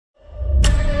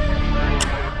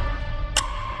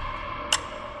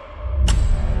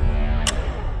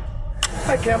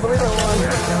I can't believe I won.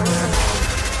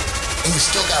 And you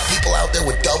still got people out there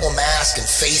with double masks and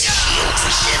face shields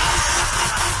and shit.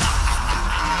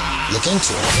 Look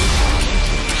into it.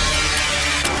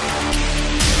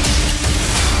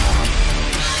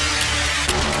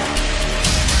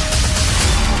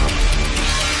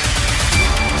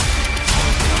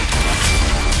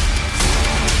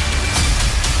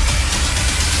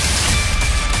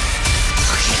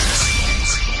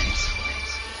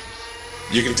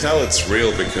 You can tell it's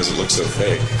real because it looks so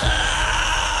fake.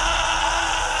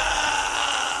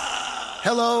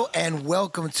 Hello and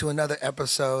welcome to another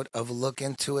episode of Look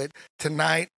Into It.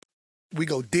 Tonight, we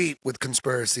go deep with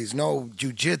conspiracies. No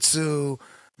jujitsu,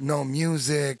 no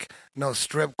music, no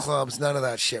strip clubs, none of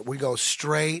that shit. We go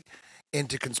straight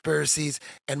into conspiracies.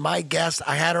 And my guest,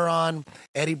 I had her on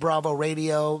Eddie Bravo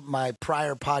Radio, my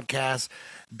prior podcast,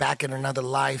 Back in Another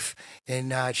Life.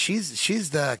 And she's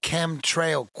the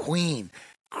chemtrail queen,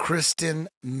 Kristen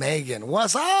Meghan.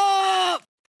 What's up?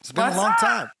 It's been a long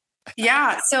time.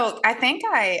 Yeah. So I think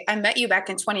I met you back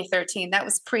in 2013. That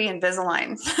was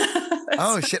pre-Invisalign.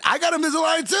 Oh shit. I got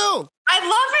Invisalign too. I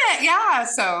love it. Yeah.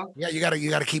 So yeah, you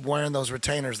gotta keep wearing those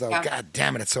retainers though. Yeah. God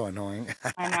damn it, it's so annoying.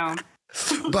 I know.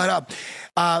 But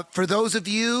for those of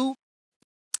you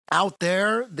out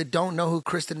there that don't know who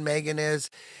Kristen Meghan is,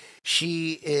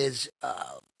 she is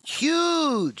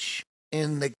huge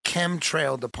in the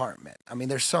chemtrail department. I mean,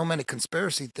 there's so many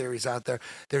conspiracy theories out there.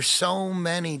 There's so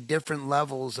many different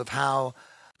levels of how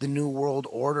the New World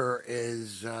Order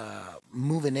is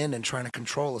moving in and trying to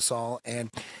control us all. And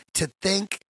to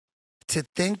think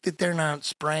that they're not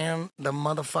spraying the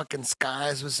motherfucking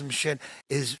skies with some shit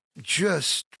is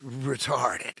just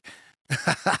retarded.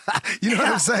 You know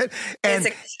what I'm saying?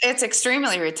 And it's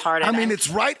extremely retarded. I mean, it's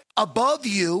right above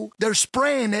you. They're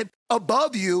spraying it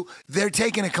above you. They're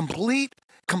taking a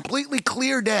completely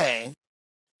clear day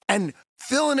and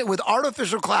filling it with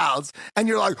artificial clouds. And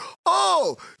you're like,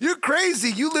 oh, you're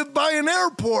crazy. You live by an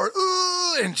airport.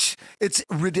 Ooh, and it's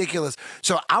ridiculous.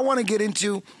 So I want to get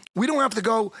into, we don't have to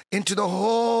go into the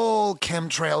whole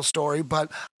chemtrail story,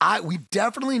 but we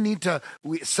definitely need to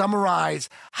summarize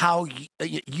how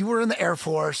you were in the Air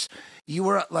Force. You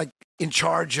were like in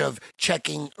charge of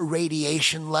checking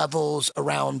radiation levels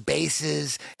around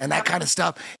bases and that kind of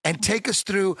stuff. And take us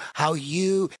through how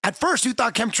at first you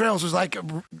thought chemtrails was like,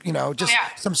 just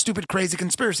some stupid, crazy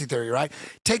conspiracy theory, right?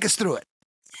 Take us through it.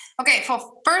 Okay,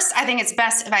 well, first, I think it's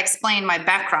best if I explain my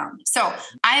background. So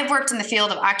I have worked in the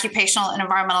field of occupational and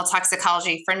environmental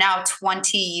toxicology for now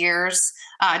 20 years.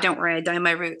 Don't worry, I dye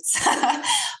my roots.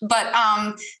 But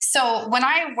so when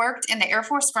I worked in the Air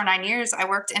Force for 9 years, I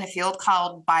worked in a field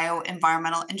called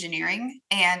bioenvironmental engineering.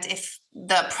 And if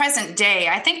the present day,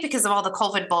 I think because of all the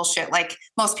COVID bullshit, like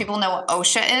most people know what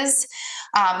OSHA is.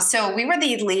 So we were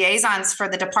the liaisons for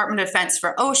the Department of Defense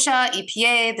for OSHA,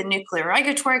 EPA, the Nuclear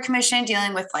Regulatory Commission,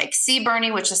 dealing with like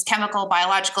CBRNE, which is chemical,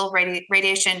 biological,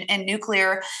 radiation, and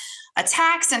nuclear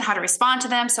attacks and how to respond to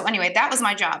them. So anyway, that was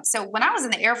my job. So when I was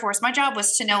in the Air Force, my job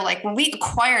was to know, like, when we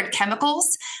acquired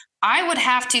chemicals, I would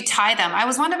have to tie them. I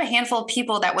was one of a handful of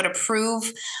people that would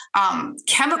approve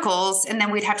chemicals, and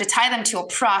then we'd have to tie them to a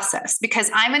process because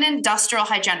I'm an industrial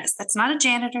hygienist. That's not a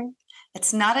janitor.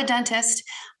 It's not a dentist.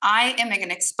 I am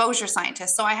an exposure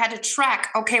scientist. So I had to track,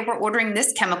 okay, we're ordering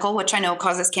this chemical, which I know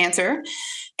causes cancer.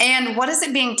 And what is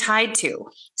it being tied to?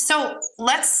 So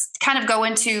let's kind of go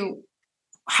into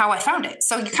how I found it.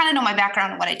 So you kind of know my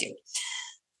background and what I do.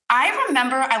 I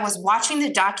remember I was watching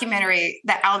the documentary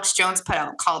that Alex Jones put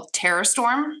out called Terror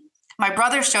Storm. My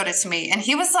brother showed it to me, and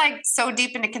he was like so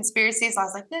deep into conspiracies. I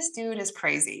was like, this dude is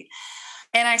crazy.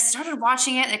 And I started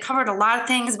watching it, and it covered a lot of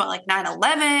things about like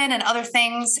 9/11 and other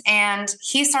things. And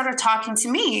he started talking to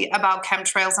me about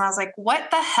chemtrails. And I was like, what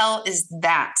the hell is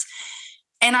that?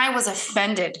 And I was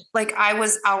offended. Like, I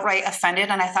was outright offended.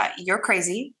 And I thought, you're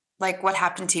crazy. Like, what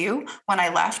happened to you when I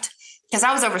left? Because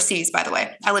I was overseas, by the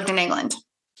way. I lived in England.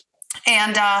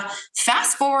 And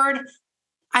fast forward,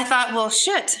 I thought, well,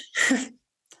 shit,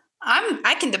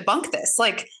 I can debunk this.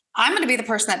 Like, I'm going to be the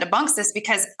person that debunks this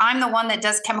because I'm the one that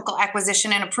does chemical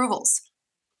acquisition and approvals.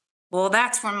 Well,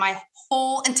 that's when my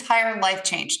whole entire life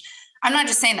changed. I'm not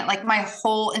just saying that, like, my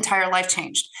whole entire life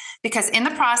changed because in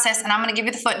the process, and I'm going to give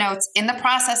you the footnotes, in the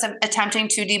process of attempting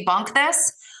to debunk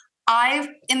this, I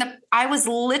was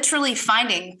literally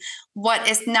finding what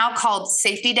is now called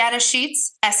safety data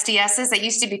sheets, SDSs, that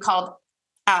used to be called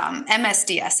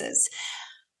MSDSs.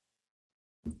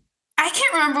 I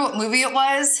can't remember what movie it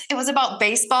was. It was about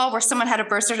baseball where someone had a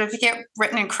birth certificate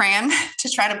written in crayon to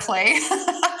try to play.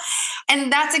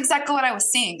 And that's exactly what I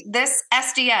was seeing. This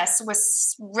SDS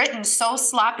was written so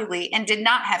sloppily and did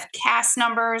not have CAS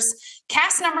numbers.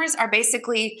 CAS numbers are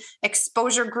basically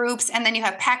exposure groups, and then you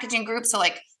have packaging groups. So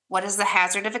like, what is the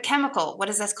hazard of a chemical? What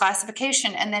is this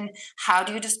classification? And then how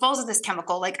do you dispose of this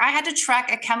chemical? Like I had to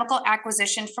track a chemical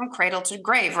acquisition from cradle to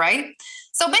grave, right?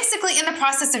 So basically in the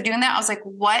process of doing that, I was like,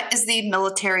 what is the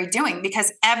military doing?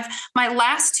 Because my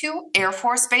last 2 Air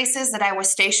Force bases that I was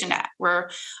stationed at were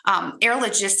air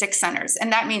logistics centers.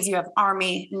 And that means you have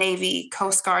Army, Navy,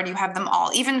 Coast Guard, you have them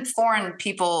all. Even foreign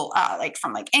people like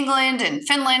from like England and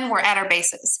Finland were at our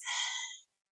bases.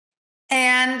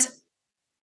 And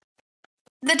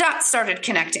the dots started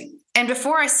connecting. And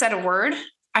before I said a word,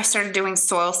 I started doing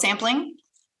soil sampling,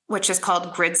 which is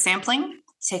called grid sampling,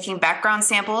 taking background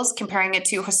samples, comparing it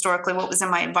to historically what was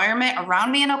in my environment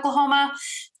around me in Oklahoma.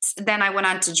 Then I went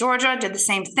on to Georgia, did the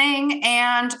same thing.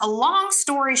 And a long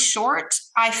story short,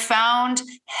 I found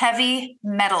heavy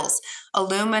metals,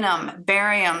 aluminum,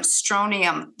 barium,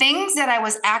 strontium, things that I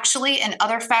was actually in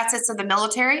other facets of the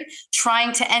military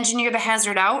trying to engineer the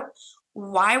hazard out.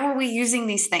 Why were we using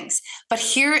these things? But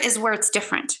here is where it's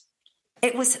different.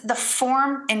 It was the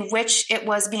form in which it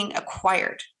was being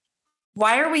acquired.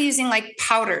 Why are we using like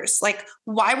powders? Like,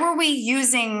 why were we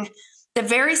using the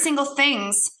very single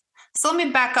things? So let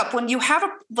me back up. When you have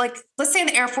let's say in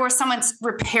the Air Force, someone's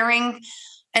repairing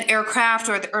an aircraft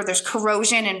or there's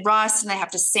corrosion and rust and they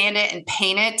have to sand it and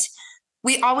paint it.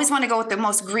 We always want to go with the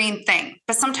most green thing,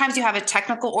 but sometimes you have a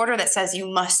technical order that says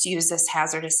you must use this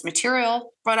hazardous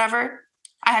material, whatever.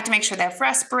 I had to make sure they have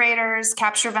respirators,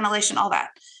 capture ventilation, all that.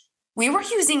 We were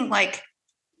using like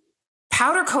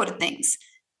powder coated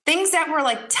things that were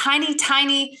like tiny,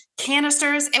 tiny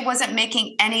canisters. It wasn't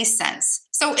making any sense.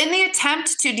 So in the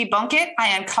attempt to debunk it,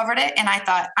 I uncovered it and I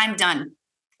thought, I'm done.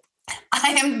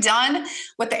 I am done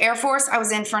with the Air Force. I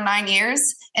was in for 9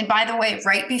 years. And by the way,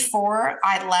 right before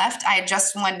I left, I had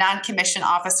just won non-commissioned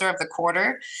officer of the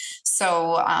quarter.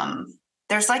 So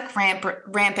there's like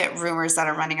rampant rumors that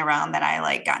are running around that I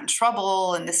like got in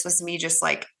trouble. And this was me just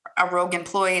like a rogue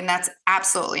employee. And that's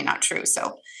absolutely not true.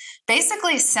 So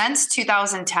basically since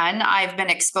 2010, I've been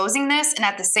exposing this. And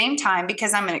at the same time,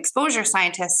 because I'm an exposure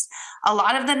scientist, a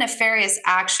lot of the nefarious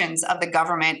actions of the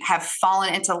government have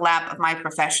fallen into the lap of my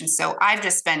profession. So I've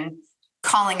just been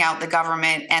calling out the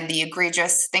government and the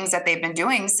egregious things that they've been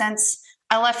doing since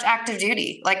I left active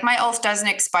duty. Like my oath doesn't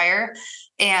expire.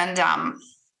 And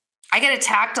I get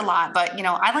attacked a lot, but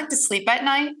I like to sleep at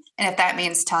night. And if that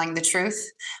means telling the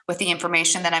truth with the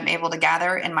information that I'm able to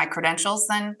gather in my credentials,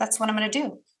 then that's what I'm going to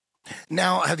do.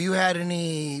 Now, have you had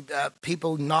any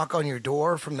people knock on your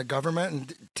door from the government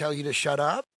and tell you to shut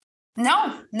up?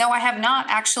 No, I have not.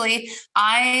 Actually,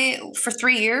 I, for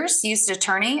 3 years, used an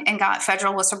attorney and got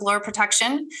federal whistleblower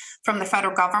protection from the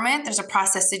federal government. There's a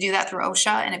process to do that through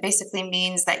OSHA, and it basically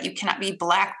means that you cannot be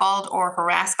blackballed or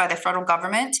harassed by the federal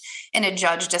government, and a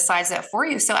judge decides that for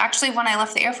you. So actually, when I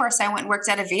left the Air Force, I went and worked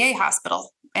at a VA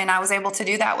hospital, and I was able to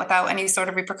do that without any sort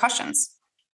of repercussions.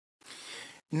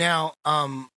 Now,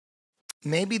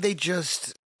 maybe they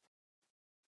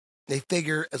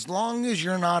figure as long as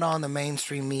you're not on the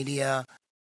mainstream media,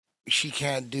 she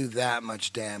can't do that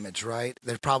much damage, right?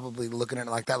 They're probably looking at it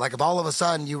like that. Like if all of a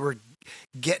sudden you were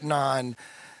getting on,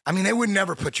 I mean, they would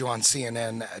never put you on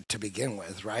CNN to begin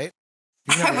with, right?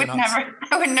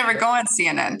 I would never go on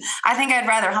CNN. I think I'd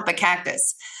rather hump a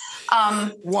cactus.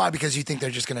 Why? Because you think they're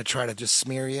just going to try to just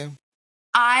smear you?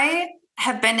 I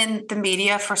have been in the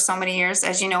media for so many years.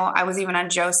 As you know, I was even on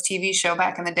Joe's TV show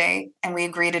back in the day, and we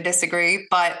agree to disagree.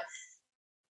 But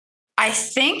I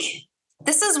think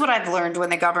this is what I've learned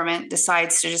when the government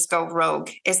decides to just go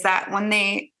rogue, is that when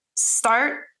they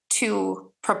start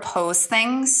to propose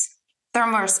things, they're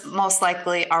most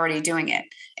likely already doing it.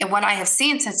 And what I have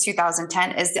seen since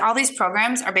 2010 is all these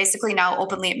programs are basically now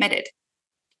openly admitted.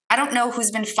 I don't know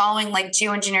who's been following like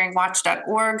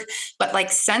geoengineeringwatch.org, but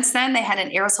like since then they had an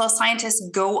aerosol scientist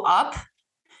go up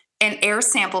and air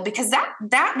sample, because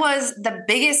that was the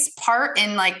biggest part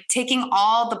in like taking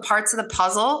all the parts of the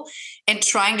puzzle and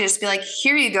trying to just be like,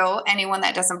 here you go, anyone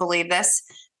that doesn't believe this.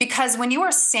 Because when you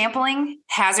are sampling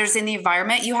hazards in the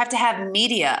environment, you have to have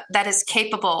media that is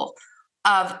capable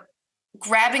of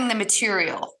grabbing the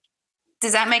material.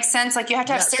 Does that make sense? Like you have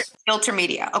to have certain filter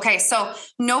media. Okay, so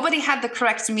nobody had the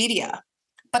correct media,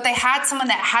 but they had someone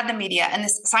that had the media, and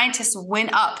this scientist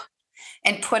went up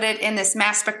and put it in this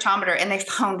mass spectrometer, and they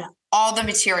found all the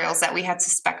materials that we had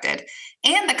suspected.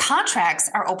 And the contracts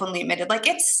are openly admitted. Like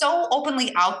it's so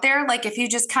openly out there. Like if you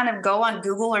just kind of go on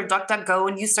Google or DuckDuckGo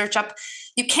and you search up,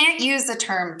 you can't use the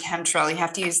term chemtrail. You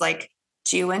have to use like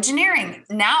geoengineering.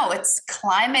 Now it's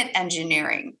climate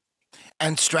engineering.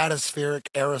 And stratospheric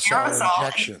aerosol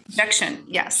injections.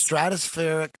 Yes.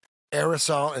 Stratospheric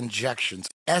aerosol injections.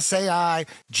 SAI,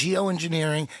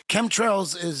 geoengineering,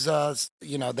 chemtrails is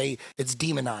it's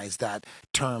demonized, that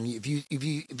term. If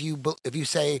you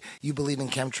say you believe in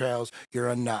chemtrails, you're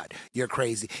a nut. You're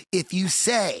crazy. If you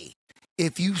say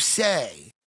that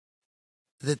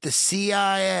the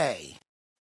CIA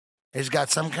has got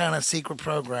some kind of secret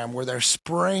program where they're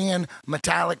spraying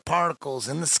metallic particles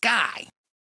in the sky,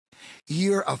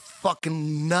 you're a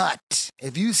fucking nut.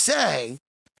 If you say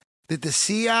that the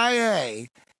CIA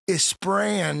is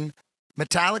spraying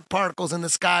metallic particles in the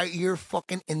sky, you're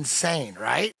fucking insane,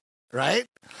 right? Right?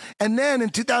 And then in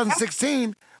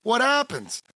 2016, what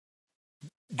happens?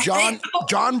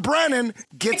 John Brennan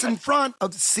gets in front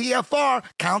of CFR,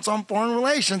 Council on Foreign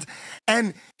Relations,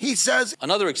 and he says...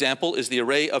 Another example is the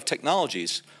array of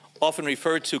technologies, often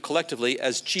referred to collectively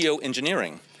as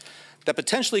geoengineering, that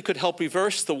potentially could help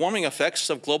reverse the warming effects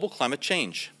of global climate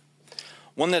change.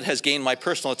 One that has gained my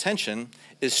personal attention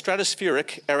is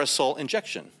stratospheric aerosol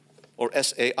injection, or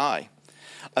SAI,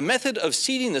 a method of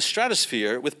seeding the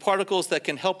stratosphere with particles that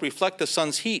can help reflect the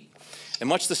sun's heat in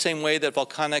much the same way that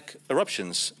volcanic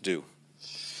eruptions do.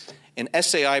 An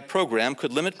SAI program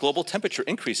could limit global temperature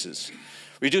increases,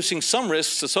 reducing some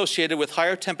risks associated with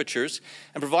higher temperatures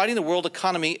and providing the world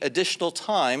economy additional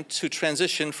time to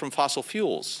transition from fossil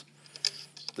fuels.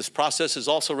 This process is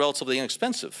also relatively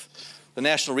inexpensive. The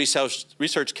National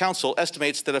Research Council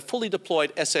estimates that a fully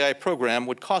deployed SAI program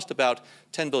would cost about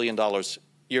 $10 billion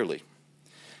yearly.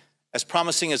 As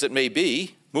promising as it may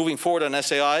be, moving forward on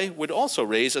SAI would also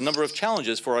raise a number of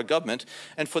challenges for our government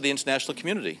and for the international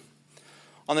community.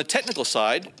 On the technical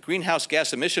side, greenhouse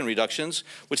gas emission reductions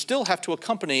would still have to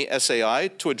accompany SAI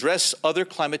to address other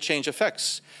climate change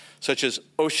effects, such as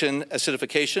ocean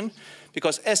acidification,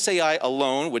 because SAI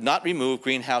alone would not remove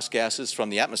greenhouse gases from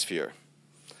the atmosphere.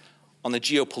 On the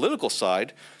geopolitical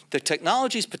side, the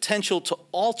technology's potential to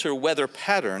alter weather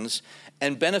patterns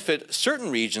and benefit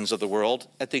certain regions of the world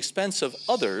at the expense of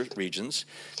other regions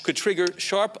could trigger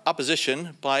sharp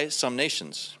opposition by some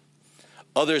nations.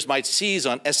 Others might seize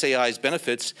on SAI's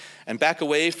benefits and back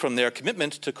away from their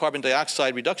commitment to carbon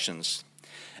dioxide reductions.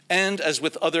 And as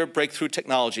with other breakthrough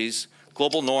technologies,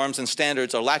 global norms and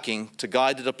standards are lacking to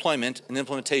guide the deployment and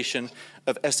implementation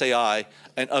of SAI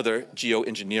and other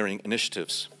geoengineering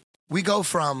initiatives. We go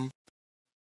from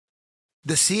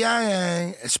the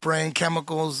CIA spraying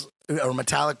chemicals or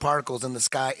metallic particles in the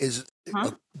sky is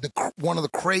one of the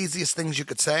craziest things you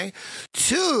could say,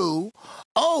 to,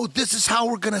 oh, this is how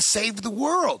we're going to save the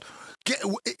world.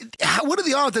 What are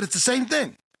the odds that it's the same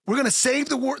thing? We're going to save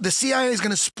the world. The CIA is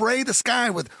going to spray the sky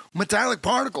with metallic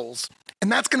particles,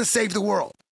 and that's going to save the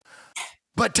world.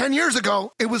 But 10 years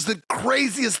ago, it was the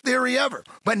craziest theory ever.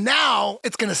 But now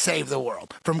it's going to save the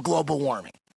world from global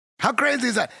warming. How crazy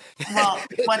is that? Well,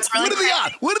 what's really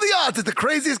What are the odds that the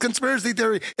craziest conspiracy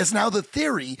theory is now the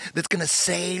theory that's going to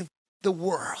save the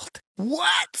world?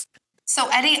 What? So,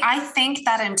 Eddie, I think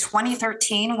that in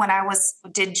 2013, when I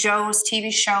did Joe's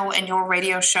TV show and your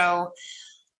radio show,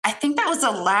 I think that was the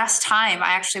last time I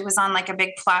actually was on like a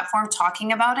big platform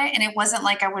talking about it. And it wasn't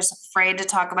like I was afraid to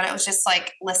talk about it. It was just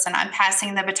like, listen, I'm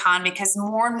passing the baton because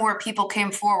more and more people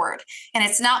came forward. And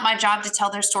it's not my job to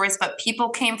tell their stories, but people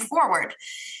came forward.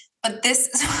 But this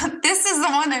is the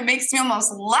one that makes me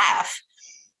almost laugh.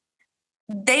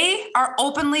 They are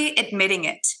openly admitting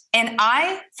it. And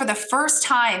I, for the first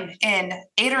time in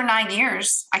 8 or 9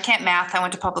 years, I can't math, I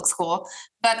went to public school,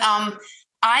 but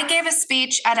I gave a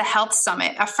speech at a health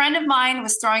summit. A friend of mine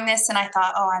was throwing this, and I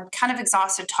thought, oh, I'm kind of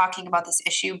exhausted talking about this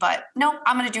issue, but no,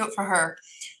 I'm going to do it for her.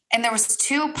 And there was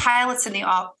 2 pilots in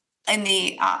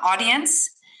the audience,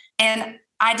 and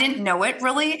I didn't know it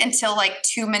really until like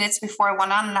 2 minutes before I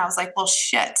went on, and I was like, well,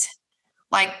 shit.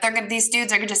 Like these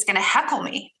dudes are just going to heckle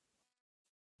me.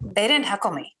 They didn't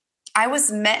heckle me. I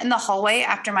was met in the hallway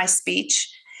after my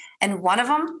speech, and one of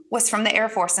them was from the Air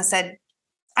Force and said,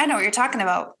 I know what you're talking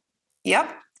about.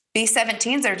 Yep.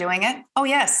 B-17s are doing it. Oh,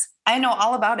 yes. I know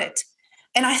all about it.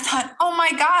 And I thought, oh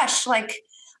my gosh, like,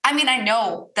 I mean, I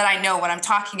know what I'm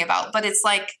talking about, but it's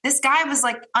like, this guy was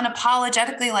like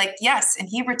unapologetically like, yes. And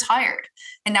he retired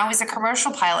and now he's a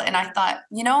commercial pilot. And I thought,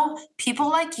 people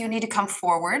like you need to come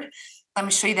forward. Let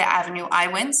me show you the avenue I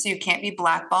went so you can't be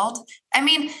blackballed. I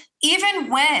mean, even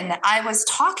when I was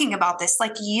talking about this,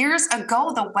 like years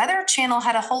ago, the Weather Channel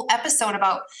had a whole episode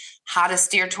about how to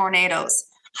steer tornadoes,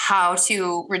 how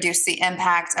to reduce the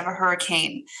impact of a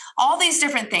hurricane, all these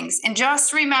different things. And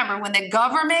just remember, when the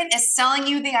government is selling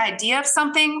you the idea of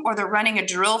something or they're running a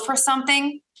drill for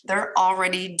something, They're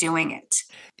already doing it.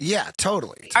 Yeah,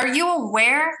 totally. Are you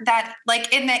aware that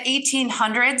like in the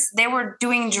 1800s, they were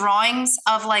doing drawings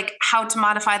of like how to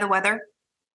modify the weather?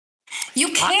 You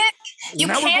can't.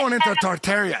 Now we're going into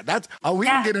Tartaria. We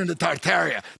can get into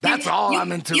Tartaria. That's all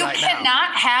I'm into right now. You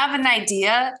cannot have an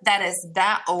idea that is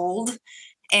that old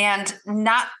and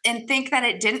think that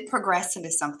it didn't progress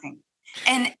into something.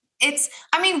 And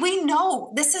we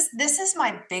know this is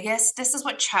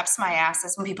what chaps my ass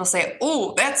is when people say,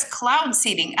 oh, that's cloud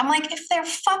seeding. I'm like, if they're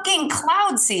fucking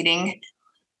cloud seeding,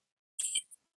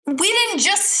 we didn't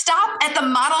just stop at the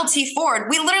Model T Ford.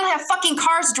 We literally have fucking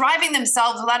cars driving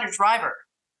themselves without a driver.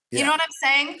 Yeah. You know what I'm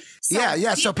saying? So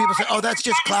yeah. So people say, oh, that's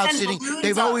just cloud seeding.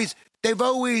 They've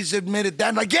always admitted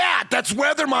that. Like, yeah, that's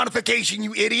weather modification,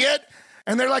 you idiot.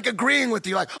 And they're like agreeing with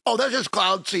you, like, oh, that's just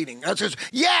cloud seeding. That's just,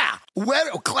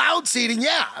 cloud seeding,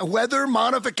 weather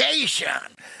modification.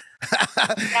 And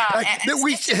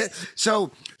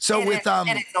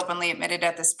it's openly admitted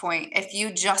at this point. If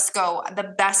you just go,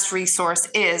 the best resource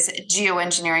is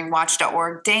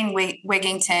geoengineeringwatch.org. Dane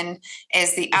Wigington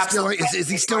is the absolute. Is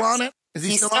he still on it?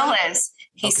 He still is.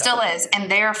 He still is.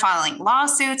 And they're filing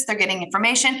lawsuits. They're getting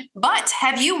information. But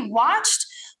have you watched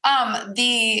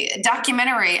the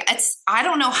documentary? I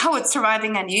don't know how it's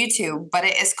surviving on YouTube, but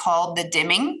it is called The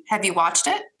Dimming. Have you watched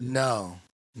it? No.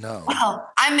 Well,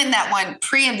 I'm in that one.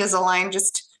 Pre-Invisalign,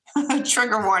 just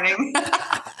trigger warning.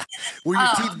 Were your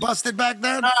teeth busted back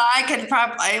then? I could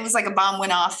probably. It was like a bomb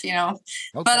went off, Okay.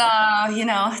 But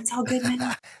it's all good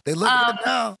now. They look good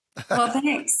now. Well,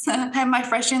 thanks. I have my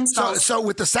fresh installs. So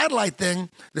with the satellite thing,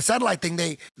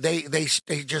 they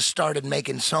just started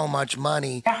making so much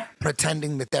money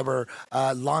pretending that they were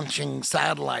launching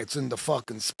satellites into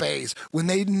fucking space when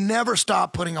they never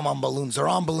stopped putting them on balloons. They're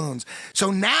on balloons.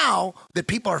 So now that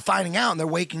people are finding out and they're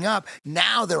waking up,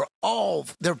 now they're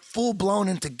full blown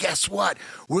into, guess what?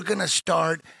 We're going to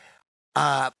start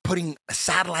putting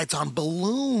satellites on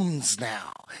balloons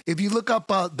now. If you look up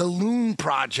the Loon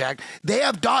Project, they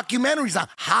have documentaries on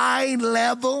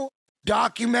high-level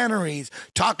documentaries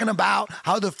talking about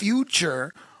how the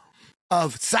future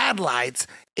of satellites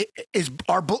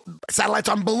are satellites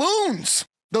on balloons.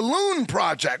 The Loon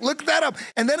Project. Look that up.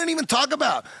 And they don't even talk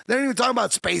about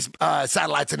space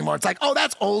satellites anymore. It's like, oh,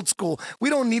 that's old school. We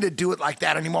don't need to do it like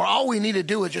that anymore. All we need to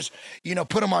do is just,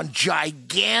 put them on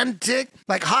gigantic,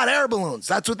 like hot air balloons.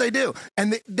 That's what they do.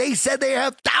 And they said they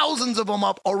have thousands of them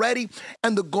up already.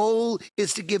 And the goal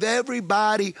is to give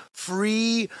everybody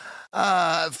free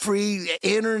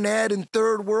internet in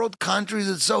third world countries.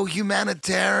 It's so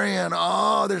humanitarian.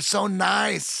 Oh, they're so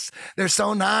nice.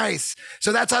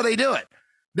 So that's how they do it.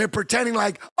 They're pretending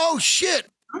like, oh, shit,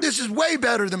 this is way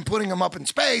better than putting them up in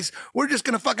space. We're just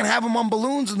going to fucking have them on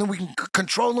balloons and then we can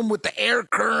control them with the air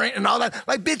current and all that.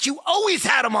 Like, bitch, you always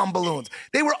had them on balloons.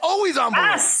 They were always on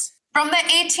balloons. Yes, from the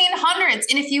 1800s.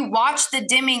 And if you watch The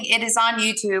Dimming, it is on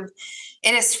YouTube.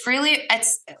 It is freely,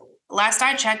 last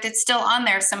I checked, it's still on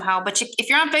there somehow. But if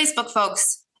you're on Facebook,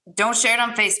 folks, don't share it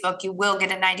on Facebook. You will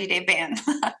get a 90-day ban.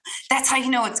 That's how you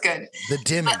know it's good. The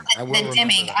Dimming. The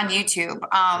Dimming on YouTube.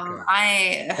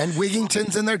 And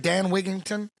Wigington's in there, Dan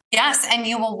Wigington? Yes, and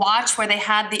you will watch where they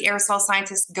had the aerosol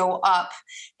scientists go up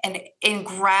and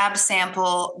grab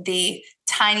sample the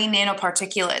tiny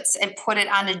nanoparticulates and put it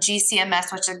on a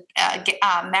GCMS, which is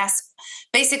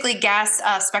gas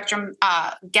spectrum,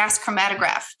 gas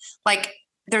chromatograph. Like,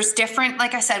 there's different,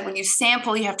 like I said, when you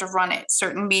sample, you have to run it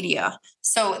certain media.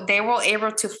 So they were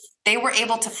able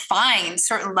to find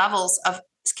certain levels of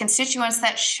constituents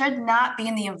that should not be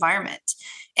in the environment.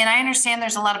 And I understand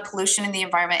there's a lot of pollution in the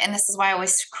environment. And this is why I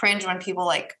always cringe when people,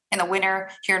 like in the winter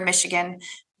here in Michigan,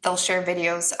 they'll share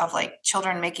videos of like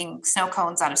children making snow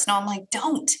cones out of snow. I'm like,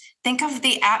 don't think of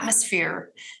the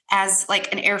atmosphere as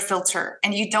like an air filter.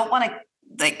 And you don't want to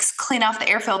like clean off the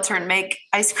air filter and make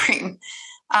ice cream.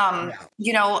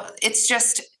 It's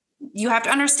just, you have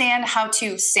to understand how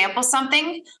to sample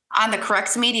something on the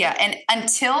correct media. And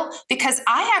because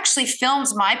I actually filmed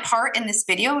my part in this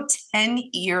video 10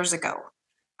 years ago.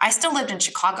 I still lived in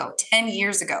Chicago 10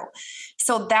 years ago.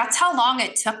 So that's how long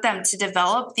it took them to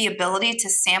develop the ability to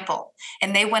sample.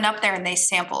 And they went up there and they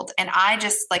sampled. And I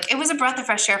just it was a breath of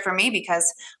fresh air for me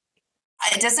because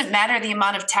it doesn't matter the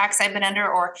amount of tax I've been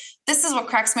under, or this is what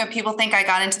cracks me up. People think I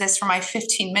got into this for my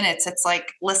 15 minutes. It's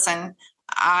like, listen,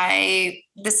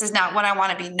 this is not what I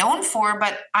want to be known for,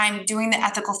 but I'm doing the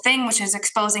ethical thing, which is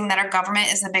exposing that our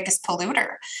government is the biggest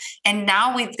polluter. And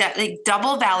now we've got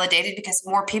double validated because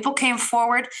more people came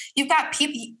forward. You've got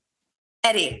people,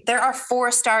 Eddie, there are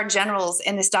 4-star generals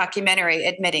in this documentary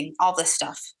admitting all this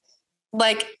stuff.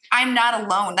 Like, I'm not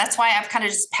alone. That's why I've kind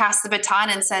of just passed the baton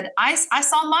and said, I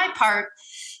saw my part.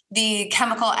 the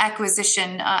chemical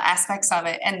acquisition aspects of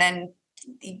it. And then,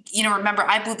 remember,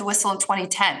 I blew the whistle in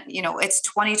 2010. It's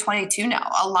 2022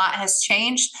 now. A lot has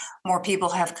changed. More people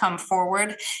have come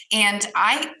forward. And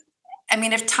I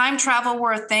mean, if time travel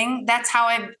were a thing, that's how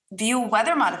I view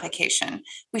weather modification.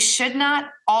 We should not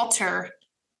alter,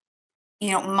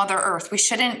 Mother Earth. We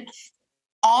shouldn't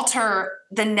alter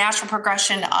the natural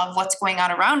progression of what's going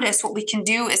on around us. What we can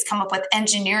do is come up with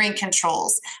engineering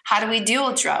controls. How do we deal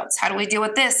with droughts? How do we deal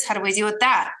with this? How do we deal with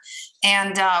that?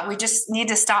 And we just need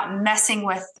to stop messing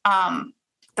with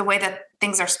the way that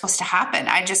things are supposed to happen.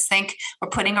 I just think we're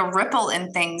putting a ripple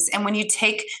in things. And when you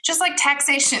take, just like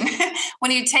taxation,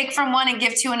 when you take from one and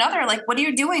give to another, like, what are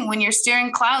you doing when you're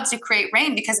steering clouds to create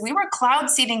rain? Because we were cloud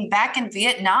seeding back in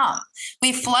Vietnam.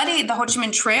 We flooded the Ho Chi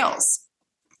Minh trails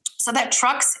so that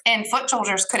trucks and foot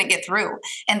soldiers couldn't get through.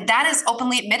 And that is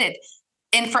openly admitted.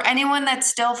 And for anyone that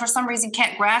still, for some reason,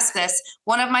 can't grasp this,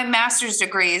 one of my master's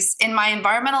degrees in my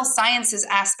environmental sciences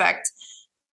aspect,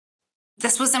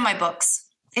 this was in my books.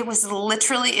 It was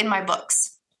literally in my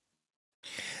books.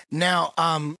 Now,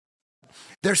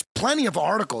 there's plenty of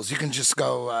articles. You can just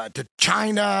go to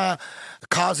China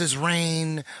causes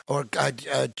rain, or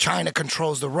China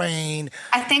controls the rain.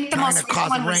 I think the China most recent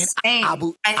one was Spain.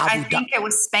 I think it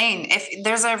was Spain. If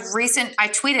there's a recent, I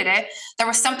tweeted it. There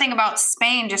was something about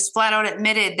Spain just flat out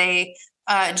admitted they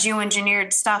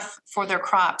geoengineered stuff for their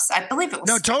crops. I believe it was.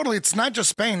 No, totally. It's not just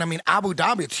Spain. I mean, Abu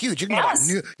Dhabi, it's huge. You can,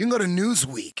 you can go to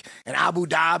Newsweek, and Abu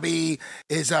Dhabi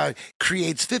is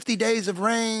creates 50 days of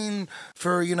rain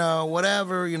for,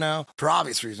 whatever, for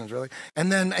obvious reasons, really.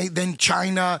 And then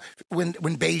China, when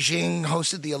Beijing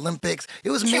hosted the Olympics,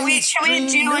 it was Can we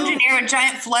geoengineer a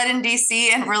giant flood in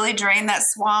D.C. and really drain that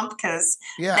swamp? Because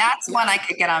that's one I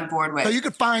could get on board with. So you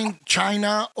could find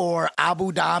China or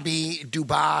Abu Dhabi,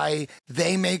 Dubai.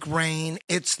 They make rain.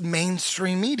 It's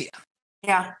mainstream media.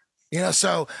 Yeah.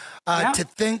 So to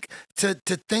think that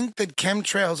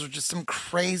chemtrails are just some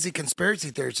crazy conspiracy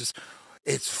theory,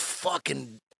 it's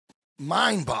fucking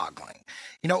mind-boggling.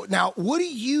 Now what do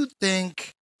you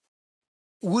think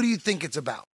it's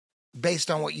about? Based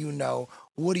on what you know,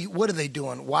 what are they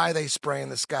doing? Why are they spraying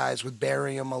the skies with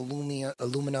barium,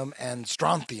 aluminum, and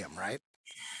strontium, right?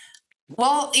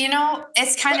 Well,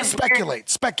 it's kind of speculate.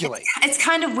 It's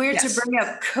kind of weird to bring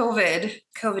up COVID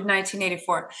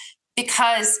 1984,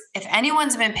 because if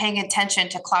anyone's been paying attention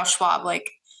to Klaus Schwab, I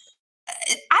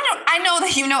know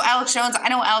that Alex Jones. I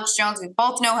know Alex Jones. We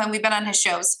both know him. We've been on his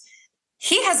shows.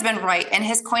 He has been right, and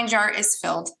his coin jar is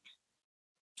filled.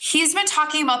 He's been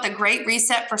talking about the Great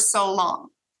Reset for so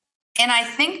long. And I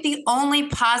think the only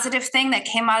positive thing that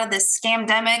came out of this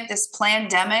scamdemic, this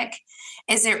plandemic,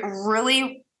 is it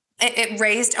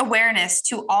raised awareness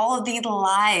to all of the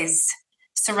lies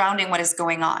surrounding what is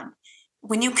going on.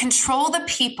 When you control the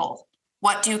people,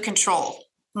 what do you control?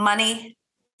 Money,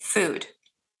 food.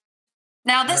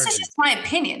 Now, this is just my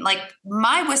opinion.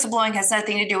 My whistleblowing has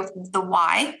nothing to do with the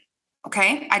why.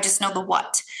 Okay. I just know the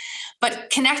what. But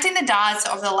connecting the dots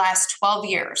over the last 12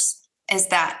 years is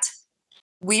that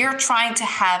we are trying to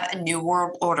have a new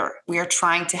world order. We are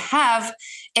trying to have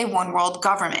a one world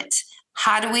government.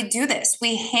 How do we do this?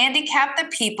 We handicap the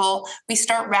people. We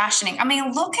start rationing. I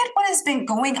mean, look at what has been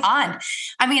going on.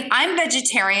 I mean, I'm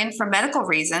vegetarian for medical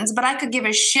reasons, but I could give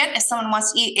a shit if someone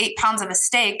wants to eat 8 pounds of a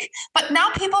steak. But now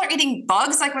people are eating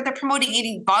bugs, where they're promoting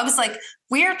eating bugs.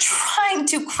 We're trying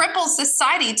to cripple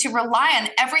society to rely on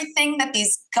everything that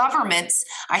these governments,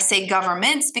 I say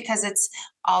governments because it's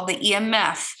all the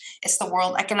EMF, it's the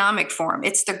World Economic Forum,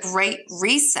 it's the Great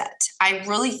Reset. I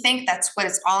really think that's what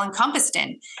it's all encompassed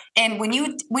in. And when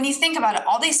you think about it,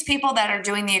 all these people that are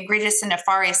doing the egregious and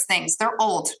nefarious things, they're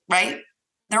old, right?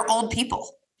 They're old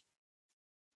people.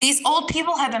 These old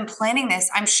people have been planning this,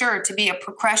 I'm sure, to be a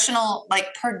progressional,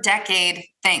 per decade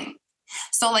thing.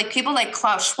 So people like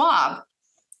Klaus Schwab,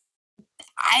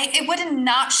 it would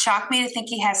not shock me to think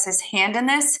he has his hand in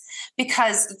this,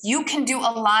 because you can do a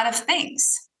lot of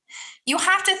things. You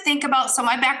have to think about, so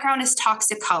my background is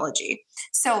toxicology.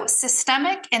 So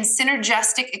systemic and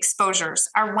synergistic exposures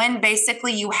are when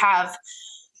basically you have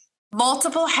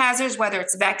multiple hazards, whether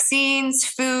it's vaccines,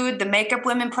 food, the makeup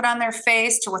women put on their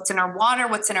face, to what's in our water,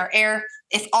 what's in our air.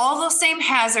 If all those same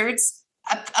hazards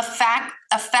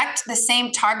affect the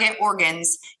same target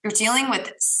organs, you're dealing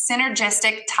with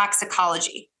synergistic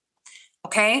toxicology.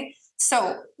 Okay?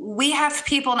 So we have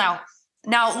people now.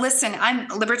 Now, listen, I'm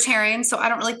libertarian, so I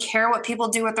don't really care what people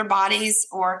do with their bodies,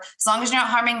 or as long as you're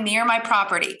not harming me or my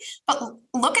property. But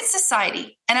look at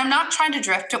society. And I'm not trying to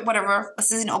drift at whatever.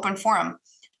 This is an open forum.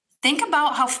 Think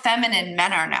about how feminine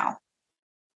men are now.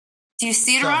 Do you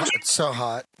see it around you? It's so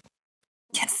hot.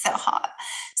 It's so hot.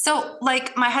 So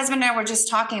like my husband and I were just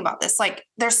talking about this, like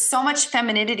there's so much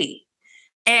femininity,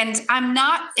 and I'm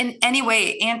not in any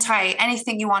way anti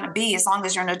anything you want to be, as long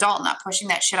as you're an adult, not pushing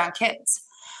that shit on kids.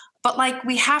 But like,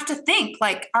 we have to think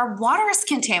like our water is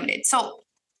contaminated. So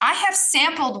I have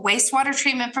sampled wastewater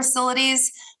treatment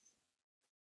facilities.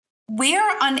 We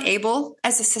are unable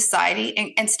as a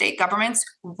society and state governments,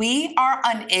 we are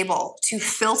unable to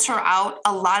filter out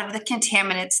a lot of the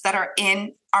contaminants that are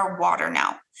in our water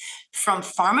now, from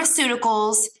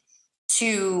pharmaceuticals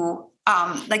to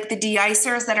like the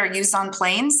de-icers that are used on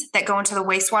planes that go into the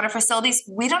wastewater facilities.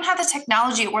 We don't have the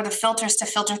technology or the filters to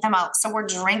filter them out. So we're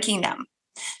drinking them.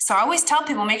 So I always tell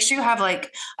people, make sure you have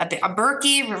like a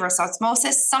Berkey, reverse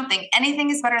osmosis, something. Anything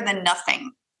is better than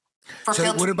nothing.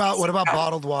 So what about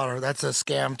bottled water? That's a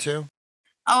scam too?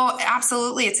 Oh,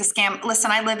 absolutely. It's a scam.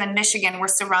 Listen, I live in Michigan. We're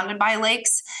surrounded by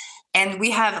lakes, and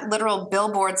we have literal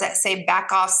billboards that say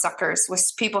 "back off, suckers,"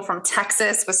 with people from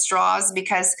Texas with straws,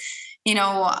 because, you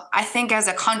know, I think as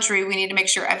a country, we need to make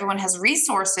sure everyone has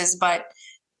resources, but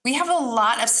we have a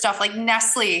lot of stuff like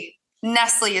Nestle.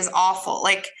 Nestle is awful.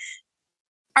 Like,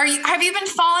 have you been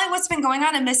following what's been going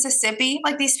on in Mississippi?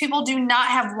 Like, these people do not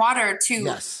have water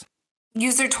to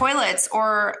use their toilets,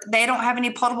 or they don't have any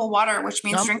potable water, which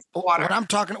means drinkable water.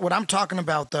 What I'm talking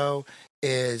about though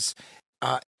is,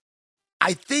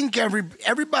 I think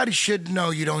everybody should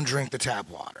know you don't drink the tap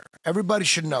water. Everybody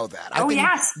should know that. I think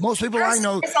most people I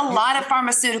know. There's a lot of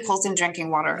pharmaceuticals in drinking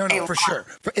water. No, for sure.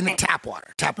 In the tap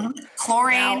water.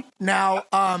 Chlorine. Now,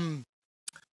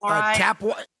 tap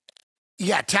water.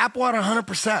 Yeah, tap water,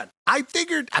 100%. I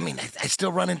figured, I mean, I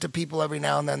still run into people every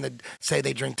now and then that say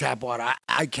they drink tap water.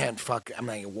 I can't I'm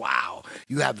like, wow,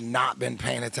 you have not been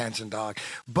paying attention, dog.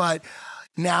 But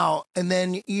now, and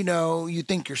then, you know, you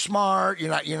think you're smart. You're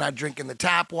not drinking the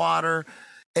tap water.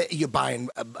 You're buying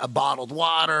a bottled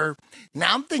water.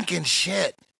 Now I'm thinking,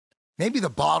 shit, maybe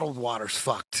the bottled water's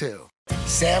fucked too.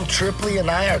 Sam Tripoli and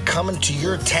I are coming to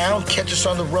your town. Catch us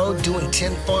on the road doing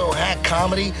tinfoil hat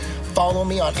comedy. Follow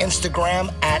me on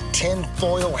Instagram at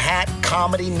Tinfoil Hat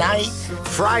Comedy Night.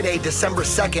 Friday, December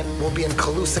 2nd, we'll be in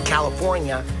Colusa,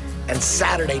 California. And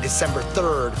Saturday, December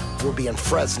 3rd, we'll be in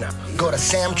Fresno. Go to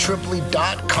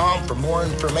samtripoli.com for more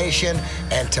information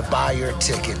and to buy your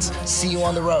tickets. See you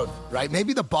on the road. Right?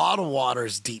 Maybe the bottled water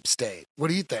is deep state. What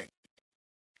do you think?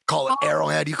 Call it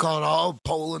Arrowhead. You call it all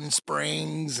Poland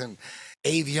Springs and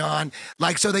Avion.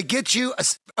 Like, so they get you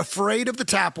afraid of the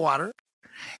tap water,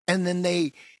 and then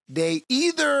they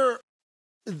either,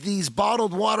 these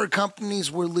bottled water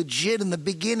companies were legit in the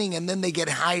beginning and then they get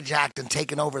hijacked and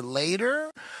taken over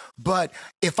later. But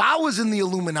if I was in the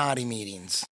Illuminati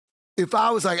meetings, if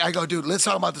I was like, I go, dude, let's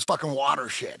talk about this fucking water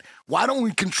shit. Why don't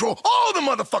we control all the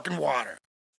motherfucking water?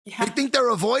 Yeah. They think they're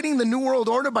avoiding the New World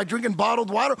Order by drinking bottled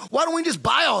water. Why don't we just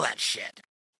buy all that shit?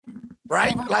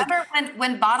 Right? Well, remember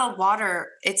when bottled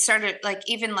water, it started, like,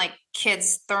 even like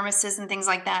kids' thermoses and things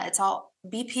like that, it's all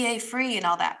BPA free and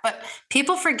all that. But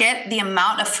people forget the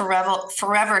amount of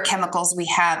forever chemicals we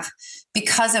have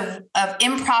because of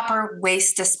improper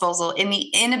waste disposal and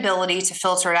the inability to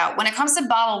filter it out. When it comes to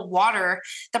bottled water,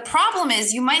 the problem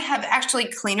is you might have actually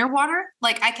cleaner water.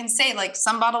 Like, I can say, like,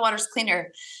 some bottled water is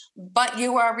cleaner, but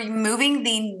you are removing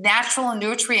the natural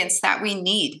nutrients that we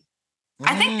need.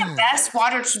 I think the best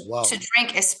water to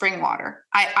drink is spring water.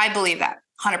 I believe that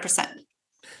 100%.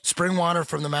 Spring water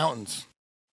from the mountains.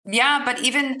 Yeah, but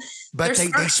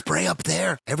they spray up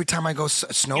there every time I go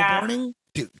snowboarding.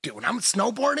 Yeah. Dude, when I'm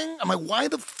snowboarding, I'm like, why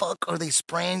the fuck are they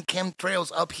spraying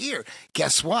chemtrails up here?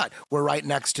 Guess what? We're right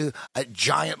next to a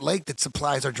giant lake that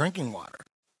supplies our drinking water.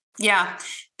 Yeah,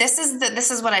 this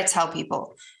is what I tell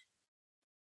people.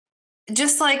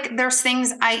 Just like there's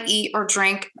things I eat or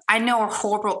drink I know are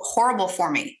horrible for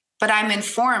me, but I'm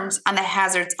informed on the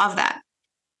hazards of that.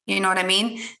 You know what I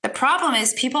mean? The problem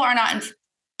is people are not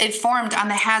informed on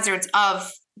the hazards of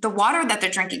the water that they're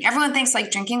drinking. Everyone thinks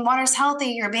like drinking water is healthy,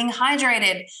 you're being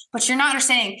hydrated, but you're not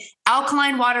understanding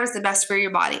alkaline water is the best for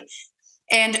your body.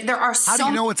 And there are How do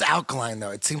you know it's alkaline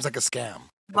though? It seems like a scam.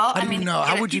 Well,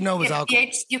 How would you know it's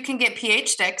alkaline? You can get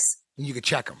pH sticks. You could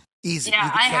check them. Easy. Yeah,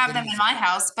 I have them in my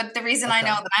house, but the reason I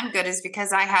know that I'm good is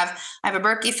because I have a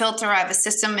Berkey filter. I have a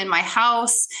system in my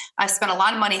house. I spent a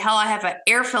lot of money. Hell, I have an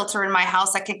air filter in my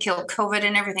house that could kill COVID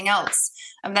and everything else.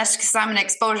 That's because I'm an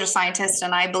exposure scientist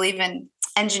and I believe in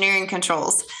engineering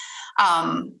controls.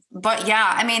 But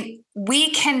yeah, I mean, we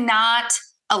cannot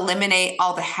eliminate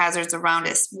all the hazards around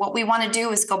us. What we want to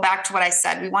do is go back to what I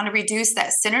said. We want to reduce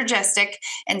that synergistic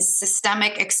and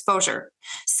systemic exposure.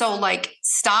 So like,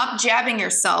 stop jabbing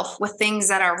yourself with things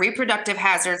that are reproductive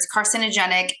hazards,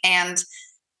 carcinogenic, and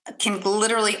can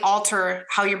literally alter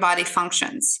how your body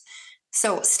functions.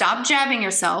 So stop jabbing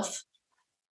yourself.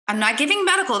 I'm not giving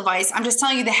medical advice. I'm just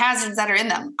telling you the hazards that are in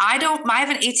them. I have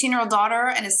an 18-year-old daughter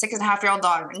and a 6.5-year-old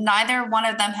daughter. Neither one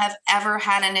of them have ever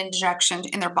had an injection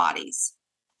in their bodies.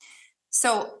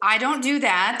 So I don't do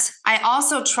that. I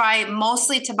also try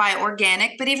mostly to buy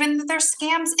organic, but even there's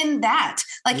scams in that.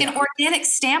 Like an organic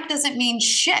stamp doesn't mean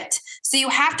shit. So you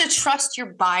have to trust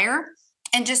your buyer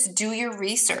and just do your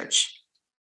research.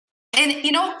 And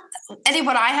Eddie,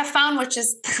 what I have found, which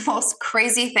is the most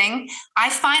crazy thing, I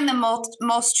find the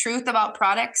most truth about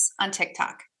products on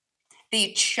TikTok,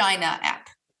 the China app.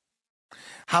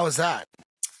 How is that?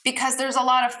 Because there's a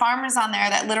lot of farmers on there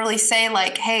that literally say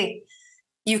like, hey,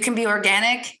 you can be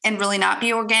organic and really not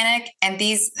be organic. And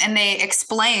they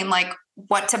explain like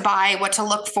what to buy, what to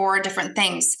look for, different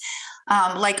things.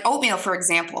 Like oatmeal, for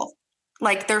example.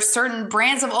 Like there's certain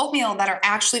brands of oatmeal that are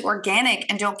actually organic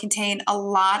and don't contain a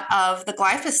lot of the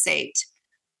glyphosate.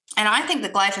 And I think the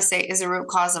glyphosate is the root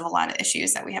cause of a lot of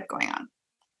issues that we have going on.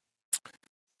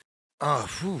 Oh,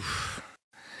 whew.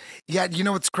 Yeah. You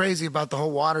know what's crazy about the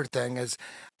whole water thing is,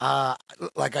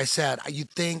 like I said, you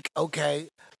think, okay,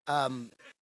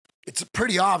 it's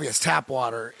pretty obvious tap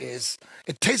water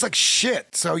it tastes like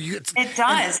shit. So it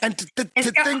does.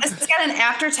 It's got an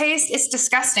aftertaste. It's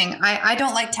disgusting. I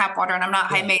don't like tap water, and I'm not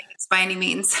high maintenance by any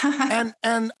means.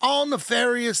 and all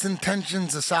nefarious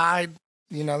intentions aside,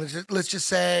 let's just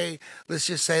say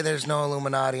there's no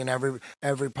Illuminati, and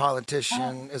every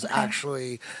politician is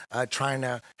actually trying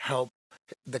to help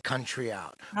the country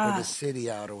out or the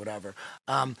city out or whatever.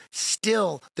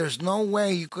 Still, there's no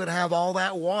way you could have all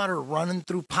that water running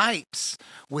through pipes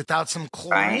without some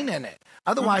chlorine in it.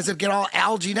 Otherwise, it'd get all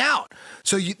algaed out.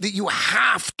 So you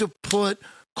have to put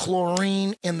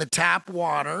chlorine in the tap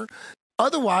water.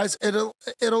 Otherwise,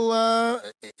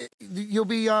 you'll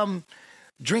be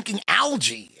drinking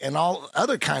algae and all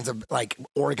other kinds of like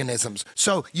organisms.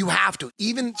 So you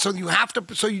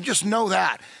just know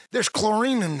that there's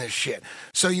chlorine in this shit.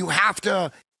 So you have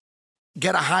to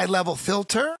get a high level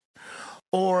filter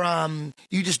or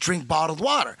you just drink bottled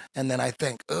water. And then I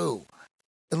think, oh,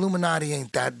 Illuminati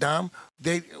ain't that dumb.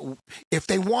 If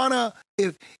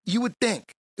you would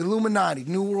think Illuminati,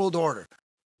 New World Order,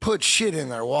 put shit in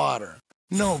their water.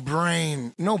 No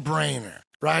brainer.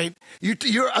 Right?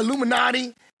 You're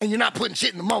Illuminati and you're not putting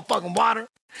shit in the motherfucking water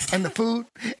and the food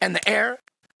and the air.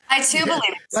 I too believe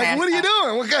it. Like, what are you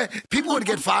doing? People would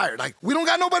get fired. Like, we don't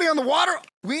got nobody on the water.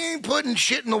 We ain't putting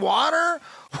shit in the water.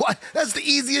 What? That's the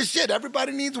easiest shit.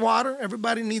 Everybody needs water.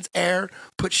 Everybody needs air.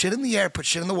 Put shit in the air. Put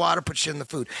shit in the water. Put shit in the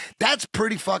food. That's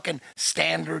pretty fucking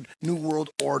standard New World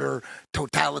Order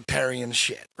totalitarian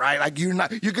shit, right? Like you're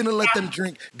gonna let them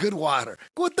drink good water.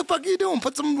 What the fuck are you doing?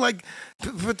 Put some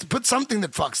put something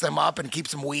that fucks them up and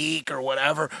keeps them weak or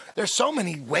whatever. There's so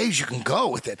many ways you can go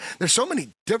with it. There's so many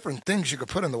different things you could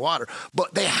put in the water,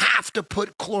 but they have to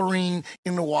put chlorine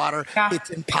in the water. Yeah. It's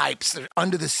in pipes. They're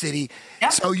under the city.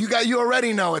 Yep. So you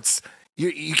already know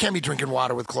you can't be drinking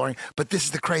water with chlorine. But this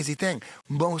is the crazy thing.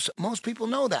 Most people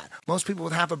know that. Most people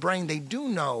with half a brain, they do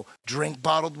know drink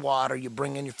bottled water. You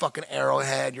bring in your fucking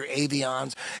Arrowhead, your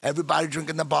Avions. Everybody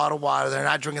drinking the bottled water. They're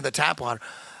not drinking the tap water.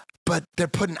 But they're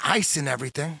putting ice in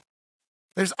everything.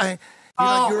 They're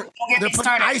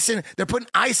putting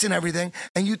ice in everything,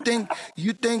 and you think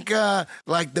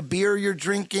like the beer you're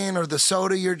drinking or the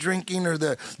soda you're drinking or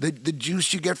the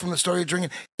juice you get from the store you're drinking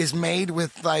is made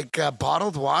with like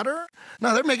bottled water.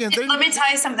 No, they're making. Let me tell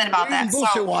you something about that.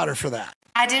 Bullshit water for that.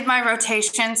 I did my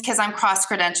rotations because I'm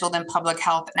cross-credentialed in public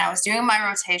health, and I was doing my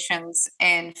rotations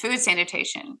in food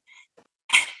sanitation.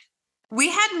 We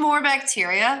had more bad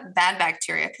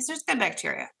bacteria, because there's good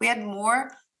bacteria. We had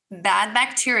more bad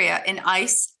bacteria in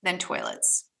ice than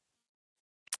toilets.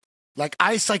 Like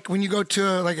ice, like when you go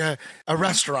to like a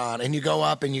restaurant and you go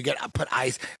up and you put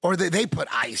ice, or they put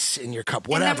ice in your cup,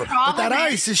 whatever. But that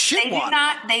ice is shit water.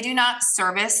 They do not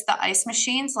service the ice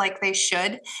machines like they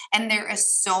should. And there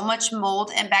is so much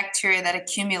mold and bacteria that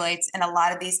accumulates in a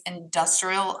lot of these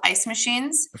industrial ice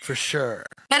machines. For sure.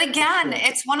 But again,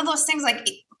 it's one of those things like,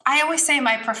 I always say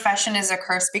my profession is a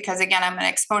curse because, again, I'm an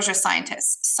exposure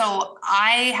scientist. So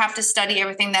I have to study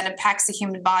everything that impacts the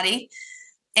human body.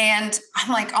 And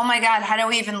I'm like, oh my God, how do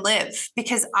we even live?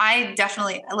 Because I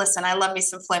love me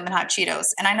some Flamin' Hot Cheetos.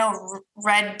 And I know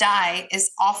red dye is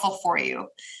awful for you.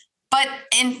 But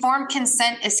informed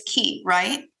consent is key,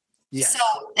 right? Yes. So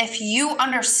if you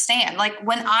understand, like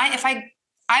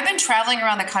I've been traveling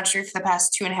around the country for the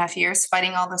past 2.5 years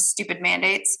fighting all those stupid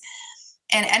mandates.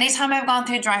 And anytime I've gone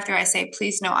through a drive-thru, I say,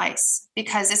 please no ice,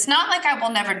 because it's not like I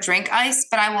will never drink ice,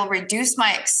 but I will reduce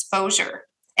my exposure.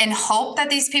 and hope that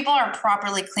these people are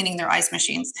properly cleaning their ice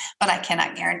machines, but I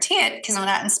cannot guarantee it because I'm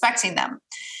not inspecting them.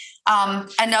 I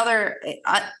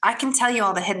can tell you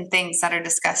all the hidden things that are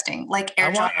disgusting, like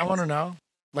air dryers. I want to know.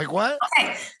 Like what?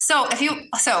 Okay. So say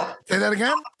that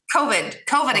again.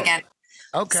 COVID again.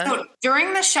 Okay. So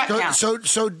during the shutdown.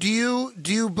 So do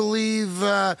you believe?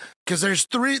 Because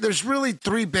there's really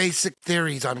three basic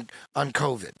theories on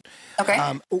COVID.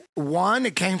 Okay. One,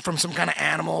 it came from some kind of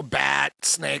animal, bat,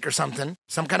 snake, or something,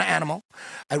 some kind of animal,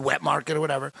 at wet market or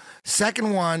whatever.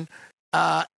 Second one,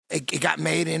 it got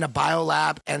made in a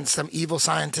biolab and some evil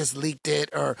scientists leaked it,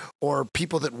 or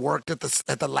people that worked at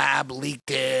the lab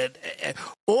leaked it.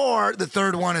 Or the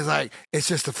third one is like, it's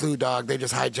just the flu, dog. They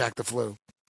just hijacked the flu.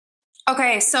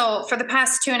 Okay. So for the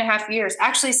past 2.5 years,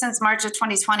 actually since March of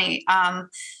 2020,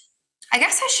 I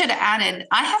guess I should have added,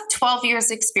 I have 12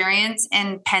 years experience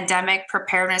in pandemic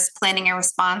preparedness, planning, and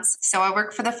response. So I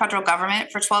worked for the federal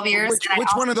government for 12 years. Which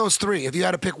one of those three? If you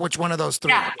had to pick which one of those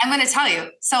three? Yeah, I'm going to tell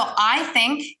you. So I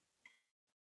think,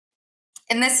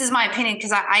 and this is my opinion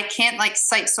because I can't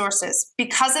cite sources,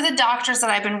 because of the doctors that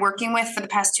I've been working with for the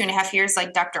past 2.5 years,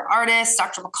 like Dr. Artis,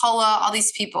 Dr. McCullough, all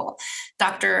these people,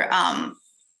 Dr.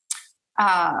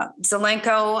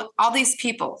 Zelenko, all these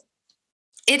people.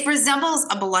 It resembles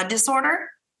a blood disorder,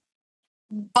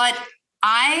 but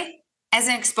I, as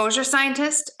an exposure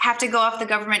scientist, have to go off the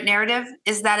government narrative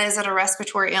is it a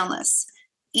respiratory illness?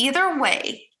 Either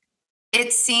way,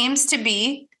 it seems to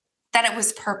be that it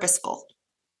was purposeful.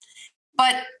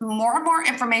 But more and more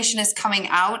information is coming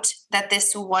out that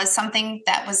this was something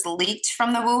that was leaked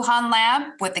from the Wuhan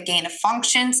lab with the gain of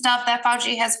function stuff that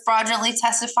Fauci has fraudulently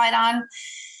testified on.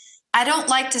 I don't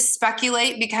like to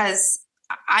speculate because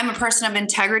I'm a person of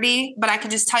integrity, but I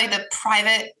can just tell you the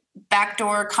private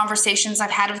backdoor conversations I've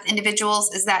had with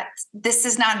individuals is that this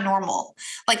is not normal.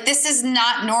 This is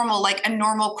not normal, like a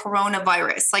normal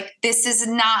coronavirus. This is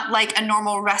not like a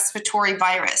normal respiratory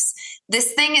virus.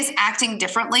 This thing is acting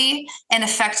differently and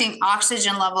affecting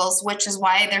oxygen levels, which is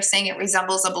why they're saying it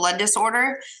resembles a blood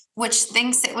disorder, which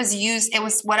thinks it was used. It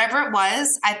was whatever it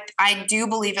was. I do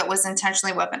believe it was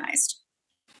intentionally weaponized.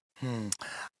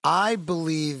 I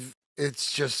believe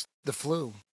it's just the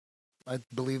flu. I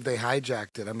believe they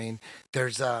hijacked it. I mean,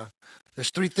 there's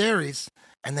three theories,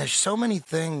 and there's so many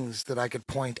things that I could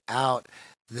point out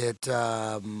that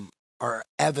are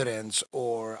evidence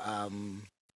or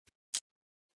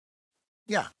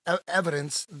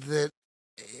evidence that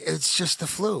it's just the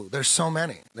flu. There's so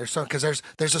many. There's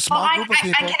a small group of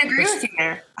people. I can agree with you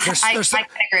there. I can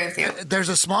agree with you. There's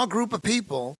a small group of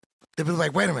people that be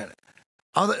like, wait a minute.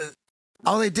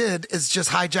 All they did is just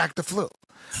hijack the flu,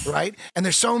 right? And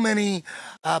there's so many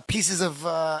pieces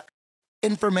of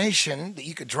information that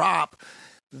you could drop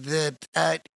that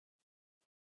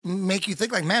make you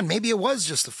think man, maybe it was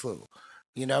just the flu,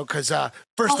 because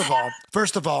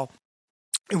first of all,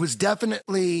 it was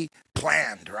definitely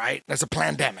planned, right? There's a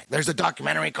plandemic. There's a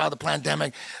documentary called The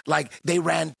Plandemic. They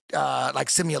ran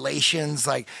simulations,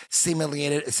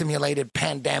 simulated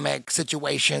pandemic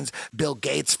situations. Bill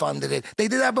Gates funded it. They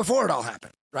did that before it all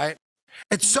happened, right?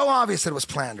 It's so obvious that it was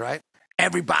planned, right?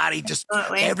 Everybody just,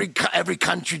 every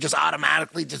country just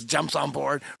automatically just jumps on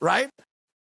board, right?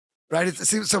 Right?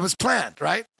 So it was planned,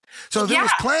 right? So if it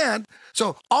was planned,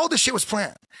 so all this shit was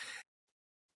planned.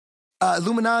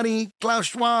 Illuminati, Klaus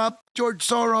Schwab, George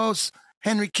Soros,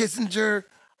 Henry Kissinger,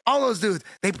 all those dudes.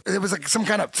 There was some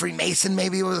kind of Freemason,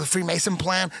 maybe it was a Freemason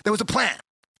plan. There was a plan.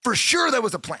 For sure there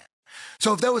was a plan.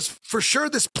 So if there was for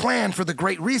sure this plan for the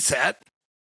Great Reset,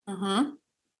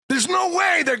 there's no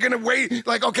way they're going to wait.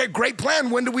 Okay, great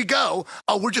plan. When do we go?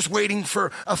 Oh, we're just waiting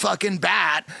for a fucking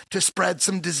bat to spread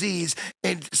some disease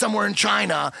somewhere in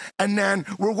China. And then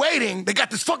we're waiting. They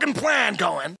got this fucking plan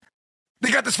going.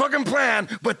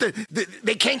 But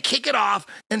they can't kick it off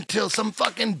until some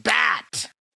fucking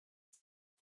bat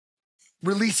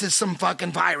releases some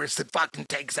fucking virus that fucking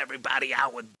takes everybody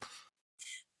out with.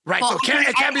 Right? Well, so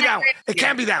it can't be that one. It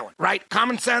can't be that one, right?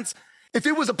 Common sense. If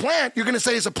it was a plan, you're going to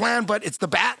say it's a plan, but it's the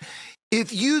bat.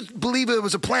 If you believe it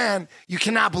was a plan, you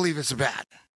cannot believe it's a bat.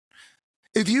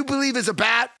 If you believe it's a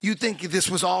bat, you think this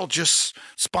was all just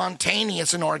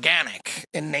spontaneous and organic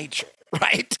in nature.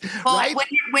 Right? Well, right?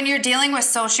 When you're dealing with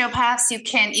sociopaths, you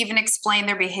can't even explain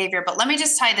their behavior. But let me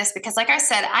just tell you this, because like I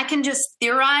said, I can just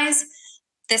theorize.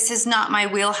 This is not my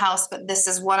wheelhouse, but this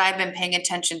is what I've been paying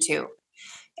attention to.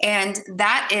 And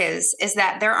that is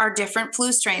that there are different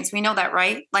flu strains. We know that,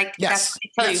 right? Yes, that's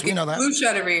what I tell you. We know that. Flu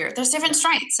shot every year. There's different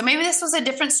strains. So maybe this was a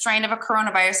different strain of a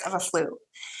coronavirus of a flu.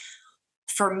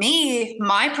 For me,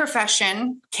 my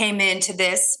profession came into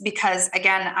this because,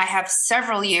 again, I have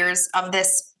several years of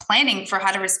this planning for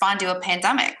how to respond to a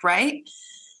pandemic, right?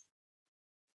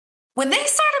 When they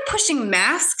started pushing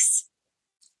masks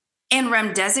and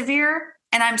remdesivir,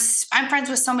 and I'm friends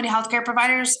with so many healthcare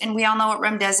providers, and we all know what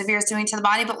remdesivir is doing to the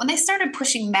body. But when they started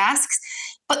pushing masks,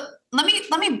 but let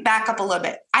me back up a little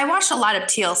bit. I watch a lot of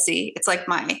TLC. It's like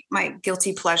my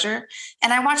guilty pleasure,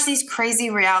 and I watch these crazy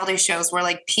reality shows where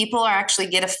like people are actually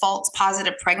get a false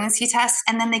positive pregnancy test,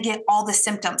 and then they get all the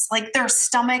symptoms, like their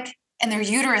stomach and their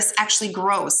uterus actually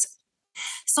grows.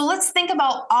 So let's think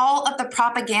about all of the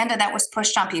propaganda that was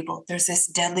pushed on people. There's this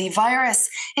deadly virus.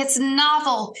 It's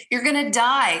novel. You're going to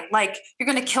die. Like, you're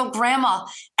going to kill grandma.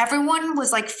 Everyone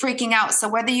was like freaking out. So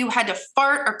whether you had to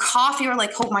fart or cough, you were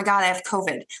like, oh my God, I have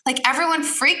COVID. Like, everyone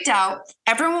freaked out.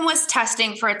 Everyone was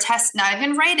testing for a test not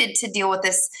even rated to deal with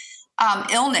this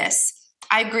illness.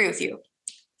 I agree with you.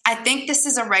 I think this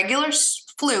is a regular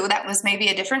flu that was maybe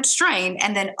a different strain.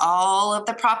 And then all of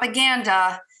the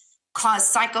propaganda caused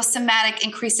psychosomatic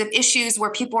increase of issues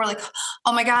where people were like,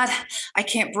 oh my God, I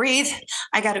can't breathe.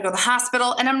 I got to go to the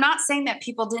hospital. And I'm not saying that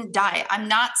people didn't die. I'm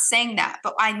not saying that.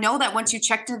 But I know that once you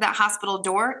checked into that hospital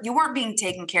door, you weren't being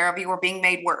taken care of. You were being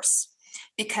made worse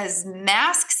because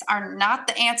masks are not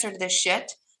the answer to this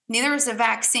shit. Neither is a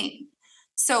vaccine.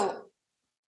 So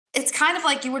it's kind of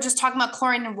like you were just talking about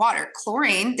chlorine in water.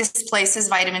 Chlorine displaces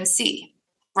vitamin C,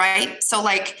 right? So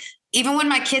like, even when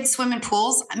my kids swim in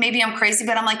pools, maybe I'm crazy,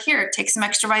 but I'm like, here, take some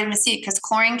extra vitamin C because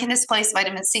chlorine can displace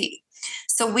vitamin C.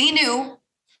 So we knew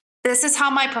this is how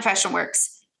my profession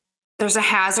works. There's a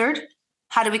hazard.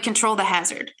 How do we control the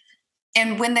hazard?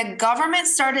 And when the government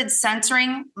started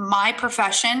censoring my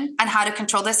profession on how to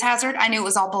control this hazard, I knew it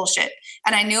was all bullshit.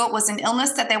 And I knew it was an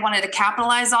illness that they wanted to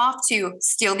capitalize off to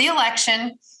steal the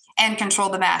election and control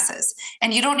the masses.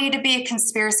 And you don't need to be a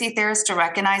conspiracy theorist to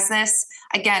recognize this.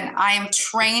 Again, I am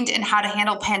trained in how to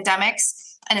handle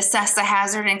pandemics and assess the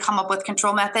hazard and come up with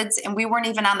control methods. And we weren't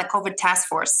even on the COVID task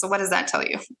force. So what does that tell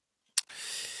you?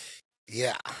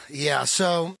 Yeah.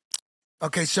 So,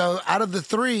 okay. So out of the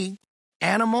three,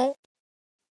 animal,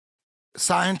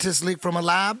 scientists leak from a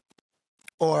lab,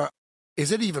 or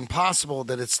is it even possible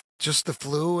that it's just the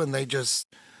flu and they just,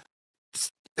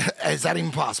 is that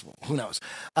even possible? Who knows?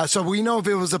 So we know if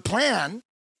it was a plan,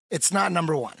 it's not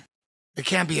number one. It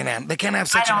can't be an animal. They can't have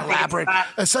such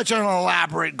an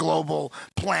elaborate global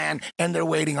plan, and they're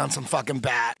waiting on some fucking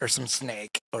bat or some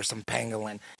snake or some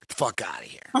pangolin. Get the fuck out of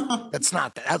here. That's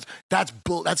not that.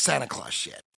 That's Santa Claus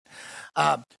shit.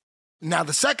 Now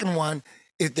the second one,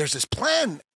 if there's this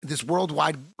plan, this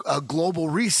worldwide global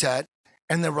reset,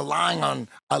 and they're relying on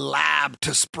a lab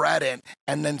to spread it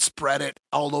and then spread it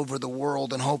all over the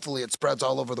world, and hopefully it spreads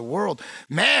all over the world.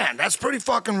 Man, that's pretty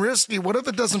fucking risky. What if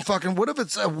it doesn't fucking, what if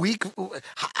it's a week?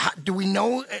 Do we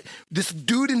know this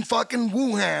dude in fucking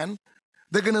Wuhan,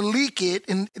 they're going to leak it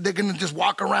and they're going to just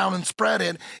walk around and spread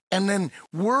it, and then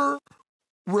we're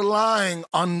relying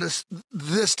on this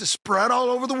to spread all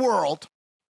over the world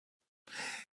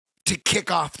to kick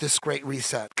off this great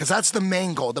reset, because that's the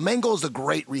main goal. The main goal is the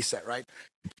great reset, right?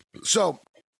 So,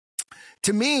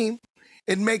 to me,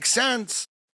 it makes sense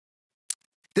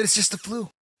that it's just the flu.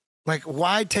 Like,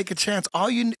 why take a chance?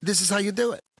 This is how you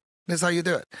do it. This is how you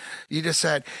do it. You just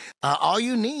said, all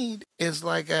you need is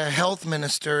like a health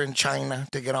minister in China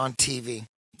to get on TV.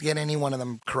 Get any one of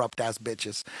them corrupt-ass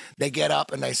bitches. They get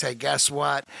up and they say, guess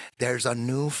what? There's a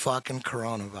new fucking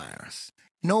coronavirus.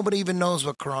 Nobody even knows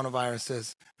what coronavirus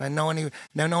is. And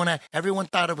everyone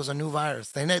thought it was a new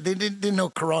virus. They didn't know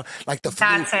corona, like the flu.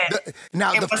 That's it.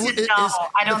 It wasn't novel.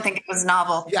 I don't think it was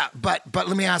novel. Yeah, but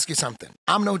let me ask you something.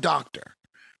 I'm no doctor.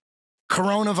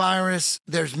 Coronavirus,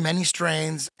 there's many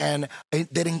strains, and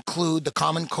that include the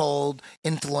common cold,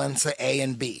 influenza A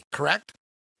and B, correct?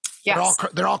 Yes.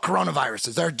 They're all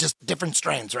coronaviruses. They're just different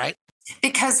strains, right?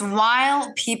 Because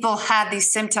while people had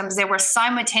these symptoms, they were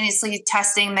simultaneously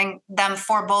testing them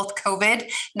for both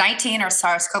COVID-19 or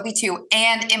SARS-CoV-2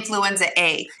 and influenza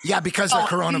A. Yeah, because they're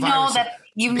coronaviruses.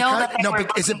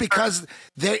 Is it because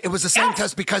it was the same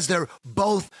test because they're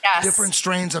both different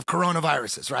strains of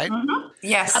coronaviruses, right? Mm-hmm.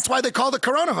 Yes. That's why they call it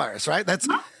coronavirus, right? That's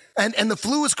and the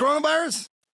flu is coronavirus?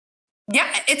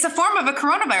 Yeah, it's a form of a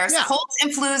coronavirus. Yeah. Colds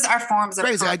and flus are forms of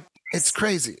coronavirus. It's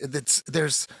crazy.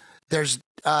 There's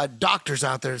doctors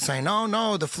out there saying, oh,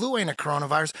 no, the flu ain't a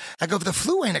coronavirus. I go, the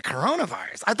flu ain't a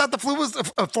coronavirus. I thought the flu was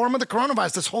a form of the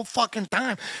coronavirus this whole fucking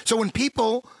time. So when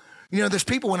people, there's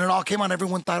people, when it all came out,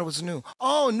 everyone thought it was new.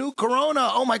 Oh, new corona.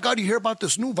 Oh, my God, you hear about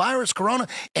this new virus, corona?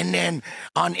 And then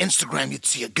on Instagram, you'd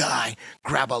see a guy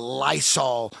grab a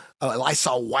Lysol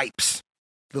wipes,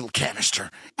 little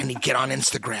canister, and he'd get on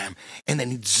Instagram, and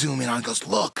then he'd zoom in on and goes,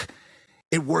 look,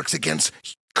 it works against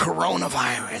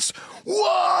coronavirus.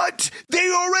 What?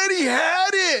 They already had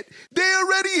it.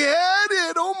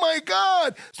 Oh my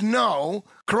God. No,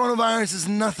 coronavirus is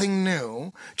nothing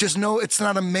new. Just know it's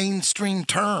not a mainstream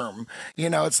term.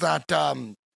 It's not,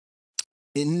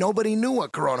 nobody knew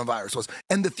what coronavirus was.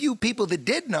 And the few people that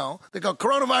did know, they go,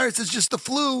 coronavirus is just the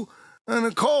flu and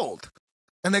a cold.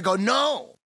 And they go,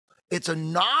 no, it's a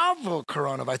novel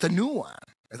coronavirus, a new one.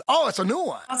 Oh, it's a new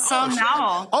one. That's so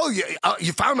novel. Oh, yeah,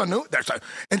 you found a new.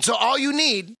 And so all you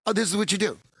need. This is what you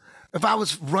do. If I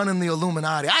was running the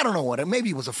Illuminati, I don't know what. Maybe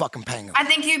it was a fucking penguin. I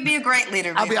think you'd be a great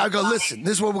leader. I'll go. Listen.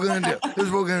 This is what we're gonna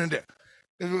do.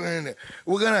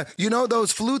 We're gonna.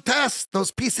 Those flu tests,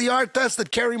 those PCR tests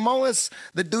that Carrie Mullis,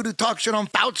 the dude who talks shit on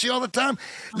Fauci all the time.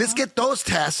 Let's get those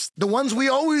tests, the ones we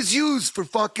always use for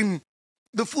fucking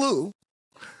the flu.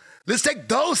 Let's take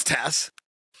those tests.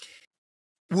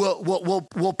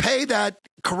 We'll pay that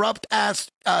corrupt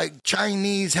ass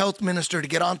Chinese health minister to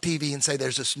get on TV and say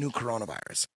there's this new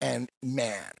coronavirus. And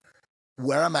man,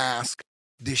 wear a mask.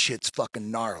 This shit's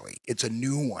fucking gnarly. It's a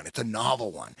new one. It's a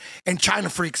novel one. And China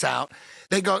freaks out.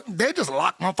 They just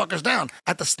lock motherfuckers down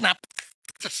at the snap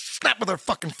of their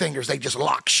fucking fingers. They just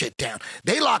lock shit down.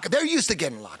 They're used to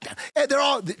getting locked down. They're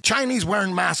all Chinese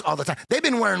wearing masks all the time. They've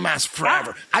been wearing masks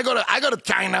forever. I go to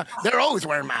China. They're always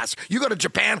wearing masks. You go to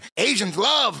Japan. Asians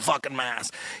love fucking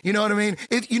masks. You know what I mean?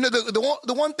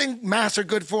 The one thing masks are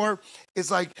good for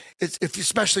is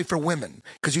especially for women,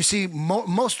 because you see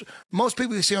most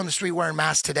people you see on the street wearing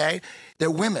masks today, they're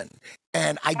women,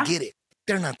 and I get it.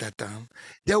 They're not that dumb.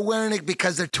 They're wearing it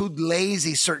because they're too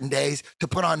lazy certain days to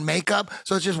put on makeup.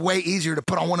 So it's just way easier to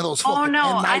put on one of those fucking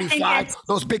N95,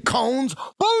 those big cones.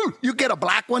 Boom! You get a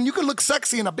black one. You can look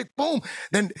sexy in a big boom.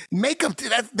 Then makeup,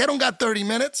 they don't got 30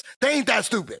 minutes. They ain't that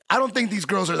stupid. I don't think these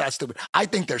girls are that stupid. I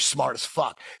think they're smart as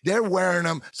fuck. They're wearing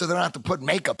them so they don't have to put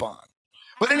makeup on.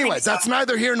 But anyway, that's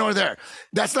neither here nor there.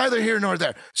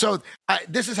 So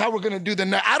this is how we're going to do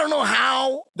I don't know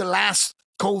how the last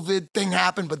COVID thing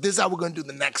happened, but this is how we're going to do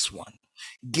the next one.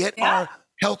 Get our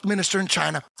health minister in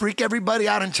China, freak everybody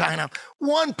out in China.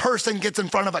 One person gets in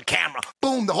front of a camera.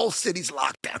 Boom, the whole city's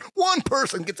locked down. One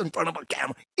person gets in front of a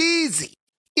camera. Easy.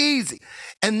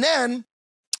 And then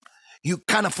you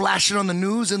kind of flash it on the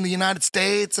news in the United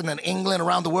States and in England,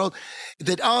 around the world,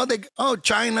 that,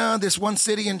 China, this one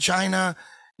city in China,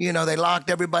 they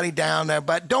locked everybody down there,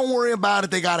 but don't worry about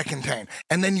it. They got to contain.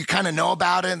 And then you kind of know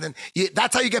about it. And then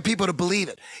that's how you get people to believe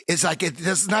it. It's like,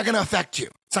 it's not going to affect you.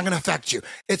 It's not going to affect you.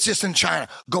 It's just in China.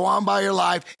 Go on by your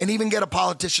life, and even get a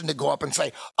politician to go up and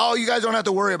say, oh, you guys don't have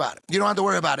to worry about it. You don't have to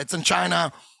worry about it. It's in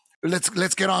China.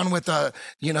 Let's get on with the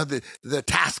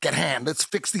task at hand. Let's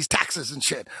fix these taxes and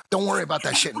shit. Don't worry about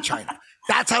that shit in China.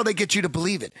 That's how they get you to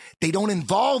believe it. They don't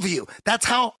involve you. That's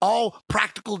how all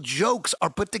practical jokes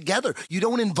are put together. You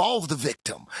don't involve the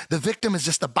victim. The victim is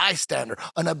just a bystander,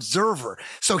 an observer.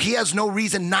 So he has no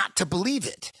reason not to believe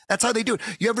it. That's how they do it.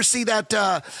 You ever see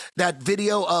that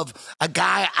video of a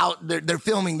guy out there? They're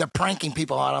filming, they're pranking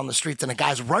people out on the streets, and a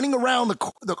guy's running around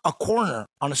a corner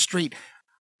on a street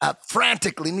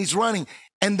frantically, and he's running.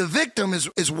 And the victim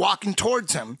is walking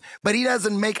towards him, but he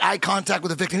doesn't make eye contact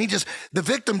with the victim. The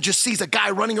victim just sees a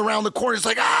guy running around the corner. It's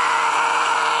like, ah,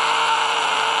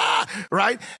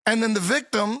 right? And then the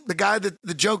victim, the guy that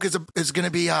the joke is going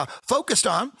to be focused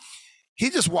on,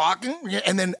 he's just walking.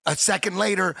 And then a second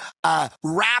later, a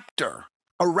raptor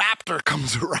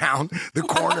comes around the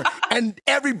corner and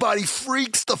everybody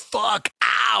freaks the fuck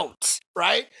out,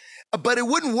 right? But it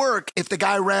wouldn't work if the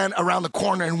guy ran around the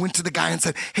corner and went to the guy and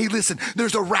said, hey, listen,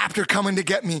 there's a raptor coming to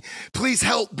get me. Please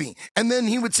help me. And then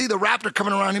he would see the raptor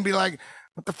coming around and be like,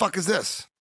 what the fuck is this?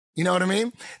 You know what I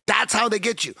mean? That's how they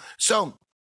get you. So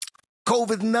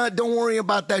COVID, don't worry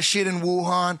about that shit in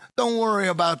Wuhan. Don't worry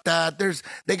about that.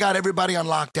 They got everybody on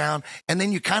lockdown. And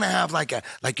then you kind of have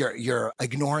you're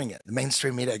ignoring it. The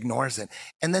mainstream media ignores it.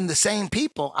 And then the same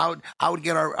people, I would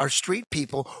get our street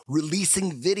people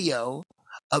releasing video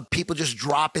of people just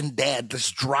dropping dead,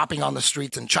 just dropping on the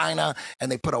streets in China, and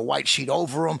they put a white sheet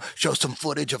over them, show some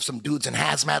footage of some dudes in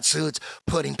hazmat suits,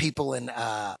 putting people in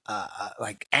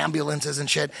like ambulances and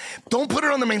shit. Don't put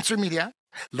it on the mainstream media.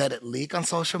 Let it leak on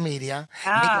social media.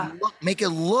 Make it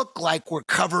look like we're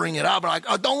covering it up. Like,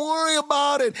 oh, don't worry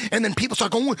about it. And then people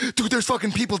start going, dude, there's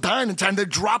fucking people dying in China. They're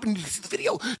dropping the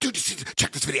video. Dude,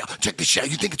 check this video. Check this shit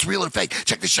out. You think it's real or fake?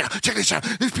 Check this shit out. Check this shit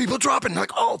out. There's people dropping. They're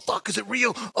like, oh, fuck, is it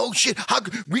real? Oh, shit.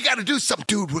 We got to do something.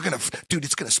 Dude,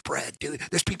 it's going to spread, dude.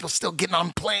 There's people still getting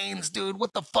on planes, dude.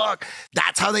 What the fuck?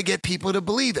 That's how they get people to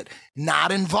believe it.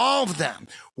 Not involve them.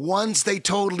 Once they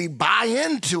totally buy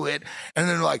into it, and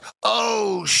they're like, oh,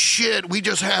 oh shit,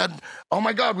 oh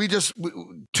my God,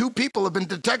 2 people have been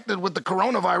detected with the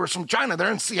coronavirus from China.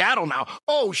 They're in Seattle now.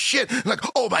 Oh shit. Like,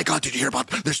 oh my God, did you hear about,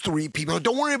 there's 3 people.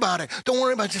 Don't worry about it. Don't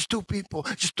worry about it. Just 2 people,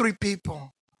 just 3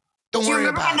 people. Don't worry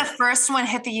about it. Do you remember when the first one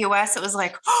hit the US? It was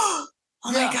like, oh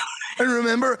my God. And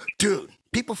remember, dude,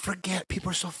 people forget. People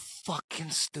are so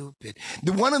fucking stupid.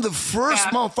 One of the first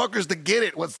motherfuckers to get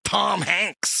it was Tom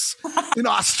Hanks in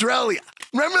Australia.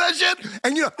 Remember that shit?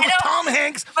 And it was Tom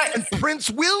Hanks and Prince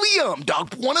William,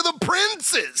 dog. One of the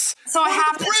princes. So I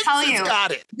have to tell you,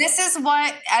 got it. This is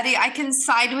what, Eddie, I can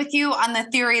side with you on the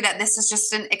theory that this is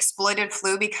just an exploited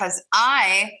flu, because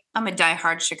I'm a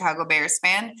diehard Chicago Bears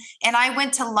fan. And I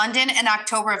went to London in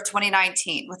October of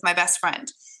 2019 with my best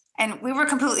friend. And we were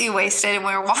completely wasted, and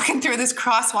we were walking through this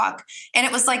crosswalk, and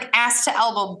it was like ass to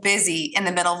elbow busy in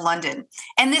the middle of London.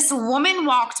 And this woman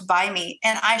walked by me,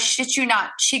 and I shit you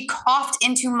not, she coughed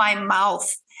into my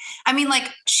mouth. I mean, like,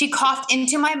 she coughed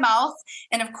into my mouth.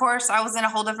 And of course, I was in a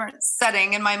whole different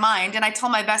setting in my mind. And I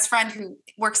told my best friend, who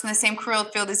works in the same career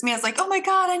field as me, I was like, oh my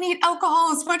God, I need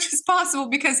alcohol as much as possible.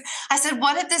 Because I said,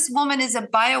 what if this woman is a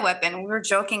bioweapon? We were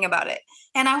joking about it.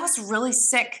 And I was really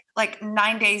sick, like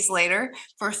 9 days later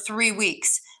for 3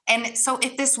 weeks. And so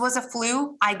if this was a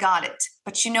flu, I got it.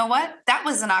 But you know what? That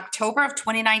was in October of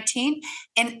 2019.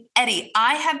 And Eddie,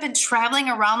 I have been traveling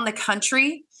around the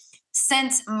country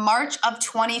since March of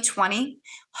 2020,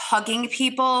 hugging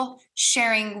people,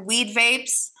 sharing weed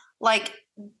vapes, like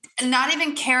not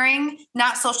even caring,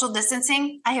 not social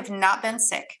distancing. I have not been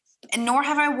sick. And nor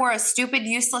have I wore a stupid,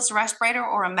 useless respirator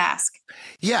or a mask.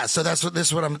 Yeah, so this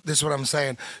is what I'm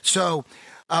saying. So,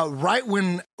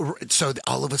 so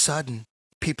all of a sudden,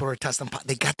 people are testing.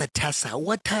 They got the tests out.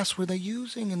 What tests were they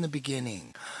using in the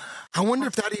beginning? I wonder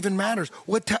if that even matters.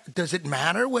 Does it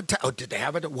matter? Did they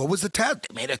have it? What was the test?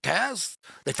 They made a test.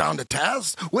 They found a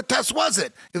test. What test was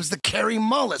it? It was the Carrie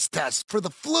Mullis test for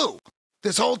the flu.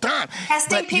 This whole time,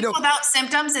 testing people without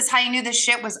symptoms is how you knew this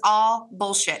shit was all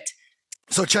bullshit.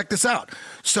 So check this out.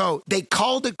 So they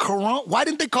called it corona. Why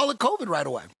didn't they call it COVID right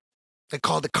away? They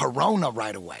called it corona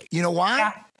right away. You know why?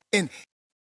 Yeah.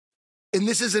 And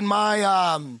this is in my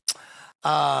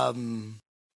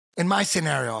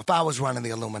scenario. If I was running the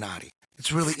Illuminati,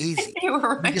 it's really easy. You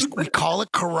were right. We call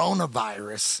it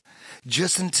coronavirus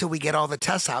just until we get all the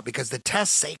tests out, because the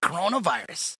tests say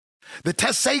coronavirus. The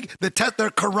tests say they're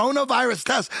coronavirus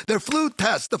tests. They're flu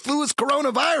tests. The flu is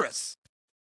coronavirus.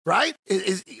 Right?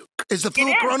 Is the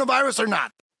flu coronavirus or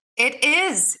not? It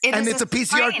is. It's a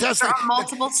PCR test. There are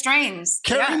multiple strains.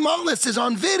 Carrie Mullis is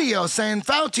on video saying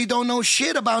Fauci don't know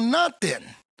shit about nothing.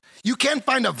 You can't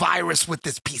find a virus with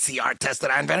this PCR test that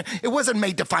I invented. It wasn't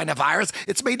made to find a virus.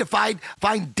 It's made to find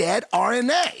dead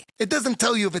RNA. It doesn't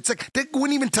tell you if it's sick. It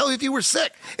wouldn't even tell you if you were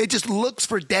sick. It just looks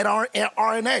for dead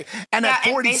RNA. And at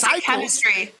 40 cycles...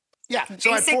 chemistry. Yeah, so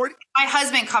my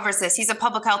husband covers this. He's a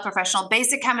public health professional.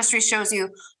 Basic chemistry shows you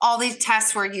all these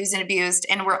tests were used and abused,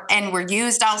 and were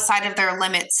used outside of their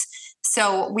limits.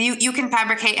 So you can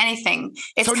fabricate anything.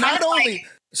 So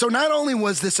not only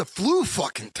was this a flu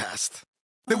fucking test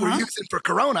that we're using for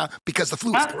corona, because the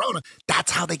flu is corona,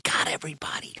 that's how they got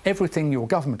everybody. Everything your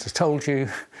government has told you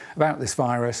about this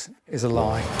virus is a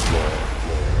lie.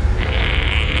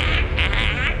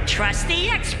 Trust the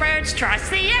experts, trust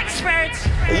the experts.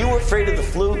 Are you afraid of the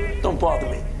flu? Don't bother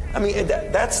me. I mean,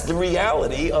 that's the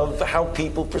reality of how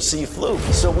people perceive flu.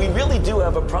 So we really do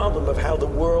have a problem of how the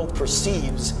world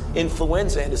perceives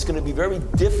influenza, and it's going to be very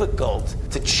difficult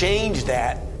to change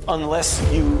that unless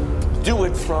you do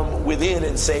it from within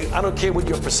and say, I don't care what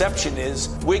your perception is,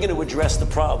 we're going to address the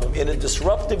problem in a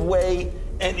disruptive way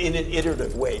and in an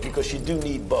iterative way, because you do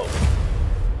need both.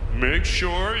 Make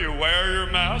sure you wear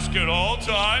your mask at all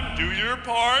times. Do your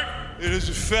part. It is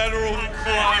a federal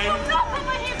crime.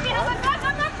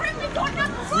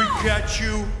 We catch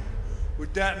you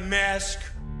with that mask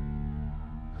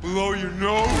below your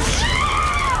nose.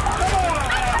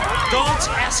 Don't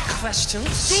ask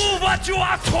questions. Do what you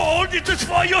are told. It is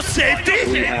for your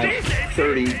safety. We have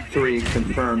 33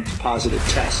 confirmed positive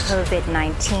tests.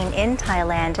 COVID-19 in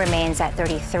Thailand remains at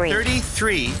 33.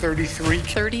 33. 33.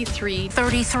 33.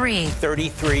 33.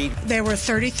 33. There were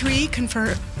 33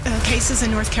 confirmed cases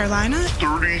in North Carolina.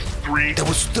 33. There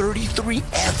was 33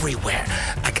 everywhere.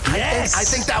 I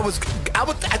think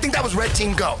that was Red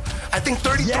Team Go. I think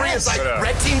 33 is like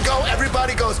Red Team Go.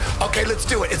 Everybody goes, okay, let's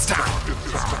do it. It's time.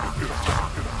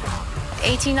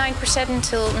 89%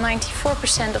 until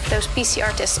 94% of those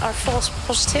PCR tests are false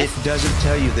positive. It doesn't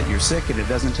tell you that you're sick, and it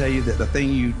doesn't tell you that the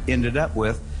thing you ended up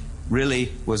with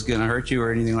really was going to hurt you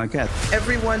or anything like that.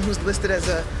 Everyone who's listed as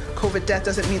a COVID death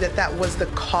doesn't mean that that was the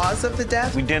cause of the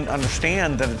death. We didn't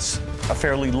understand that it's a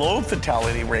fairly low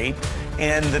fatality rate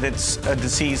and that it's a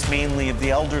disease mainly of the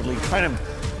elderly, kind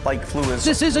of like flu is.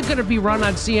 This isn't going to be run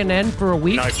on CNN for a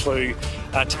week. No flu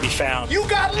to be found. You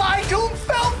got lied to and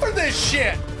fell for this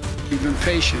shit. We've been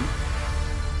patient,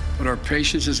 but our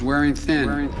patience is wearing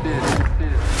thin.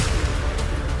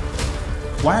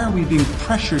 Why are we being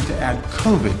pressured to add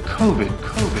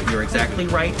COVID? You're exactly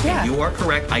right. Yeah. You are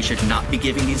correct. I should not be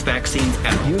giving these vaccines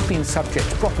at all. You've been subject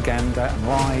to propaganda and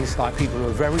lies by people who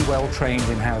are very well trained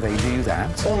in how they do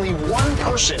that. Only one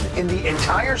person in the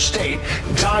entire state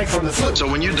died from the flu. So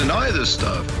when you deny this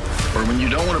stuff, or when you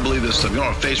don't want to believe this stuff, you don't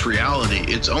want to face reality,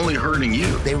 it's only hurting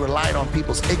you. They relied on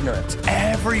people's ignorance.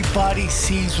 Everybody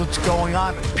sees what's going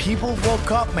on. People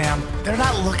woke up, man. They're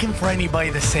not looking for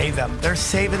anybody to save them. They're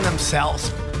saving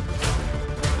themselves.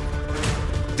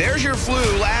 There's your flu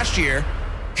last year.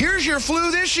 Here's your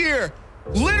flu this year.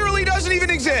 Literally doesn't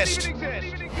even exist.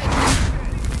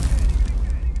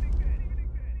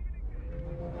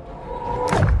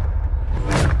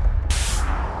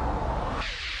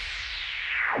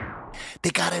 They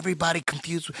got everybody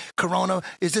confused with corona.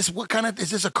 Is this a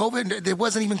COVID? There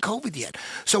wasn't even COVID yet.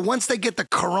 So once they get the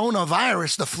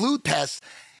coronavirus, the flu test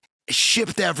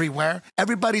shipped everywhere,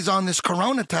 everybody's on this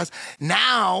corona test.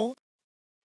 Now,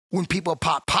 when people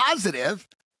pop positive,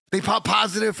 they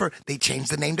change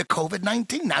the name to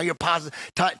COVID-19. Now you're popping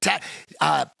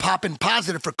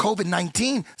positive for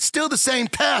COVID-19. Still the same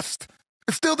test.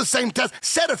 It's still the same test.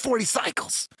 Set at 40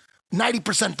 cycles.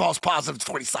 90% false positives,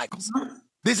 40 cycles.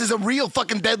 This is a real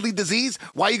fucking deadly disease.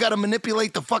 Why you got to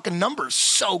manipulate the fucking numbers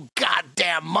so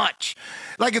goddamn much?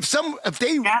 Like if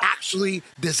they actually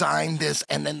designed this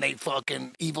and then they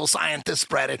fucking evil scientists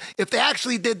spread it, if they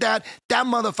actually did that, that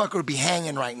motherfucker would be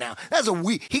hanging right now.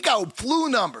 He got flu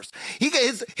numbers.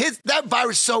 That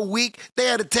virus so weak, they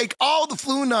had to take all the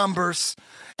flu numbers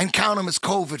and count them as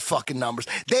COVID fucking numbers.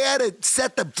 They had to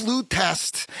set the flu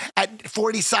test at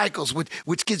 40 cycles,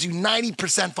 which gives you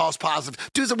 90% false positive.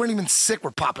 Dudes that weren't even sick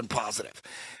were popping positive.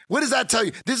 What does that tell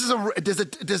you?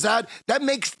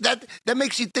 That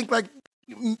makes you think like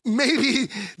maybe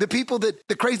the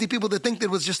crazy people that think that it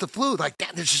was just a flu, like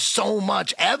that, there's just so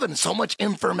much evidence, so much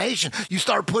information. You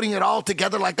start putting it all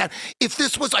together like that. If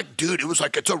this was like, dude, it was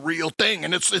like, it's a real thing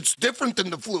and it's different than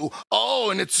the flu. Oh,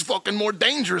 and it's fucking more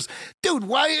dangerous. Dude,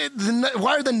 why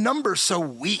are the numbers so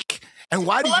weak? And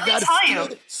why did you got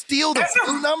to steal the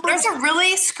flu numbers? There's a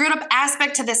really screwed up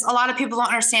aspect to this a lot of people don't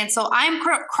understand. So I'm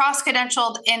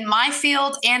cross-credentialed in my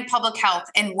field and public health.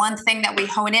 And one thing that we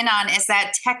hone in on is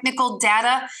that technical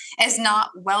data is not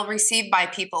well received by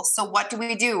people. So what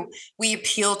do? We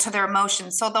appeal to their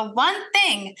emotions. So the one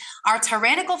thing our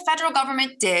tyrannical federal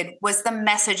government did was the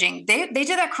messaging. They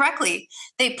did that correctly.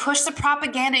 They pushed the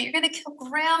propaganda. You're going to kill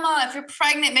grandma. If you're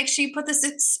pregnant, make sure you put this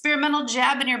experimental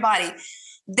jab in your body.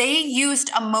 They used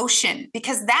emotion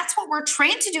because that's what we're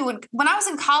trained to do. When I was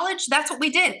in college, that's what we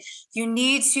did. You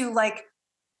need to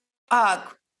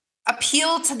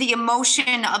appeal to the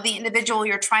emotion of the individual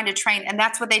you're trying to train. And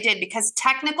that's what they did because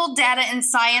technical data and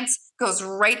science goes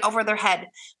right over their head.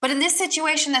 But in this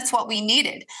situation, that's what we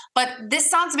needed. But this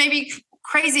sounds maybe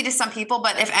crazy to some people,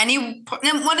 but if anyone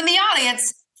in the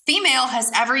audience female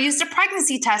has ever used a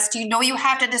pregnancy test, you know you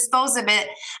have to dispose of it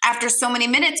after so many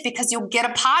minutes because you'll get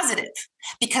a positive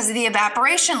because of the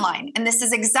evaporation line. And this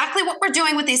is exactly what we're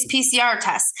doing with these PCR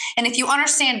tests. And if you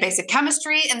understand basic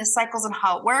chemistry and the cycles and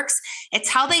how it works, it's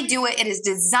how they do it. It is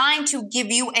designed to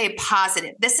give you a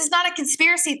positive. This is not a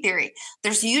conspiracy theory.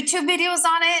 There's YouTube videos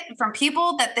on it from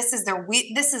people that this is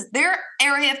their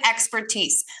area of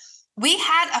expertise. We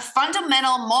had a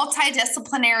fundamental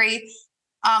multidisciplinary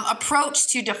approach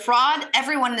to defraud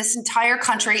everyone in this entire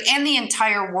country and the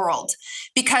entire world.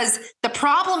 Because the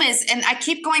problem is, and I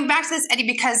keep going back to this, Eddie,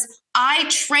 because I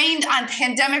trained on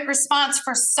pandemic response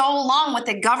for so long with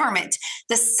the government.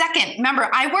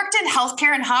 Remember, I worked in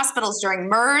healthcare and hospitals during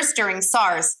MERS, during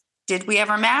SARS. Did we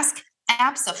ever mask?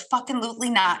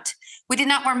 Abso-fucking-lutely not. We did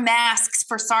not wear masks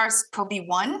for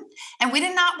SARS-CoV-1, and we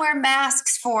did not wear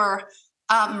masks for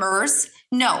MERS.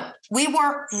 No, we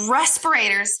wore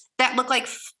respirators that look like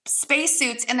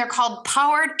spacesuits, and they're called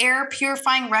powered air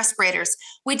purifying respirators.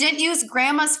 We didn't use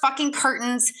grandma's fucking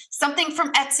curtains, something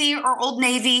from Etsy or Old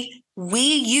Navy. We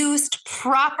used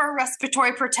proper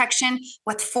respiratory protection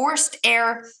with forced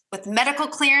air, with medical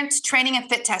clearance, training, and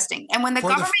fit testing. And when the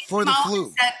government for the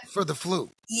flu,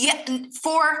 yeah,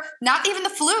 for not even the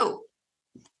flu,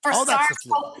 for SARS. That's the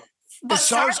flu.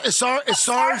 Is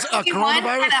SARS a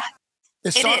coronavirus?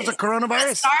 Is SARS a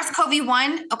coronavirus?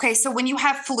 SARS-CoV-1. Okay, so when you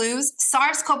have flus,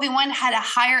 SARS-CoV-1 had a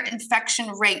higher infection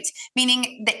rate,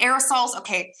 meaning the aerosols.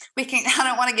 Okay, I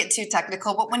don't want to get too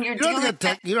technical, but when you're you don't have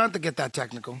to get that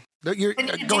technical. You're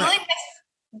dealing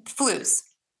with flus,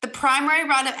 the primary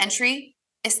route of entry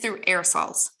is through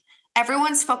aerosols.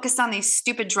 Everyone's focused on these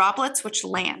stupid droplets which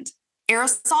land.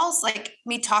 Aerosols, like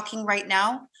me talking right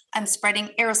now, I'm spreading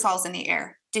aerosols in the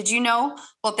air. Did you know?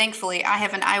 Well, thankfully, I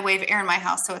have an iWave air in my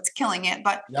house, so it's killing it.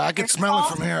 But yeah, I can smell it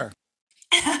from here.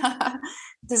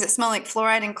 Does it smell like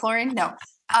fluoride and chlorine? No.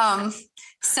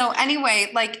 So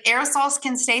anyway, like aerosols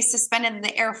can stay suspended in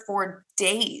the air for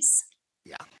days.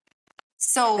 Yeah.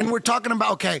 So, and we're talking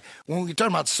about, okay, when we're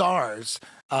talking about SARS,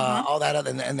 all that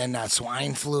other, and then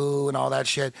swine flu and all that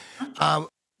shit.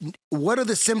 What are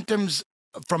the symptoms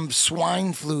from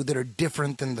swine flu that are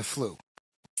different than the flu?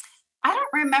 I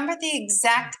don't remember the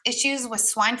exact issues with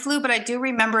swine flu, but I do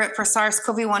remember it for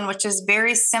SARS-CoV-1, which is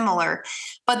very similar.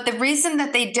 But the reason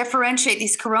that they differentiate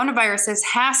these coronaviruses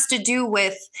has to do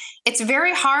with, it's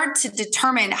very hard to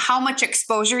determine how much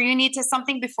exposure you need to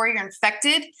something before you're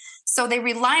infected. So they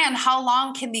rely on how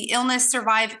long can the illness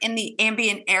survive in the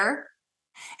ambient air.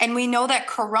 And we know that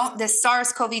this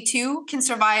SARS-CoV-2 can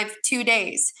survive 2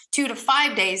 days, 2 to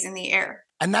 5 days in the air.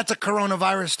 And that's a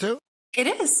coronavirus too? It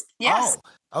is, yes.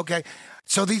 Oh, okay.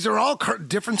 So these are all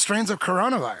different strains of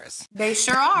coronavirus. They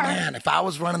sure are. Man, if I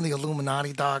was running the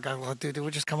Illuminati, dog, dude, they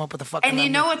would just come up with a fucking... And you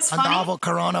know what's funny? A novel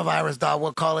coronavirus, dog.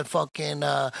 We'll call it fucking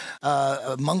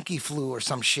monkey flu or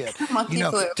some shit. Monkey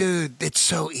flu. Dude, it's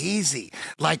so easy.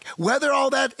 Like, whether all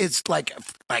that is like,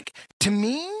 to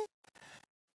me,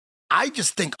 I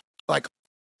just think, like,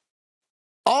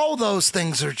 all those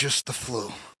things are just the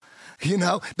flu. You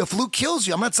know, the flu kills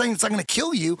you. I'm not saying it's not going to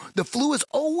kill you. The flu has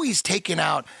always taken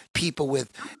out people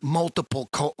with multiple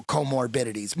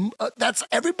comorbidities. That's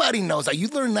everybody knows that. You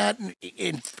learned that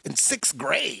in sixth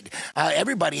grade.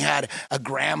 Everybody had a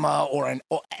grandma or an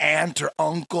aunt or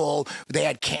uncle. They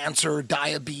had cancer,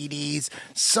 diabetes,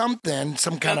 some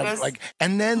kind of like.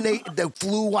 And then the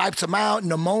flu wipes them out.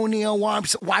 Pneumonia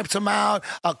wipes them out.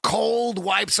 A cold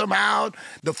wipes them out.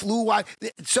 The flu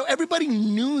so everybody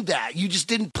knew that. You just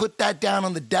didn't put that down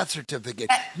on the death certificate.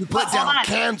 You put down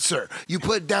cancer. You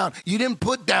didn't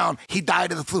put down he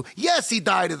died of the flu. Yes, he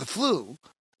died of the flu.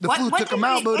 The flu took him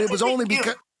out, but it was only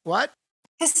because... What?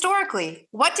 Historically,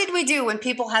 what did we do when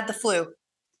people had the flu?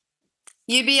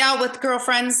 You'd be out with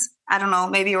girlfriends. I don't know.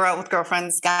 Maybe you were out with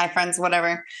girlfriends, guy friends,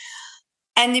 whatever.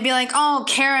 And you'd be like, oh,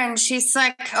 Karen, she's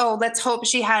sick. Oh, let's hope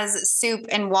she has soup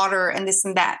and water and this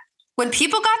and that. When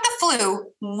people got the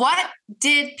flu, what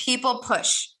did people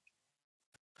push?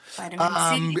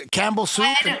 Vitamin C. Campbell soup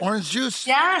and orange juice?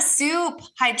 Yeah, soup,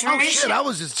 hydration. Oh, shit, I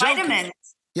was just joking. Vitamins.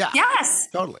 Yeah. Yes.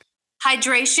 Totally.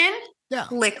 Hydration. Yeah.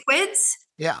 Liquids.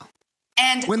 Yeah.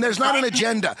 And when there's not an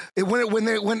agenda,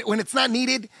 when it's not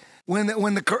needed, when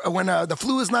the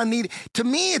flu is not needed, to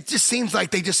me it just seems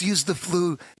like they just use the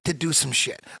flu to do some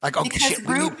shit. Like, okay, because shit,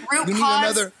 root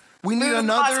cause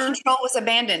control was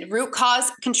abandoned. Root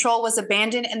cause control was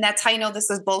abandoned, and that's how you know this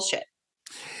is bullshit.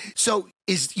 So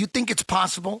you think it's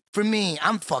possible? For me,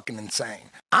 I'm fucking insane.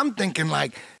 I'm thinking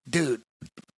like, dude,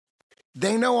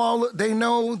 they know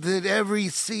that every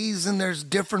season there's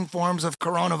different forms of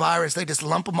coronavirus. They just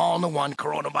lump them all into one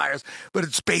coronavirus, but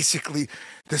it's basically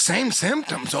the same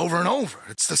symptoms over and over.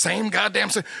 It's the same goddamn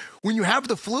thing. When you have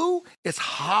the flu, it's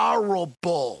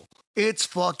horrible. It's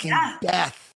fucking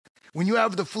death. When you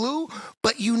have the flu,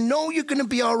 but you know you're going to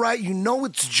be all right. You know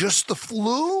it's just the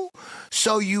flu.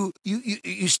 So you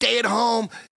stay at home.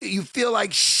 You feel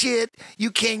like shit.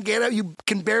 You can't get up. You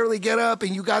can barely get up,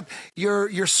 and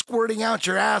you're squirting out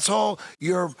your asshole.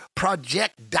 You're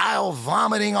projectile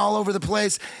vomiting all over the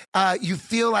place. You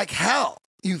feel like hell.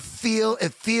 It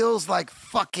feels like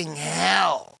fucking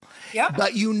hell. Yep.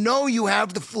 But you know you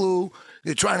have the flu.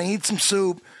 You're trying to eat some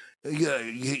soup.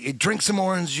 You drink some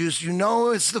orange juice, you know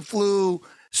it's the flu.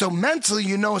 So mentally,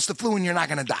 you know it's the flu and you're not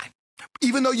going to die.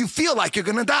 Even though you feel like you're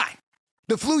going to die.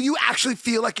 The flu, you actually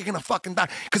feel like you're going to fucking die.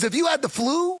 Because if you had the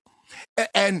flu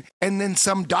and then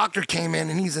some doctor came in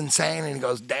and he's insane and he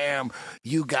goes, damn,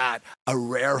 you got a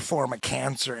rare form of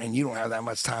cancer and you don't have that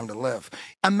much time to live.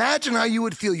 Imagine how you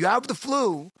would feel. You have the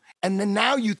flu. And then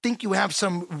now you think you have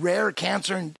some rare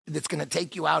cancer that's going to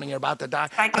take you out and you're about to die.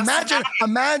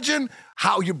 Imagine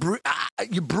how you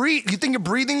breathe. You think your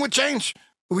breathing would change?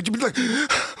 Would you be like,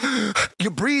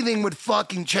 your breathing would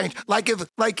fucking change? Like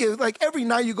every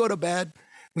night you go to bed,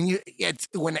 when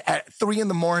at 3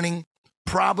 a.m,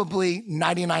 probably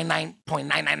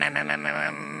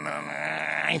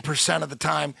 99.99999% of the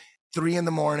time, 3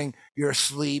 a.m, you're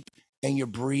asleep and you're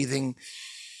breathing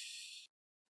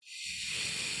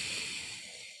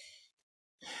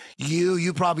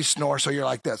You probably snore, so you're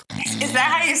like this. Is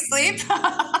that how you sleep?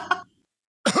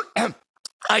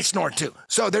 I snore too.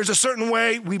 So there's a certain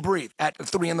way we breathe. At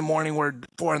 3 in the morning,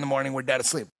 4 in the morning, we're dead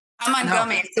asleep. I'm on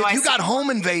gummies. So if you got home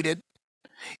invaded,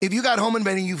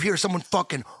 you hear someone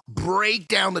fucking break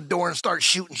down the door and start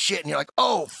shooting shit, and you're like,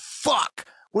 oh, fuck,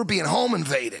 we're being home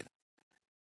invaded.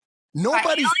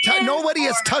 Nobody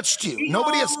has touched you.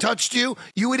 Nobody has touched you.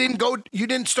 You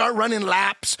didn't start running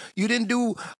laps. You didn't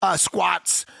do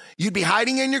squats. You'd be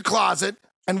hiding in your closet.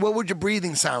 And what would your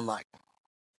breathing sound like?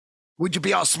 Would you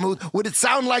be all smooth? Would it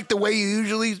sound like the way you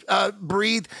usually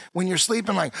breathe when you're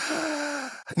sleeping? Like,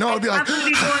 no, it'd be like,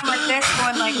 going like this,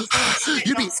 going like,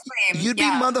 you'd be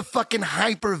motherfucking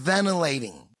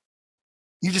hyperventilating.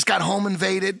 You just got home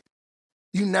invaded.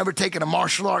 You never taken a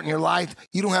martial art in your life.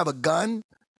 You don't have a gun.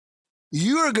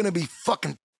 You're going to be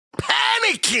fucking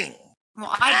panicking. Well,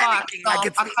 I box, like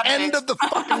it's the end of the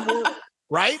fucking world,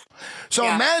 right? So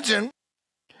imagine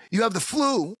you have the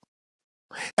flu,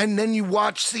 and then you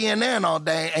watch CNN all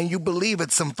day, and you believe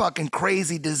it's some fucking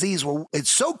crazy disease. Well, it's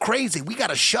so crazy, we got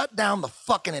to shut down the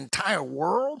fucking entire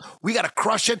world. We got to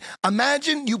crush it.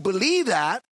 Imagine you believe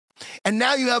that, and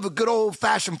now you have a good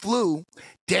old-fashioned flu.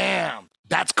 Damn,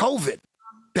 that's COVID.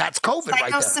 That's COVID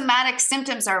right there. Psychosomatic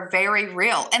symptoms are very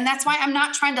real. And that's why I'm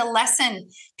not trying to lessen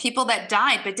people that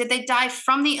died. But did they die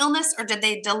from the illness, or did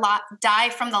they die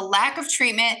from the lack of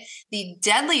treatment, the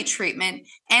deadly treatment,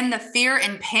 and the fear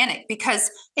and panic? Because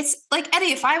it's like,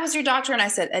 Eddie, if I was your doctor and I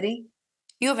said, Eddie,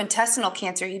 you have intestinal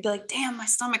cancer, you'd be like, damn, my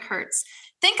stomach hurts.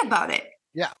 Think about it.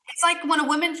 Yeah. It's like when a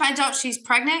woman finds out she's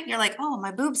pregnant, you're like, oh,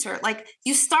 my boobs hurt. Like,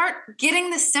 you start getting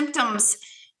the symptoms,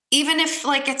 even if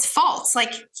like it's false.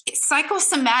 Like,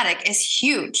 psychosomatic is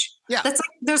huge. Yeah. That's like,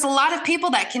 there's a lot of people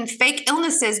that can fake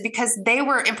illnesses because they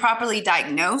were improperly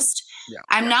diagnosed. Yeah.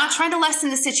 I'm not trying to lessen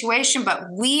the situation, but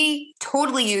we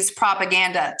totally use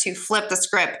propaganda to flip the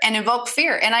script and invoke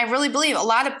fear. And I really believe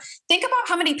think about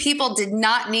how many people did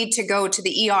not need to go to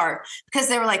the ER because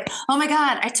they were like, oh my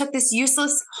God, I took this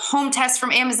useless home test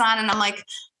from Amazon. And I'm like,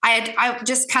 I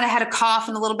just kind of had a cough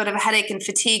and a little bit of a headache and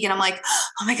fatigue. And I'm like,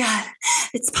 oh my God,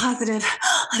 it's positive.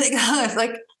 Oh my God.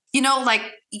 Like, like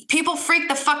people freak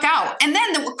the fuck out. And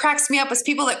then what cracks me up is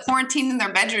people that quarantine in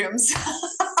their bedrooms.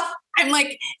 I'm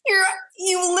like,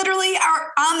 you literally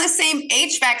are on the same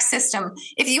HVAC system.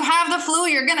 If you have the flu,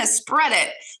 you're going to spread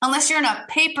it unless you're in a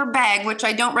paper bag, which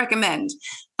I don't recommend.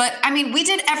 But I mean, we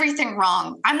did everything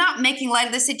wrong. I'm not making light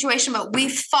of the situation, but we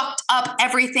fucked up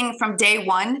everything from day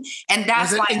one. And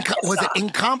that's why. Was it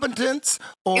incompetence,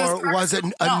 or was it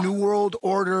a New World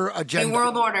Order agenda? New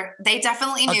World Order. They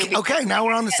definitely knew. Okay, now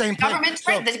we're on the same page.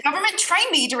 The government trained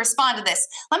me to respond to this.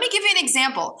 Let me give you an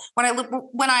example. When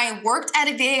I worked at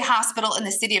a VA hospital in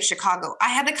the city of Chicago, I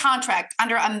had the contract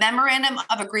under a memorandum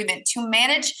of agreement to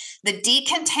manage the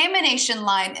decontamination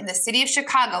line in the city of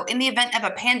Chicago in the event of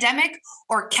a pandemic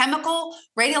or chemical,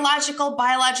 radiological,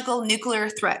 biological, nuclear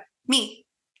threat. Me.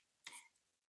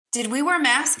 Did we wear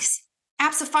masks?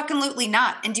 Absolutely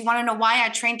not. And do you want to know why I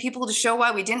trained people to show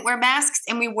why we didn't wear masks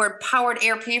and we wore powered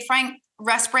air purifying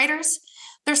respirators?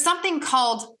 There's something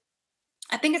called,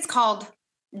 I think it's called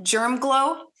Germ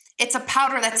Glow. It's a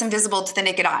powder that's invisible to the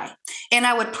naked eye. And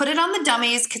I would put it on the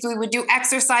dummies because we would do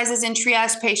exercises in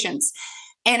triage patients.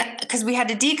 And because we had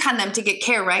to decon them to get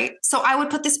care, right? So I would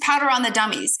put this powder on the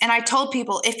dummies. And I told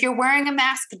people, if you're wearing a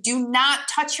mask, do not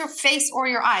touch your face or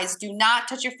your eyes. Do not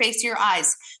touch your face or your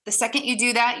eyes. The second you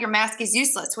do that, your mask is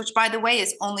useless, which, by the way,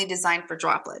 is only designed for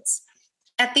droplets.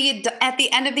 At the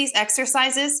end of these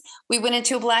exercises, we went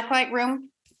into a black light room.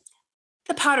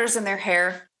 The powder's in their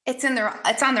hair. It's on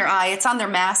their eye. It's on their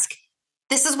mask.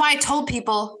 This is why I told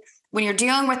people, when you're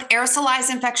dealing with aerosolized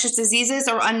infectious diseases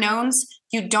or unknowns,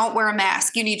 you don't wear a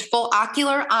mask. You need full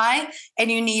ocular eye and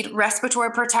you need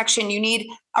respiratory protection. You need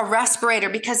a respirator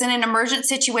because in an emergent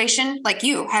situation like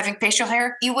you having facial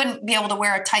hair, you wouldn't be able to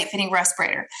wear a tight fitting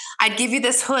respirator. I'd give you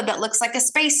this hood that looks like a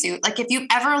spacesuit. Like if you've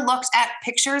ever looked at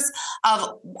pictures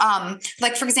of,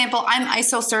 like for example, I'm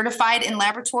ISO certified in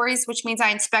laboratories, which means I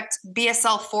inspect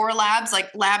BSL-4 labs, like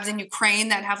labs in Ukraine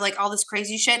that have like all this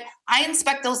crazy shit. I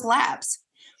inspect those labs.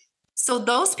 So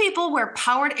those people wear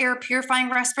powered air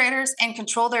purifying respirators and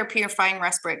controlled air purifying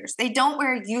respirators. They don't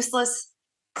wear useless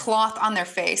cloth on their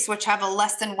face, which have a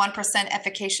less than 1%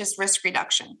 efficacious risk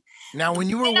reduction. Now, when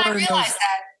you were wearing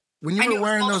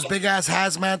those big ass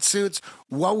hazmat suits,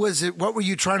 what was it? What were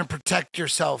you trying to protect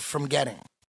yourself from getting?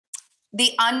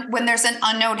 when there's an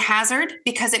unknown hazard,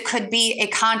 because it could be a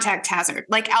contact hazard,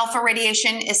 like alpha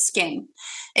radiation is skin.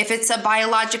 If it's a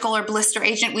biological or blister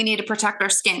agent, we need to protect our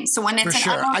skin. So when it's For an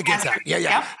sure, unknown I get hazard,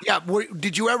 that. Yeah.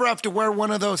 Did you ever have to wear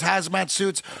one of those hazmat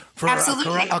suits for a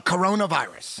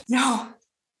coronavirus? No.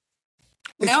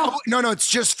 No, it's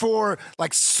just for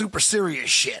like super serious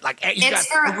shit. Like you got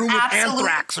a room with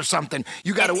anthrax or something.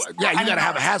 You got to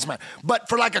have a hazmat. But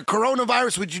for like a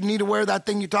coronavirus, would you need to wear that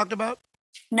thing you talked about?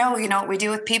 No, you know what we do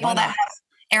with people that have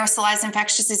aerosolized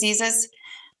infectious diseases?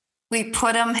 We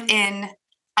put them in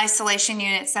isolation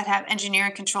units that have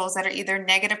engineering controls that are either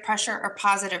negative pressure or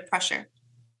positive pressure.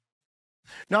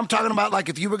 No, I'm talking about like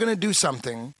if you were going to do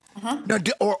something,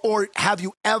 or have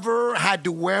you ever had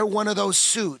to wear one of those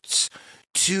suits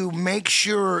to make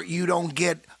sure you don't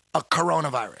get a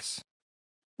coronavirus?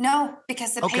 No,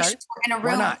 because the patients were in a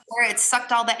room where it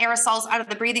sucked all the aerosols out of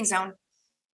the breathing zone.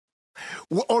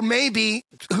 Or maybe,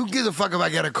 who gives a fuck if I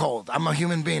get a cold? I'm a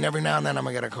human being. Every now and then I'm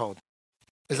going to get a cold.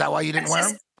 Is that why you didn't wear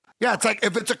them? Yeah, it's like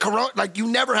if it's a corona, like you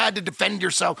never had to defend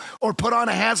yourself or put on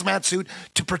a hazmat suit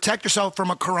to protect yourself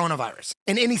from a coronavirus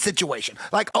in any situation.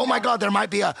 Like, oh my God, there might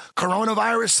be a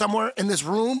coronavirus somewhere in this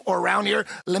room or around here.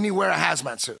 Let me wear a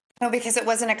hazmat suit. No, because it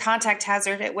wasn't a contact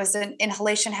hazard. It was an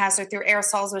inhalation hazard through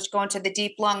aerosols, which go into the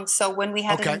deep lungs. So when we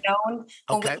had a known,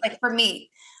 like for me,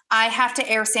 I have to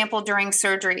air sample during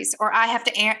surgeries, or I have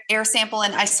to air sample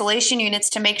in isolation units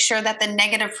to make sure that the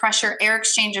negative pressure air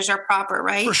exchanges are proper,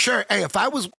 right? For sure. Hey, if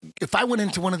I went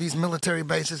into one of these military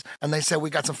bases and they said we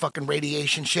got some fucking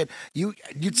radiation shit,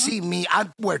 you'd see me.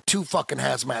 I'd wear 2 fucking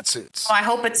hazmat suits. Oh, I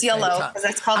hope it's yellow because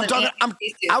that's called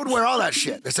I would wear all that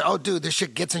shit. They say, oh, dude, this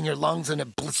shit gets in your lungs and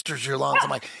it blisters your lungs. I'm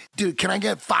like, dude, can I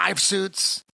get 5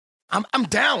 suits? I'm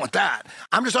down with that.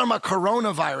 I'm just talking about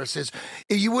coronaviruses.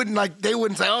 They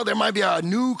wouldn't say, oh, there might be a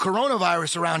new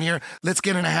coronavirus around here. Let's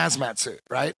get in a hazmat suit,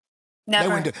 right? Never. They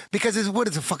wouldn't do, because what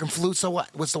is a fucking flu? So what?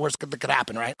 What's the worst that could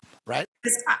happen, right? Right?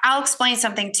 I'll explain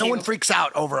something to you. No one freaks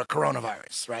out over a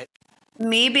coronavirus, right?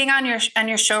 Me being on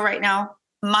your show right now,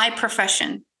 my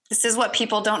profession, this is what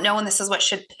people don't know, and this is what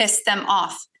should piss them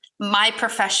off. My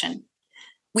profession,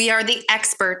 we are the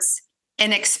experts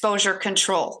in exposure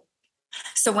control.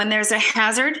 So when there's a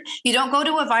hazard, you don't go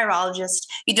to a virologist,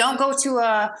 you don't go to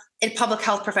a public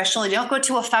health professional, you don't go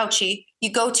to a Fauci,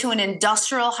 you go to an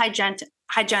industrial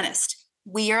hygienist.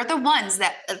 We are the ones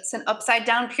it's an upside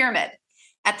down pyramid.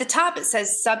 At the top, it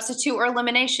says substitute or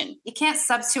elimination. You can't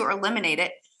substitute or eliminate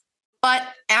it. But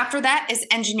after that is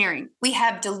engineering. We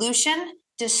have dilution,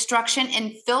 destruction,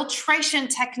 and filtration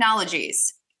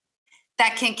technologies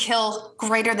that can kill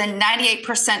greater than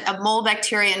 98% of mold,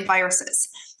 bacteria, and viruses.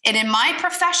 And in my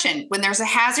profession, when there's a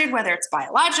hazard, whether it's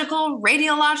biological,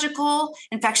 radiological,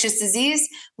 infectious disease,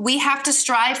 we have to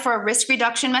strive for a risk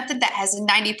reduction method that has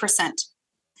 90%.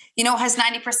 You know what has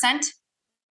 90%?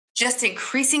 Just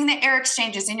increasing the air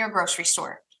exchanges in your grocery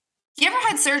store. You ever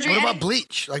had surgery? What about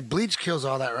bleach? Like bleach kills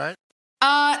all that, right?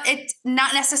 It's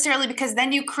not necessarily, because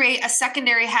then you create a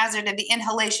secondary hazard of the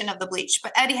inhalation of the bleach.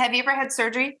 But Eddie, have you ever had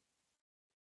surgery?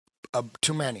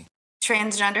 Too many.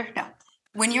 Transgender? No.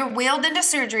 When you're wheeled into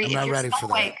surgery, I'm not ready for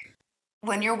that.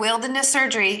 When you're wheeled into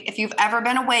surgery, if you've ever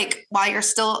been awake while you're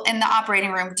still in the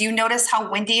operating room, do you notice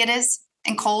how windy it is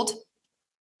and cold?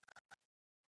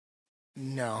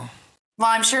 No. Well,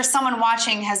 I'm sure someone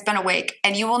watching has been awake,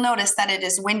 and you will notice that it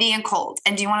is windy and cold.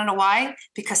 And do you want to know why?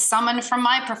 Because someone from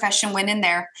my profession went in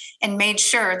there and made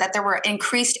sure that there were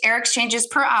increased air exchanges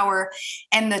per hour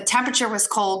and the temperature was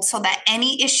cold, so that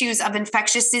any issues of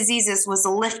infectious diseases was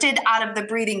lifted out of the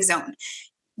breathing zone.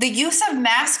 The use of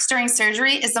masks during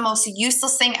surgery is the most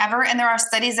useless thing ever, and there are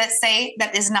studies that say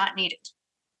that is not needed.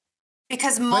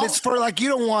 But it's for you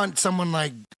don't want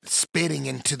someone spitting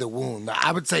into the wound.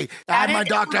 I would say, I had my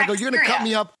doctor, I go, you're going to cut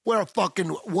me up, wear a fucking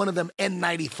one of them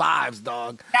N95s,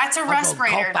 dog. That's a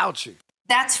respirator. Call Fauci.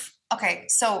 Okay.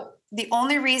 So the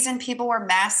only reason people wear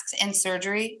masks in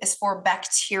surgery is for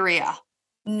bacteria,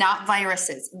 not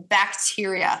viruses,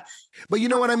 bacteria. But you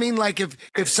know what I mean? Like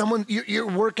if someone, you're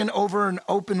working over an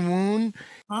open wound,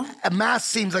 a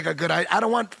mask seems like a good idea. I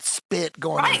don't want spit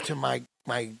going into my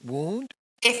wound.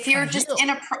 If you're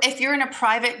if you're in a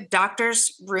private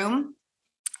doctor's room,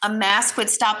 a mask would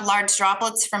stop large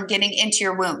droplets from getting into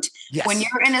your wound. Yes. When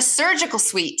you're in a surgical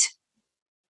suite,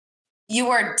 you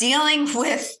are dealing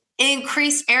with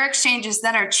increased air exchanges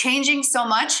that are changing so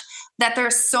much that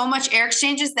there's so much air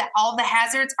exchanges that all the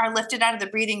hazards are lifted out of the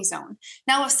breathing zone.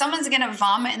 Now, if someone's going to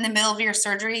vomit in the middle of your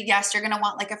surgery, yes, you're going to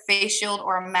want a face shield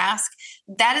or a mask.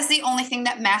 That is the only thing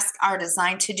that masks are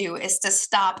designed to do, is to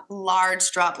stop large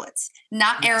droplets,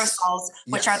 not aerosols,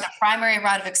 which are the primary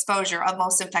route of exposure of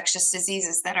most infectious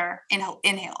diseases that are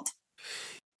inhaled.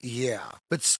 Yeah,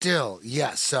 but still,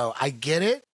 yes. So I get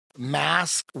it.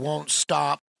 Mask won't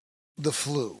stop the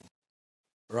flu,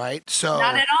 right? So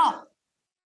Not at all.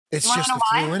 it's You wanna just know the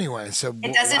why? flu anyway. So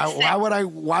It doesn't why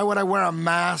fit. would I wear a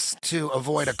mask to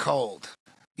avoid a cold?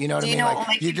 You know what I mean?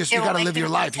 Like you got to live your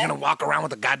life. You're gonna walk around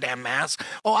with a goddamn mask.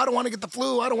 Oh, I don't want to get the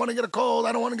flu. I don't want to get a cold.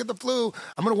 I don't want to get the flu.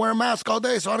 I'm gonna wear a mask all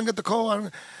day so I don't get the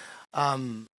cold.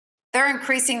 They're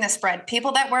increasing the spread.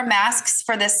 People that wear masks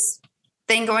for this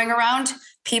thing going around,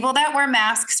 people that wear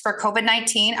masks for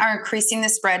COVID-19 are increasing the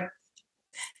spread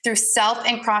through self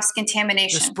and cross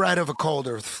contamination. The spread of a cold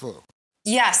or the flu.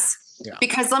 Yes. Yeah.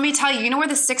 Because let me tell you, you know where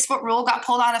the 6-foot rule got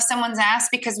pulled out of someone's ass?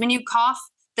 Because when you cough,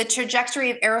 the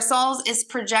trajectory of aerosols is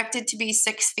projected to be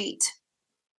 6 feet.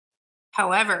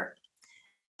 However,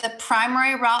 the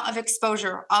primary route of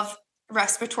exposure of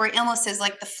respiratory illnesses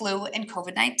like the flu and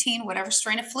COVID-19, whatever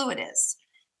strain of flu it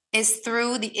is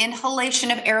through the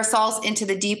inhalation of aerosols into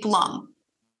the deep lung.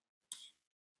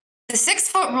 The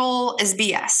 6-foot rule is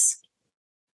BS.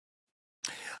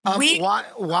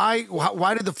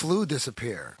 Why did the flu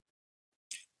disappear?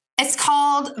 It's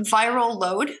called viral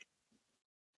load.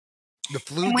 The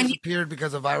flu disappeared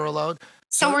because of viral load.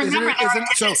 So remember,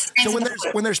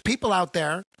 when there's people out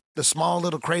there, the small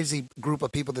little crazy group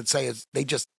of people that say the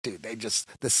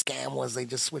scam was they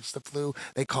just switched the flu.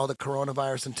 They called it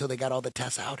coronavirus until they got all the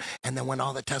tests out, and then when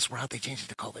all the tests were out, they changed it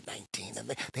to COVID-19,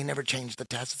 and they never changed the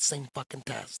test. It's the same fucking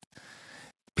test.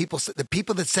 The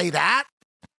people that say that,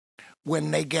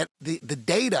 when they get the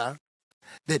data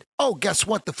that, oh, guess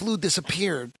what? The flu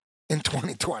disappeared in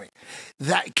 2020.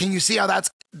 That, can you see how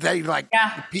they're like,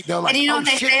 and you know,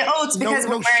 they say, oh, it's because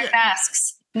we're wearing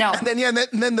masks. No. And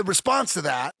then the response to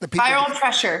that, the people, viral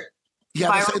pressure.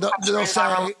 Yeah,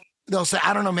 they'll say,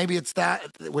 I don't know, maybe it's that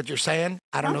what you're saying.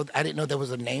 I don't know. I didn't know there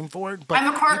was a name for it. But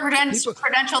I'm a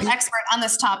credentialed expert on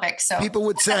this topic. So people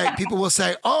will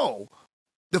say, oh,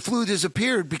 the flu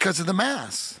disappeared because of the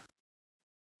mask.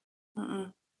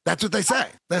 Mm-mm. That's what they say.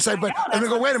 They say, but and they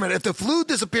go, wait a minute. If the flu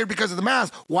disappeared because of the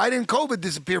mask, why didn't COVID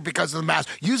disappear because of the mask?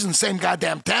 Using the same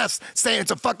goddamn test, saying it's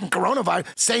a fucking coronavirus,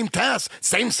 same test,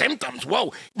 same symptoms.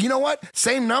 Whoa, you know what?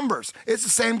 Same numbers. It's the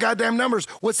same goddamn numbers.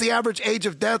 What's the average age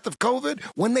of death of COVID?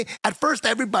 At first,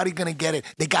 everybody gonna get it.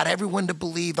 They got everyone to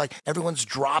believe, like everyone's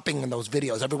dropping in those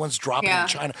videos. Everyone's dropping in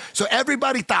China. So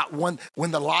everybody thought when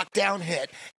the lockdown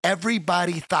hit,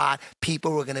 everybody thought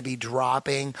people were gonna be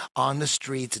dropping on the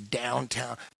streets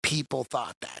downtown. People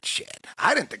thought that shit.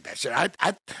 I didn't think that shit.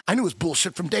 I knew it was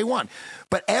bullshit from day one.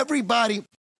 But everybody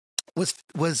was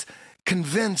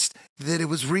convinced that it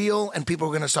was real and people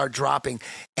were going to start dropping.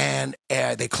 And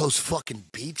they closed fucking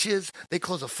beaches. They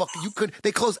closed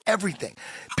they closed everything.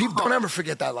 People don't ever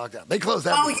forget that lockdown. They closed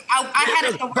everything. Oh, I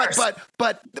had it the worst.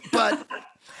 But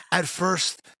at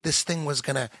first, this thing was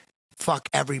going to fuck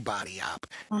everybody up.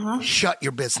 Mm-hmm. Shut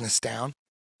your business down.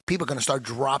 People are going to start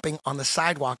dropping on the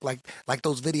sidewalk like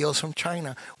those videos from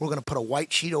China. We're going to put a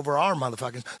white sheet over our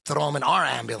motherfuckers, throw them in our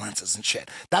ambulances and shit.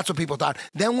 That's what people thought.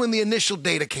 Then when the initial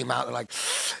data came out, they're like,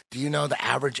 do you know the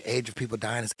average age of people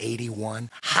dying is 81?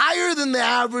 Higher than the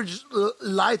average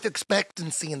life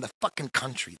expectancy in the fucking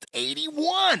country. It's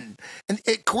 81. And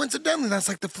coincidentally, that's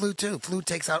like the flu too. Flu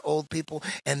takes out old people,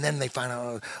 and then they find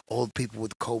out old people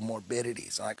with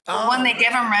comorbidities. Like, oh. When they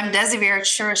give them remdesivir, it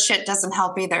sure as shit doesn't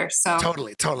help either. So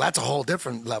Totally. That's a whole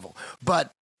different level.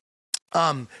 But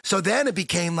so then it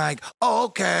became like,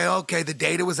 oh, okay, the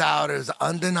data was out, it was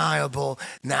undeniable.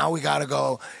 Now we got to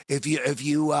go. If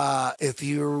you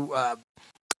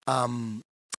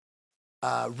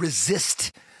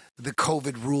resist the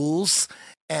COVID rules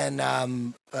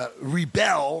and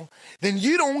rebel, then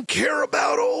you don't care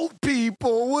about old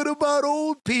people. What about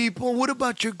old people? What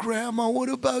about your grandma? What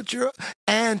about your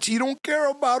aunt? You don't care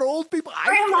about old people. I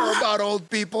care about old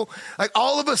people. Like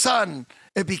all of a sudden,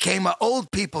 it became an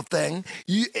old people thing.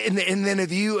 And then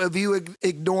if you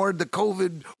ignored the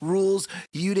COVID rules,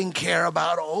 you didn't care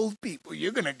about old people.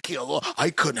 You're gonna kill. I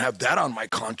couldn't have that on my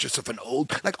conscience of an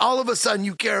old. Like all of a sudden,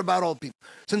 you care about old people.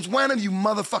 Since when have you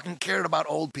motherfucking cared about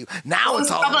old people? Now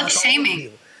it's all public about shaming. Old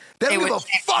people. They don't give a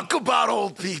fuck about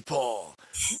old people.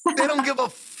 They don't give a.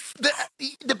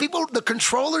 The people, the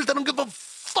controllers, they don't give a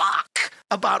fuck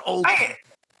about old people.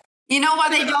 You know why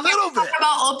they don't give a fuck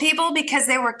about old people? Because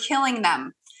they were killing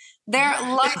them. They're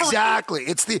luckily exactly.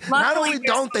 It's the not only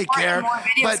don't they care,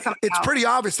 but it's pretty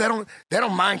obvious they don't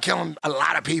mind killing a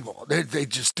lot of people. They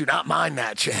just do not mind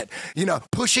that shit. You know,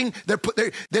 pushing.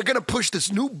 They're gonna push this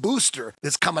new booster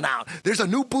that's coming out. There's a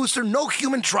new booster, no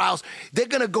human trials. They're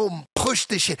gonna go push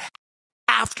this shit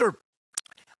after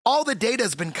all the data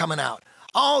has been coming out.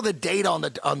 All the data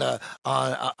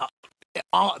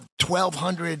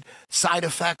 1,200 side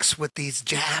effects with these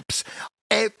jabs,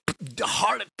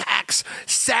 heart attacks,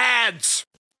 SADS,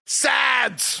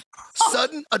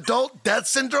 sudden adult death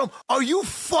syndrome. Are you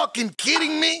fucking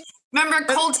kidding me? Remember,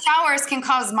 cold showers can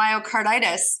cause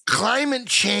myocarditis. Climate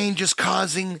change is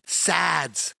causing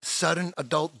SADS, sudden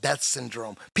adult death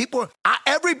syndrome.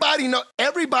 Everybody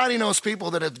knows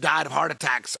people that have died of heart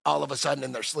attacks all of a sudden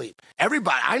in their sleep.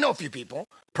 Everybody. I know a few people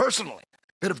personally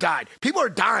that have died. People are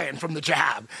dying from the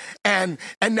jab. And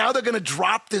now they're going to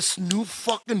drop this new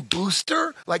fucking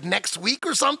booster like next week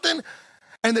or something.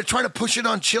 And they're trying to push it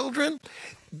on children.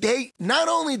 They not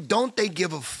only don't they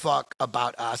give a fuck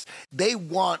about us, they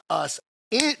want us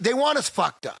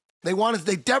fucked up. They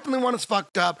definitely want us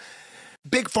fucked up.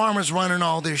 Big Pharma's running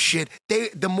all this shit.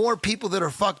 The more people that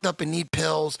are fucked up and need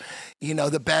pills,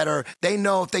 the better. They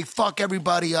know if they fuck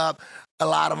everybody up, a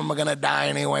lot of them are gonna die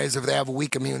anyways if they have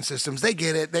weak immune systems. They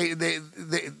get it.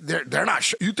 They're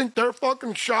not. You think they're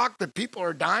fucking shocked that people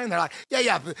are dying? They're like,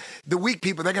 yeah. The weak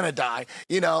people, they're gonna die.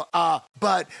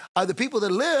 But the people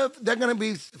that live, they're gonna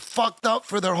be fucked up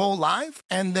for their whole life,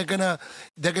 and they're gonna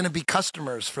be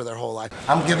customers for their whole life.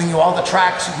 I'm giving you all the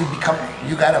tracks.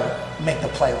 You gotta make the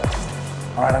playlist.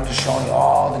 All right, I'm just showing you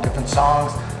all the different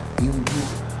songs. You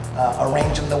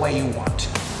arrange them the way you want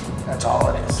to. That's all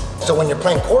it is. So when you're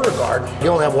playing quarter guard, you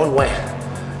only have one way.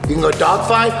 You can go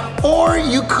dogfight, or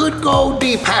you could go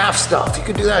deep half stuff. You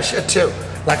could do that shit too.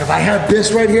 Like if I have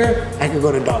this right here, I can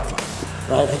go to dogfight.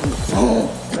 Right? I can go boom,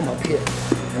 come up here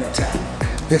and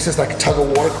attack. This is like a tug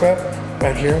of war grip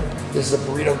right here. This is a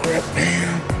burrito grip,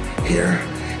 bam, here.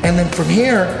 And then from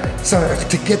here, so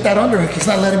to get that underhook, he's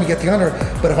not letting me get the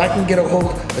underhook, but if I can get a hold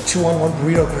of a 2-on-1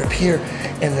 burrito grip here,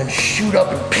 and then shoot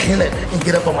up and pin it and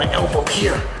get up on my elbow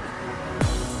here.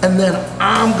 And then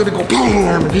I'm gonna go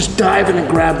bam and just dive in and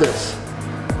grab this.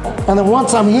 And then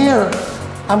once I'm here,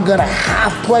 I'm gonna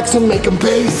half plex him, make him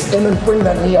base, and then bring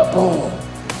that knee up, boom.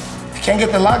 If you can't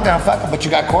get the lockdown, fuck it, but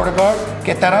you got quarter guard,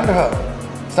 get that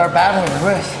underhook. Start battling the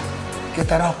wrist. Get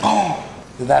that up, boom.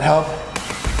 Did that help?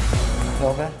 A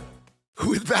little bit?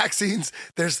 With vaccines,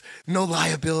 there's no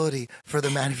liability for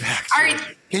the manufacturer.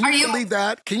 Can you believe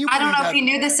that? I don't know if you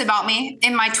knew this about me.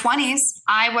 In my 20s,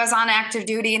 I was on active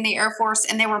duty in the Air Force,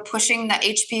 and they were pushing the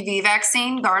HPV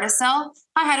vaccine, Gardasil.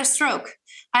 I had a stroke.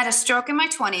 I had a stroke in my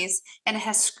 20s, and it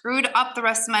has screwed up the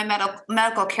rest of my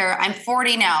medical care. I'm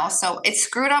 40 now, so it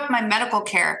screwed up my medical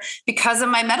care because of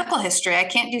my medical history. I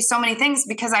can't do so many things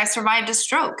because I survived a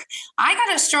stroke. I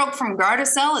got a stroke from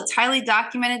Gardasil. It's highly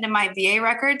documented in my VA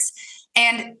records,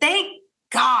 and thank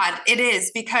God it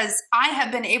is, because I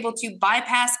have been able to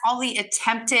bypass all the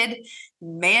attempted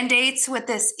mandates with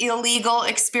this illegal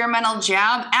experimental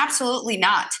jab. Absolutely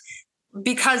not.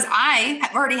 Because I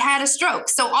have already had a stroke.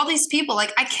 So all these people,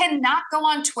 like, I cannot go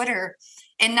on Twitter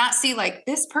and not see like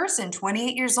this person,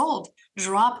 28 years old,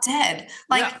 dropped dead.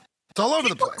 Like, yeah, it's all over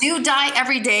the place. People do die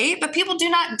every day, but people do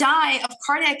not die of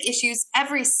cardiac issues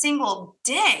every single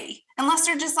day unless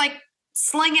they're just like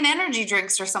slinging energy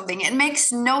drinks or something. It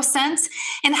makes no sense.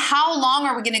 And how long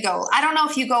are we going to go? I don't know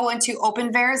if you go into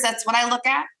OpenVAERS, that's what I look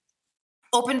at.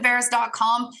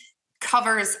 OpenVAERS.com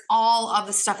covers all of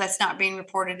the stuff that's not being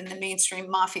reported in the mainstream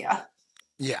mafia.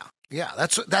 Yeah.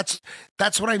 That's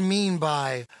what I mean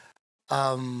by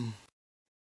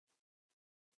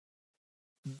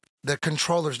the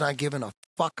controller's not giving a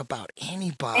fuck about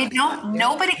anybody. They don't.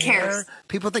 Nobody cares.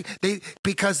 People think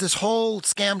because this whole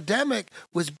scamdemic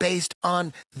was based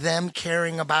on them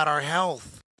caring about our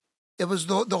health. It was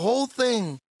the whole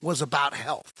thing was about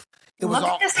health. It was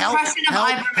all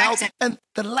health, and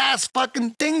the last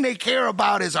fucking thing they care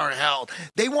about is our health.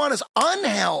 They want us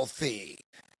unhealthy.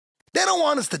 They don't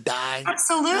want us to die.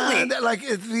 Absolutely.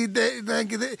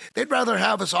 They'd rather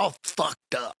have us all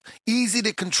fucked up, easy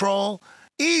to control.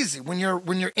 Easy when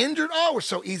you're injured. Oh, we're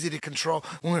so easy to control.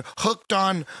 When we're hooked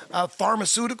on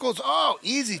pharmaceuticals, oh,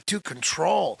 easy to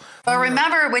control. But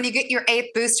remember, when you get your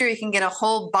 8th booster, you can get a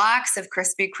whole box of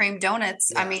Krispy Kreme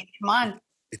donuts. Yeah. I mean, come on.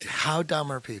 How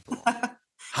dumb are people?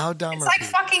 How dumb it's are like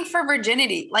people? Fucking for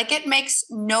virginity. Like, it makes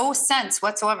no sense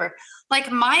whatsoever.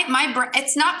 Like my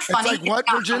it's not funny. It's like what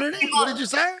virginity? What did you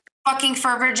say? Fucking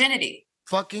for virginity.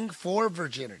 Fucking for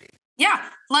virginity. Yeah,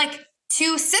 like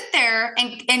to sit there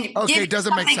and okay, it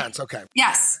doesn't make sense. Okay.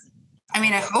 Yes, I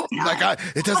mean I hope not. Like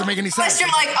it doesn't make any sense. Unless you're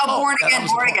like born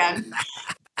again.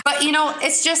 But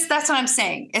it's just, that's what I'm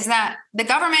saying, is that the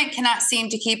government cannot seem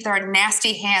to keep their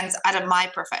nasty hands out of my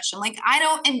profession. Like, I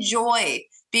don't enjoy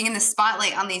being in the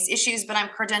spotlight on these issues, but I'm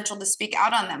credentialed to speak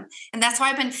out on them. And that's why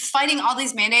I've been fighting all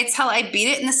these mandates till I beat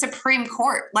it in the Supreme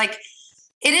Court. Like,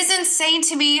 it is insane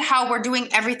to me how we're doing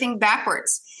everything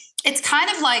backwards. It's kind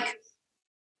of like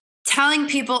telling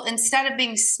people, instead of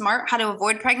being smart how to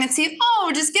avoid pregnancy,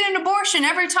 oh, just get an abortion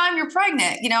every time you're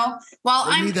pregnant, while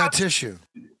I need that tissue.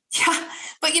 Yeah,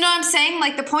 but you know what I'm saying?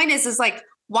 Like, the point is like,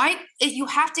 why you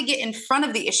have to get in front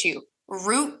of the issue.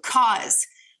 Root cause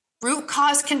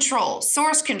control,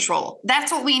 source control.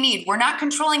 That's what we need. We're not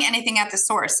controlling anything at the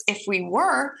source. If we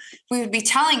were, we would be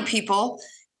telling people,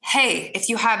 hey, if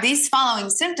you have these following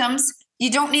symptoms, you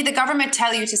don't need the government to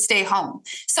tell you to stay home.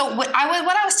 So what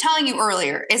I was telling you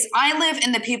earlier is I live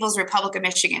in the People's Republic of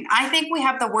Michigan. I think we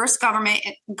have the worst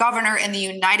governor in the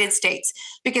United States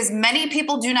because many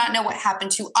people do not know what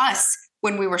happened to us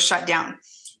when we were shut down.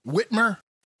 Whitmer?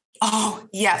 Oh,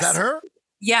 yes. Is that her?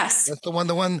 Yes. That's the one.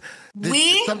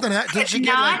 Did she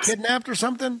get kidnapped or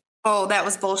something? Oh, that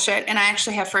was bullshit. And I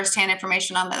actually have firsthand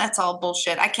information on that. That's all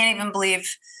bullshit. I can't even believe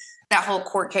that whole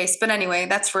court case. But anyway,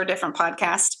 that's for a different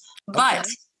podcast. But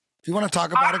if you want to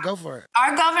talk about it, go for it.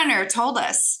 Our governor told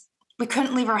us we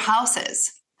couldn't leave our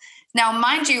houses. Now,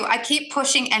 mind you, I keep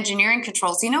pushing engineering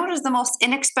controls. You know what is the most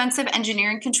inexpensive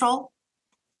engineering control?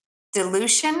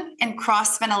 Dilution and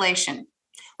cross ventilation,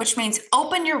 which means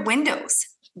open your windows,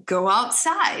 go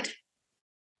outside.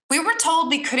 We were told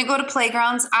we couldn't go to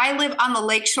playgrounds. I live on the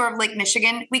lakeshore of Lake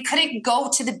Michigan. We couldn't go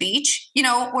to the beach,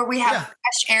 where we have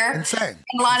fresh air. Insane.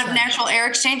 And a lot of natural air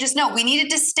exchanges. No, we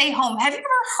needed to stay home. Have you ever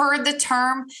heard the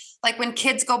term, like when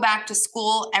kids go back to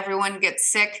school, everyone gets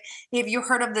sick? Have you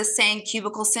heard of the saying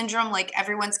cubicle syndrome? Like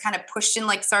everyone's kind of pushed in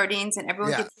like sardines and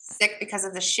everyone gets sick because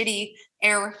of the shitty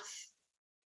air.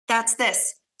 That's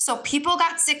this. So people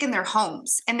got sick in their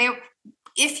homes, and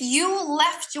if you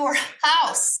left your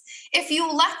house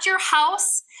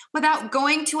without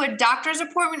going to a doctor's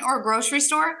appointment or a grocery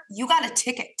store, you got a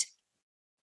ticket.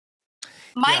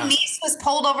 My niece was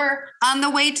pulled over on the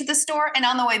way to the store and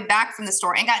on the way back from the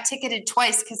store and got ticketed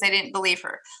twice because they didn't believe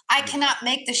her. I cannot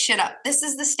make this shit up. This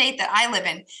is the state that I live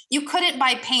in. You couldn't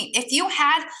buy paint. If you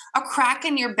had a crack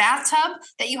in your bathtub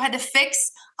that you had to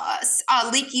fix,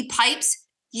 leaky pipes,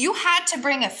 you had to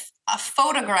bring a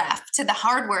photograph to the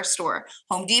hardware store,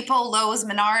 Home Depot, Lowe's,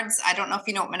 Menards. I don't know if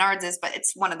you know what Menards is, but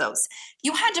it's one of those.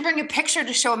 You had to bring a picture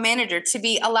to show a manager to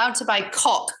be allowed to buy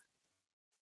caulk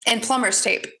and plumber's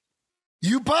tape.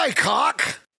 You buy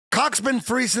caulk? Caulk's been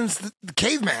free since the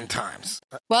caveman times.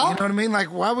 Well, you know what I mean?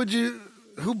 Like, why would you?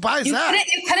 Who buys that?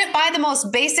 You couldn't buy the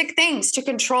most basic things to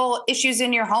control issues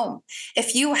in your home.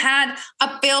 If you had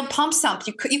a failed pump sump,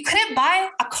 you couldn't buy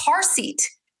a car seat.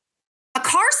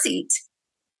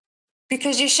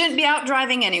 Because you shouldn't be out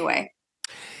driving anyway.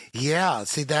 Yeah,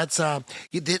 see, that's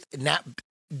you did not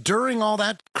during all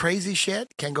that crazy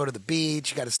shit. Can't go to the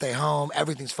beach. You got to stay home.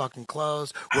 Everything's fucking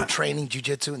closed. We're training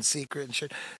jujitsu in secret and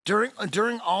shit.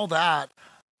 During all that,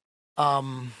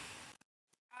 I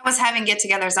was having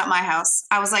get-togethers at my house.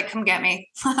 I was like, "Come get me."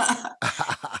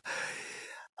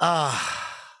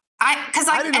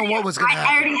 I didn't know what was going to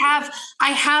happen. I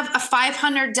have a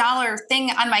 $500 thing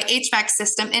on my HVAC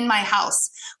system in my house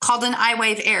called an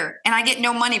iWave Air, and I get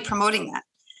no money promoting that.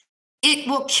 It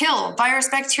will kill virus,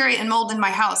 bacteria, and mold in my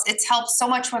house. It's helped so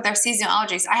much with our seasonal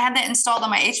allergies. I had that installed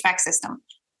on my HVAC system.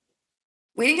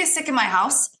 We didn't get sick in my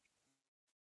house.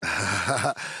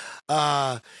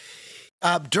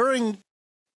 During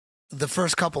the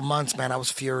first couple months, man, I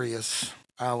was furious.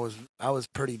 I was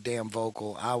pretty damn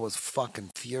vocal. I was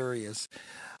fucking furious.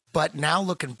 But now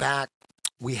looking back,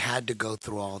 we had to go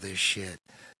through all this shit.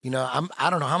 I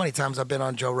don't know how many times I've been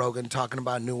on Joe Rogan talking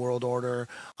about New World Order,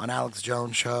 on Alex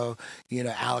Jones' show.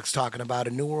 Alex talking about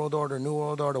a New World Order,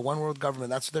 one world government.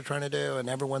 That's what they're trying to do. And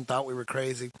everyone thought we were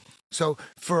crazy. So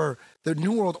for the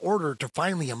New World Order to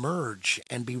finally emerge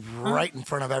and be right in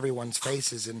front of everyone's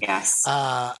faces. And yes.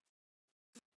 I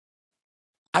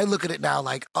look at it now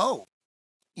like,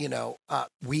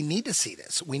 we need to see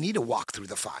this. We need to walk through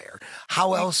the fire.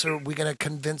 How else are we going to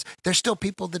convince? There's still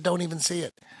people that don't even see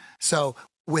it. So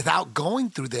without going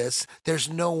through this, there's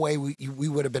no way we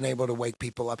would have been able to wake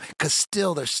people up, because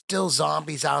there's still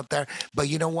zombies out there. But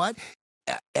you know what?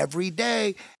 Every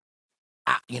day,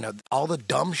 all the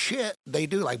dumb shit they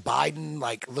do, like Biden,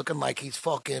 like looking like he's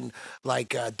fucking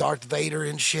like Darth Vader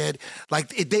and shit.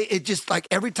 Like it just like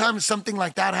every time something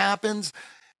like that happens,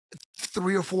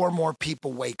 3 or 4 more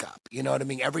people wake up. You know what I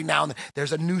mean? Every now and then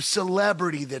there's a new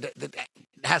celebrity that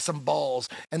has some balls,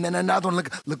 and then another one.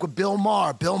 Look with Bill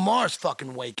Maher. Bill Maher's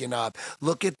fucking waking up.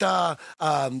 Look at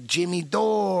Jimmy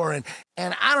Dore and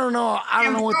I don't know. I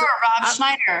don't know what Rob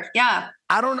Schneider. Yeah.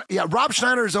 Rob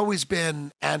Schneider has always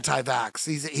been anti-vax.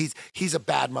 He's a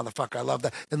bad motherfucker. I love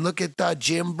that. And look at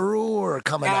Jim Brewer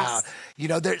coming out.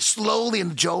 They're slowly,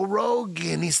 and Joe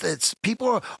Rogan.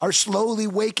 People are slowly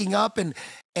waking up and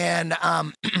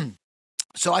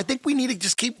So I think we need to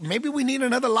just maybe we need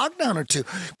another lockdown or two.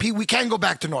 We can't go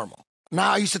back to normal.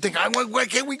 Now I used to think, why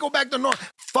can't we go back to normal?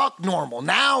 Fuck normal.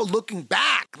 Now looking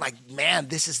back, like, man,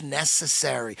 this is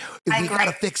necessary. We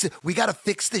gotta fix it. We gotta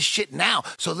fix this shit now.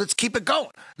 So let's keep it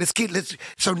going.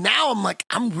 So now I'm like,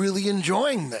 I'm really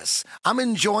enjoying this. I'm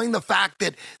enjoying the fact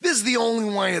that this is the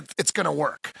only way it's gonna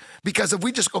work. Because if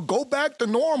we just go back to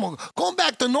normal, going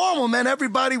back to normal, man,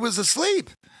 everybody was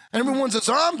asleep. Everyone's a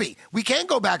zombie. We can't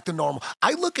go back to normal.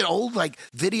 I look at old like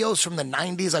videos from the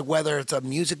 90s, like whether it's a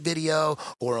music video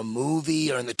or a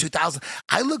movie or in the 2000s.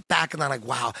 I look back and I'm like,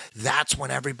 wow, that's when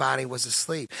everybody was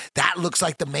asleep. That looks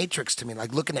like the Matrix to me,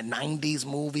 like looking at 90s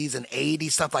movies and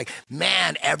 80s stuff. Like,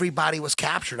 man, everybody was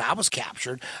captured. I was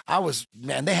captured.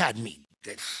 Man, they had me.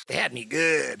 They had me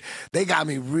good. They got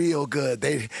me real good.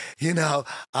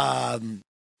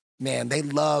 Man, they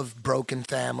love broken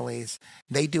families.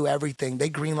 They do everything.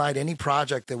 They greenlight any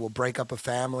project that will break up a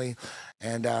family.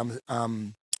 And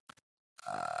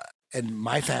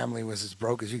my family was as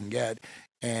broke as you can get.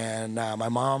 And my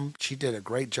mom, she did a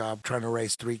great job trying to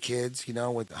raise 3 kids,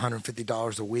 with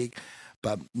 $150 a week.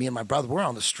 But me and my brother, we're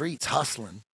on the streets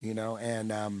hustling, and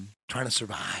trying to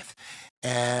survive.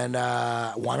 And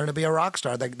wanted to be a rock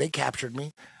star. They captured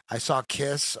me. I saw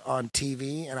Kiss on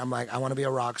TV, and I'm like, I want to be a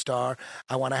rock star.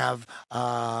 I want to have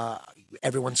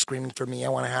everyone screaming for me. I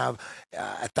want to have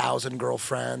 1,000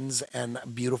 girlfriends and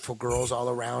beautiful girls all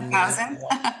around me.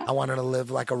 I wanted to live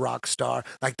like a rock star.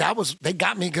 Like they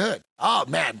got me good. Oh,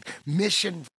 man,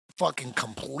 mission fucking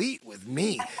complete with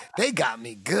me. They got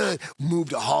me good.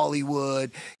 Moved to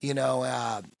Hollywood,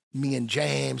 me and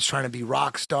James trying to be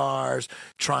rock stars,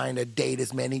 trying to date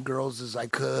as many girls as I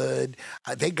could.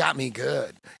 They got me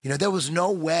good. There was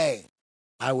no way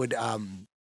I would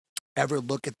ever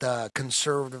look at the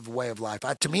conservative way of life.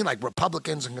 To me, like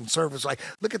Republicans and conservatives, like,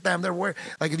 look at them. They're wearing,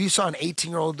 like, if you saw an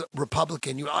 18-year-old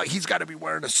Republican, he's got to be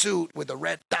wearing a suit with a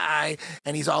red tie,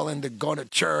 and he's all into going to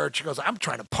church. He goes, I'm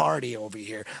trying to party over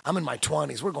here. I'm in my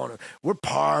 20s. We're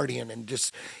partying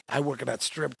and I work at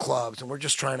strip clubs, and we're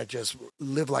just trying to just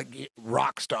live like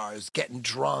rock stars, getting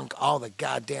drunk all the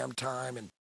goddamn time and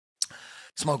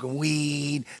smoking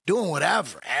weed, doing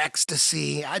whatever,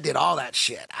 ecstasy. I did all that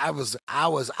shit. I was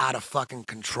out of fucking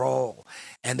control,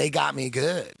 and they got me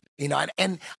good,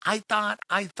 And I thought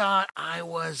I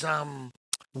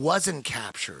wasn't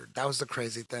captured. That was the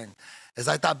crazy thing, is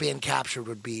I thought being captured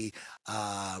would be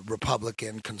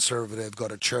Republican, conservative, go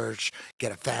to church,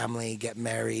 get a family, get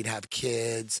married, have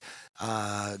kids,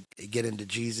 get into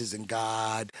Jesus and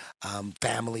God,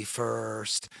 family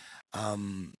first.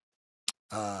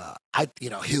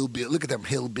 Hillbilly, look at them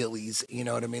hillbillies, you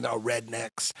know what I mean? They're all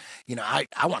rednecks. I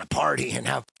want to party and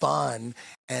have fun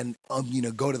and,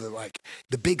 go to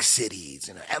the big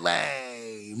cities, LA,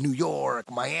 New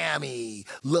York, Miami,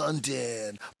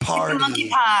 London, party,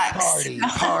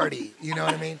 you know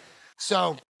what I mean?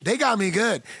 So they got me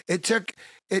good.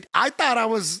 I thought I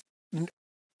was,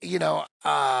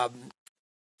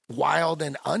 wild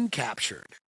and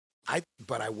uncaptured.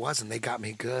 But I wasn't. They got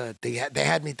me good. They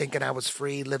had me thinking I was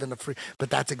free, living but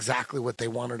that's exactly what they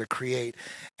wanted to create.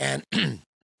 And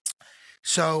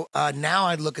so now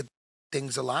I look at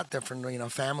things a lot different.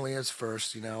 Family is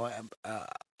first.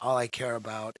 All I care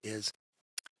about is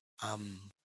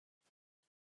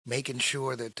making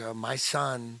sure that my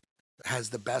son has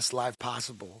the best life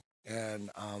possible.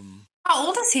 And how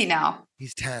old is he now?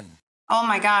 He's 10. Oh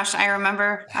my gosh, I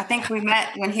remember. I think we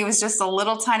met when he was just a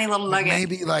little tiny little nugget.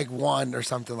 Maybe like 1 or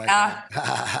something like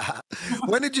that.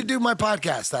 When did you do my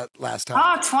podcast that last time?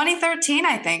 Oh, 2013,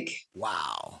 I think.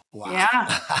 Wow.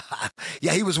 Yeah.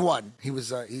 Yeah, he was 1.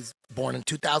 He's born in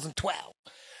 2012.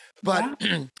 But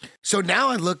so now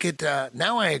I look at,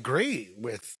 now I agree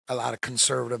with a lot of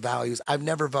conservative values. I've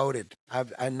never voted.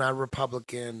 I'm not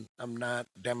Republican. I'm not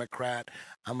Democrat.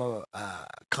 I'm a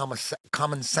common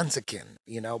sensican,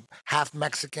 half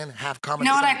Mexican, half common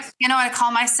sense. You know what I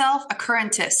call myself? A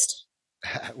currentist.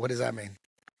 What does that mean?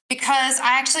 Because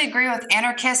I actually agree with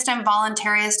anarchist and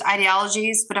voluntarist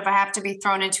ideologies, but if I have to be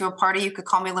thrown into a party, you could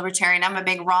call me libertarian. I'm a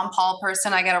big Ron Paul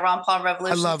person. I got a Ron Paul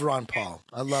revolution. I love Ron Paul.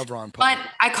 But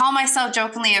I call myself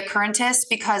jokingly a currentist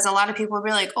because a lot of people will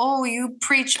be like, oh, you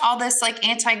preach all this like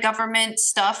anti-government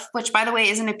stuff, which by the way,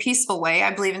 isn't a peaceful way.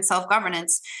 I believe in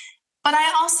self-governance. But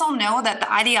I also know that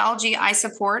the ideology I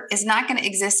support is not going to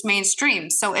exist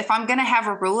mainstream. So if I'm going to have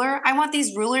a ruler, I want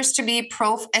these rulers to be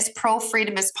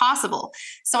pro-freedom as possible.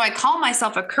 So I call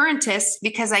myself a currentist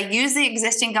because I use the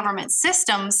existing government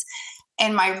systems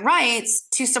and my rights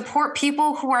to support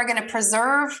people who are going to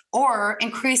preserve or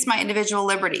increase my individual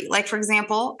liberty. Like, for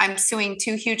example, I'm suing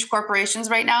 2 huge corporations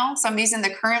right now. So I'm using the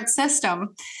current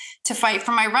system to fight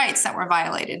for my rights that were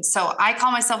violated. So I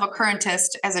call myself a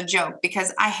currentist as a joke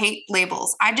because I hate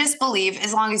labels. I just believe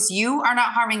as long as you are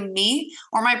not harming me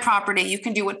or my property, you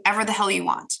can do whatever the hell you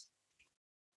want.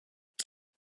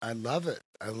 I love it.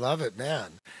 I love it,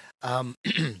 man.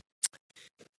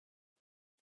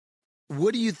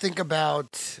 What do you think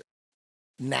about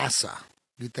NASA?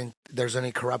 Do you think there's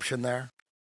any corruption there?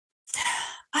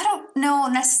 I don't know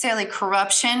necessarily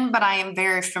corruption, but I am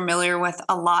very familiar with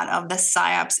a lot of the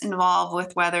psyops involved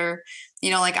with whether,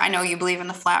 like I know you believe in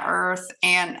the flat earth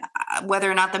and whether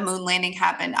or not the moon landing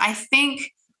happened. I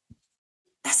think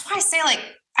that's why I say, like,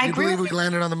 I you agree believe with we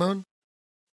landed on the moon?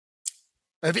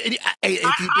 If you do,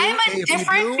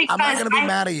 I'm not going to be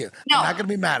mad at you. No, I'm not going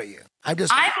to be mad at you. I'm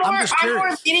just curious. I'm more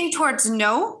leaning towards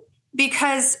no,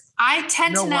 because I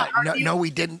tend to not argue. No, we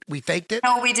didn't. We faked it?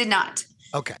 No, we did not.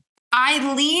 Okay.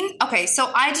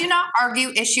 So I do not argue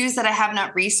issues that I have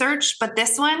not researched, but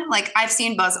this one, like I've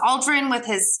seen Buzz Aldrin with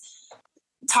his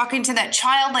talking to that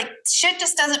child, like shit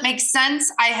just doesn't make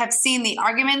sense. I have seen the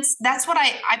arguments. That's what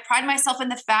I pride myself in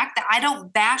the fact that I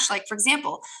don't bash, like, for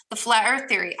example, the flat earth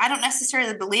theory. I don't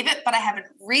necessarily believe it, but I haven't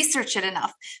researched it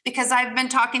enough because I've been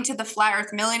talking to the flat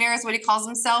earth millionaire is what he calls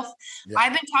himself. Yeah.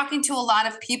 I've been talking to a lot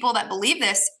of people that believe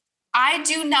this. I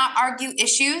do not argue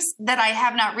issues that I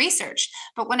have not researched.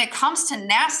 But when it comes to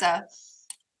NASA,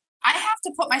 I have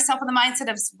to put myself in the mindset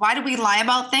of why do we lie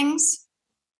about things?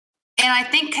 And I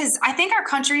think our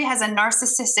country has a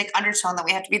narcissistic undertone that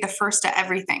we have to be the first at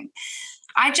everything.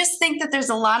 I just think that there's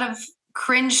a lot of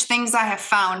cringe things I have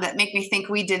found that make me think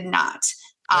we did not.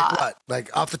 Like what?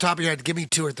 Like off the top of your head, give me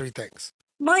 2 or 3 things.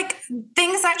 Like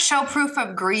things that show proof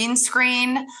of green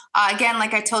screen. Again,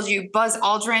 like I told you, Buzz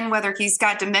Aldrin, whether he's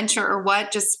got dementia or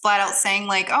what, just flat out saying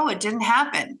like, oh, it didn't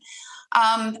happen.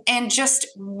 And just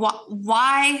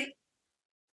why,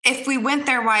 if we went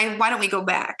there, why don't we go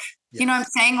back? Yes. You know what I'm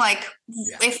saying? Like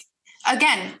if,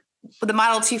 again, the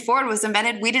Model T Ford was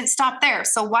invented, we didn't stop there.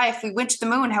 So why, if we went to the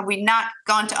moon, have we not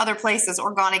gone to other places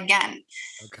or gone again?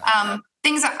 Okay.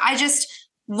 Things that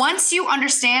once you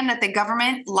understand that the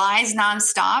government lies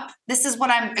nonstop, this is what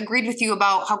I'm agreed with you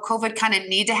about how COVID kind of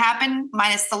need to happen,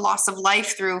 minus the loss of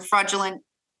life through fraudulent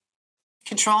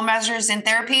control measures and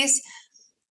therapies.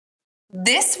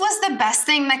 This was the best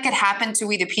thing that could happen to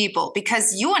we the people,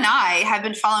 because you and I have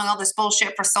been following all this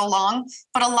bullshit for so long,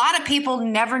 but a lot of people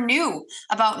never knew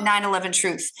about 9/11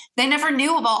 truth. They never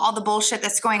knew about all the bullshit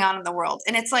that's going on in the world.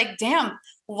 And it's like, damn,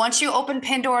 once you open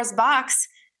Pandora's box,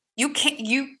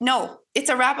 it's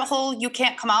a rabbit hole you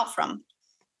can't come out from.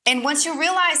 And once you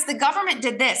realize the government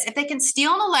did this, if they can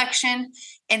steal an election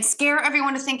and scare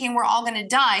everyone to thinking we're all going to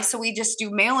die, so we just do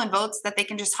mail-in votes that they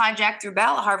can just hijack through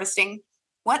ballot harvesting,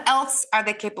 what else are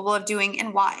they capable of doing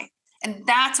and why? And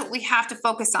that's what we have to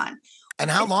focus on. And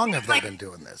how long have they been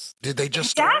doing this? Did they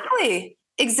just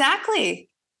Exactly.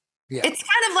 Yeah. It's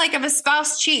kind of like if a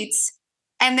spouse cheats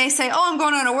and they say, oh, I'm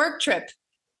going on a work trip.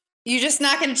 You're just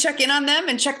not going to check in on them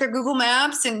and check their Google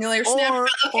Maps and their Snapchat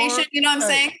location. You know what I'm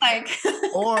saying? Like,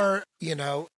 or,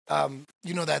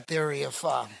 that theory of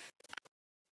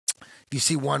you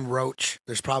see one roach,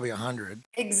 there's probably 100.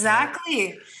 Exactly.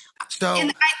 Right? So,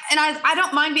 and I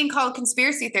don't mind being called a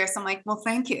conspiracy theorist. I'm like, well,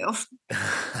 thank you.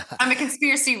 I'm a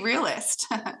conspiracy realist.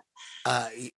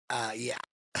 Yeah.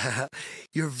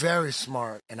 You're very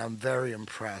smart, and I'm very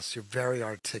impressed. You're very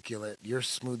articulate. You're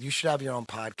smooth. You should have your own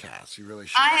podcast. You really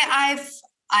should. I've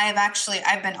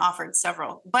been offered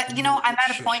several, but I'm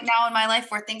at a point now in my life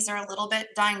where things are a little bit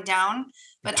dying down.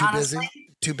 But honestly,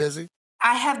 too busy.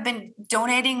 I have been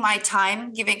donating my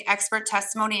time, giving expert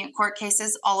testimony in court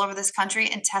cases all over this country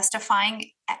and testifying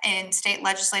in state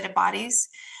legislative bodies.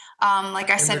 Like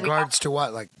I said, in regards to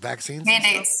what, like vaccines?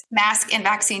 Mandates, mask and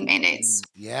vaccine mandates.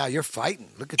 Yeah, you're fighting.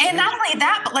 Look at you. And not only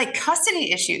that, but like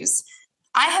custody issues.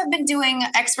 I have been doing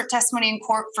expert testimony in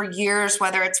court for years,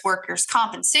 whether it's workers'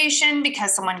 compensation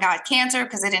because someone got cancer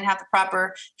because they didn't have the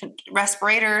proper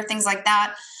respirator, things like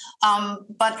that.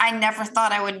 But I never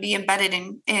thought I would be embedded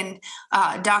in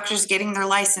doctors getting their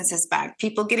licenses back,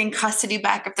 people getting custody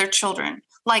back of their children.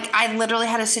 Like I literally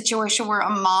had a situation where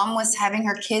a mom was having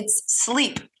her kids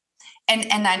sleep and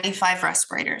N95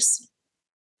 respirators.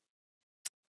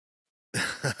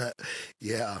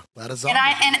 Yeah, that is. And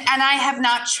I have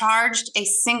not charged a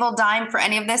single dime for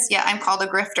any of this yet. I'm called a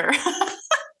grifter.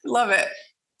 Love it.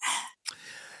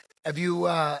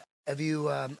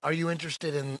 Are you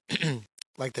interested in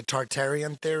like the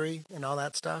Tartarian theory and all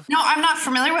that stuff? No, I'm not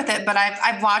familiar with it, but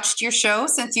I've watched your show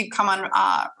since you've come on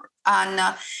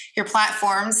your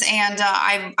platforms, and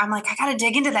I'm like, I got to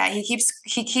dig into that. He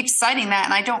keeps citing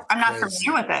that, and I'm not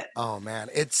familiar with it. Oh man,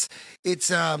 it's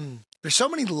there's so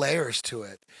many layers to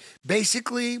it.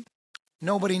 Basically,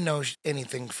 nobody knows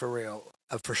anything for real,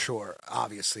 for sure.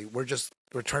 Obviously, we're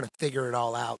trying to figure it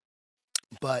all out.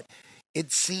 But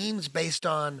it seems, based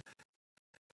on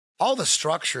all the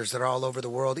structures that are all over the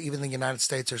world, even in the United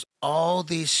States, there's all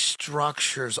these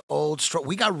structures,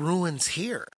 we got ruins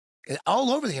here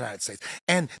all over the United States.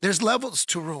 And there's levels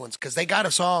to ruins because they got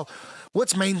us all.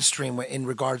 What's mainstream in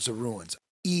regards to ruins?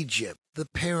 Egypt, the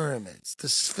pyramids, the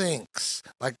Sphinx,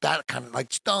 like that kind of,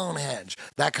 like Stonehenge,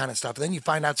 that kind of stuff. And then you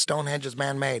find out Stonehenge is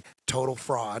man-made, total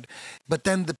fraud. But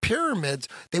then the pyramids,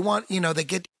 they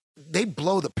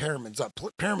blow the pyramids up,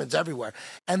 pyramids everywhere.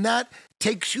 And that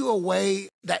takes you away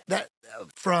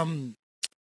from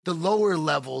the lower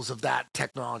levels of that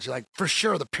technology. Like, for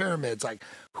sure, the pyramids, like,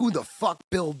 who the fuck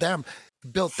built them,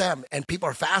 and people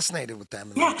are fascinated with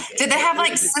them. Yeah. Did they have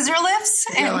like scissor lifts?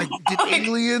 Yeah, like, did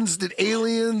aliens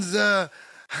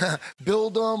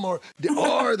build them, or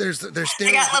there's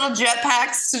they got little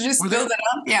jetpacks to just build it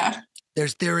up? Yeah.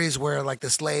 There's theories where, like, the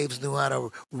slaves knew how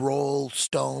to roll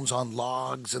stones on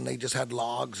logs, and they just had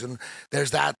logs. And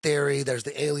there's that theory. There's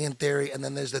the alien theory, and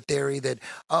then there's the theory that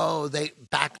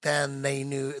back then they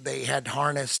knew they had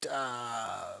harnessed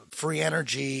free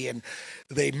energy, and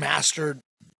they mastered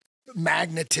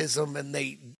magnetism, and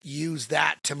they used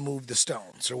that to move the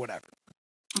stones or whatever.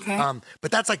 Okay.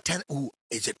 But that's like 10. Ooh,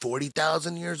 is it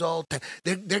 40,000 years old?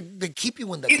 They keep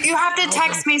you in the. You have to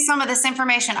text me some of this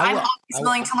information. I'm always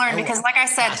willing to learn because, like I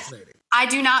said, I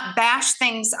do not bash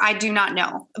things I do not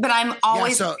know, but I'm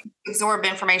always absorb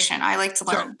information. I like to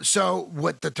learn. So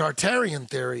what the Tartarian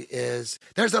theory is,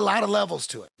 there's a lot of levels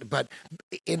to it, but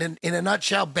in a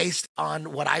nutshell, based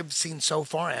on what I've seen so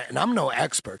far, and I'm no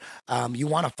expert, you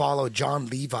want to follow John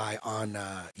Levi on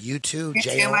YouTube.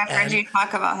 I've heard you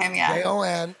talk about him. Yeah.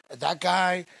 Jon, that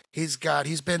guy. He's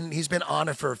been on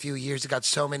it for a few years. He got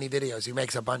so many videos. He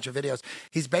makes a bunch of videos.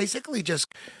 He's basically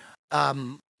just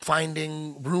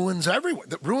finding ruins everywhere.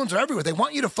 The ruins are everywhere. They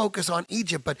want you to focus on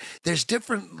Egypt, but there's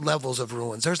different levels of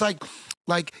ruins. There's like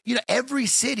every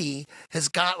city has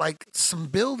got like some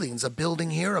buildings, a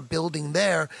building here, a building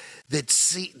there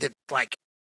that like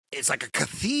it's like a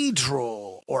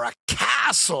cathedral or a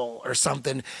castle or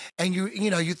something. And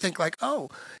you think like,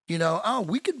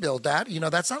 we could build that.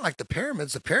 That's not like the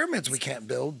pyramids. The pyramids we can't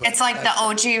build. But it's like the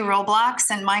OG Roblox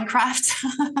and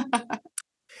Minecraft.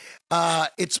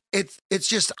 It's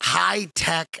just high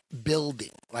tech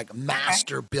building, like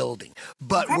master building.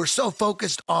 But we're so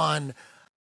focused on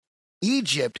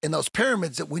Egypt and those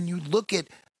pyramids that when you look at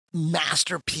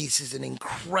masterpieces and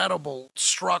incredible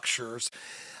structures,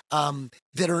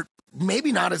 that are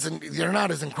maybe they're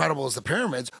not as incredible as the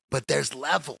pyramids, but there's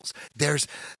levels. There's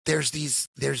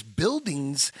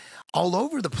buildings all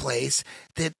over the place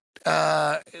that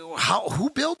who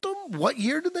built them? What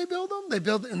year did they build them? They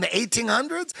built it in the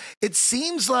 1800s. It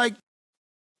seems like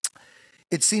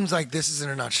this is in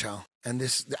a nutshell, and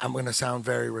this, I'm going to sound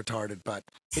very retarded, but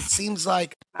it seems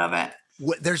like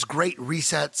there's great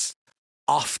resets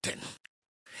often.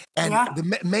 And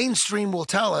the mainstream will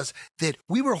tell us that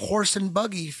we were horse and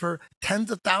buggy for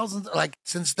tens of thousands, like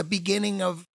since the beginning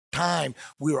of time,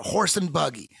 we were horse and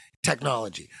buggy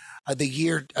technology. The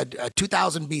year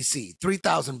 2000 BC,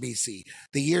 3000 BC,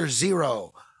 the year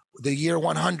 0, the year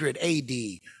 100 AD,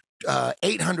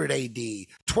 800 AD,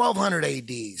 1200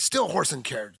 AD, still horse and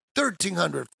carriage,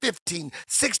 1300, 15,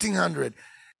 1600,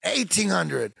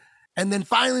 1800. And then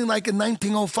finally, like in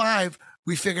 1905,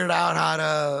 we figured out how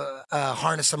to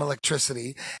harness some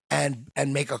electricity and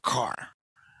make a car.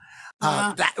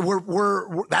 That's what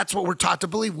we're taught to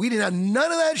believe. We didn't have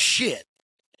none of that shit.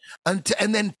 And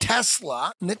then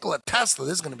Nikola Tesla,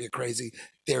 this is going to be a crazy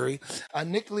theory.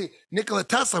 Nikola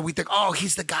Tesla, we think,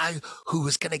 he's the guy who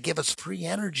was going to give us free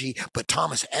energy. But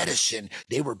Thomas Edison,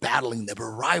 they were battling, they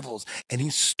were rivals. And he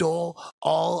stole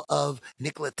all of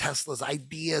Nikola Tesla's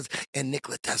ideas. And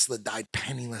Nikola Tesla died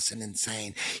penniless and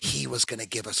insane. He was going to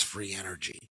give us free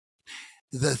energy.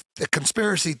 The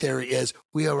conspiracy theory is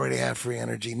we already have free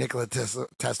energy. Nikola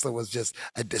Tesla was just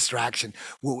a distraction.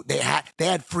 Well, they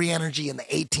had free energy in the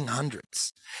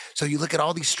 1800s. So you look at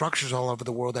all these structures all over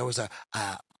the world. There was a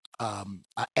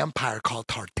empire called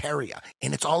Tartaria,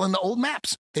 and it's all in the old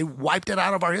maps. They wiped it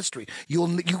out of our history. You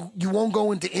won't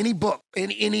go into any book,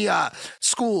 in any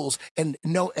schools, and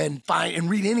find and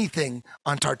read anything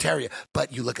on Tartaria.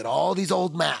 But you look at all these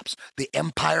old maps. The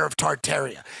Empire of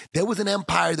Tartaria. There was an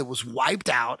empire that was wiped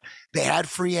out. They had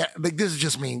free. Like, this is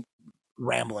just me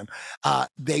rambling.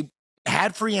 They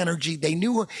had free energy. They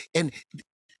knew. And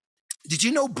did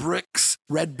you know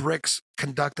red bricks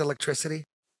conduct electricity?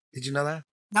 Did you know that?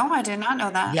 No, I did not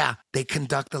know that. Yeah, they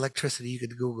conduct electricity. You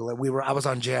could Google it. I was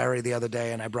on Jerry the other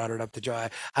day, and I brought it up to Joe.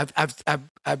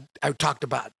 I've talked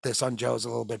about this on Joe's a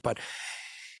little bit, but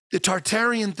the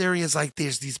Tartarian theory is like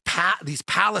there's these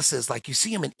palaces, like you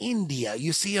see them in India,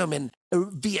 you see them in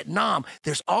Vietnam.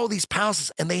 There's all these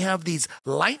palaces, and they have these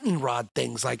lightning rod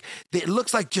things. Like it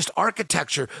looks like just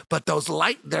architecture, but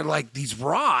they're like these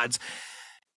rods.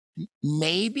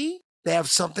 Maybe they have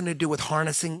something to do with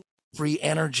harnessing free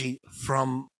energy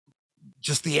from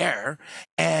just the air.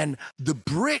 And the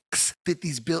bricks that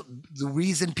the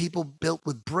reason people built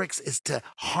with bricks is to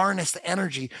harness the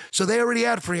energy. So they already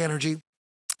had free energy.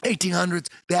 1800s,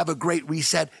 they have a great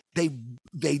reset. They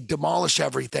demolish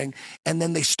everything, and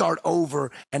then they start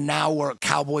over, and now we're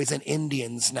cowboys and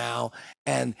Indians now.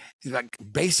 And like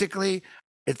basically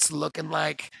it's looking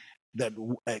like that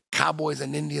cowboys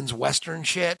and Indians Western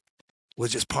shit was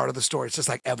just part of the story. It's just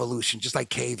like evolution, just like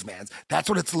cavemans. That's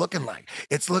what it's looking like.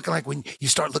 It's looking like when you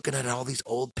start looking at all these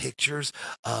old pictures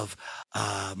of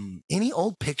any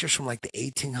old pictures from like the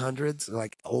 1800s,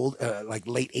 like like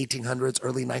late 1800s,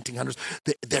 early 1900s.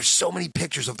 There's so many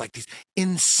pictures of like these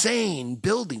insane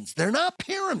buildings. They're not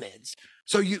pyramids.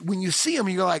 So when you see them,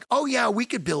 you're like, oh yeah, we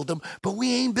could build them, but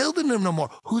we ain't building them no more.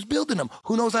 Who's building them?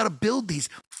 Who knows how to build these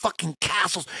fucking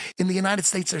castles? In the United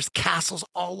States, there's castles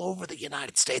all over the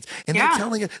United States. And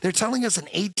they're telling us in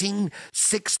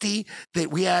 1860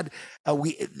 that we had,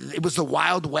 it was the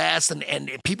Wild West, and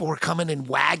people were coming in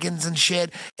wagons and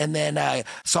shit. And then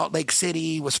Salt Lake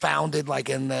City was founded like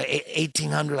in the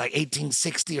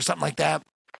 1860 or something like that.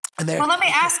 And well, let me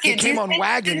ask you. It came on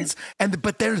wagons,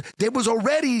 but there was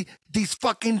already these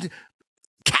fucking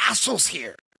castles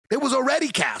here. There was already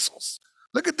castles.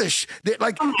 Look at this.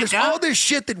 There's all this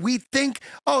shit that we think,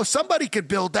 oh, somebody could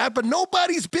build that, but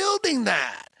nobody's building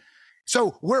that.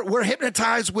 So we're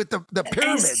hypnotized with the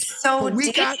pyramids. It's so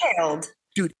detailed.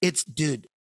 You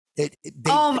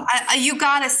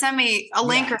gotta send me a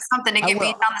link or something to get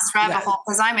me down this rabbit hole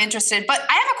because I'm interested. But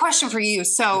I have a question for you.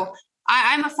 So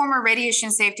I'm a former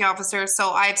radiation safety officer,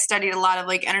 so I've studied a lot of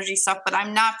like energy stuff, but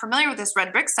I'm not familiar with this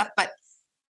red brick stuff. But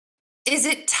is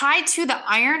it tied to the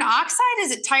iron oxide?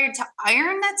 Is it tied to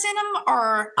iron that's in them,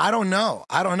 or? I don't know.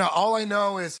 All I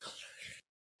know is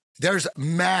there's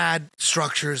mad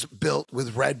structures built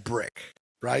with red brick,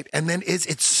 right? And then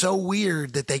it's so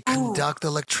weird that they conduct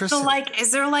electricity. So like,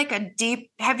 is there like a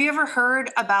have you ever heard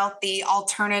about the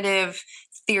alternative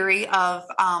theory of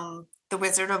the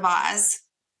Wizard of Oz?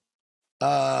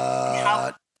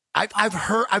 I've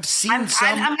seen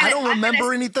some. I don't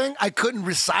remember anything. I couldn't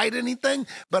recite anything,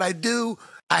 but I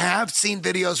have seen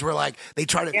videos where like they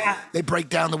they break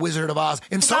down the Wizard of Oz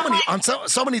in so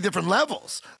many different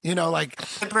levels. You know, like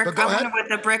the brick. I wonder what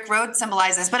the brick road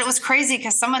symbolizes. But it was crazy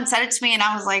because someone said it to me, and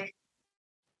I was like,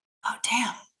 "Oh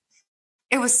damn!"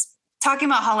 It was talking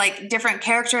about how like different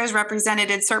characters represented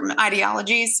in certain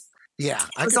ideologies. Yeah,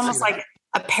 it was almost like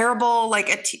a parable,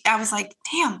 like I was like,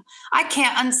 damn, I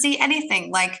can't unsee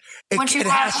anything. Like it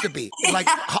has to be like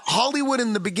Hollywood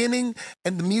in the beginning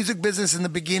and the music business in the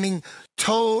beginning,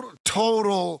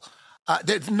 total.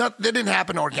 That didn't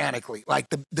happen organically. Like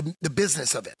the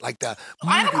business of it, like the.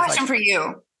 I have a question for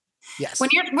you. Yes. When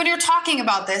you're talking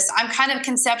about this, I'm kind of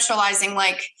conceptualizing.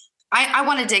 Like I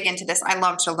want to dig into this. I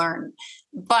love to learn,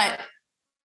 but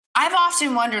I've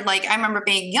often wondered, like, I remember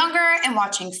being younger and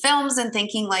watching films and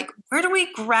thinking, like, where do we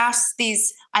grasp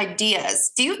these ideas?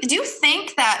 Do you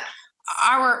think that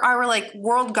our like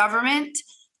world government,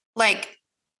 like,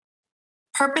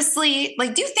 purposely,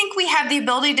 like, do you think we have the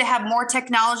ability to have more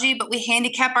technology, but we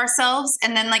handicap ourselves?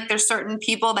 And then like, there's certain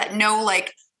people that know,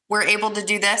 like, we're able to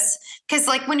do this? Because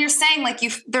like when you're saying like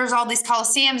there's all these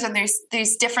coliseums and there's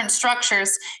these different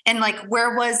structures, and like,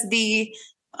 where was the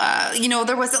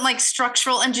there wasn't like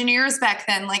structural engineers back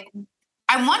then. Like,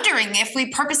 I'm wondering if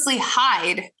we purposely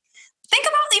hide. Think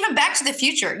about even Back to the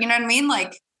Future. You know what I mean?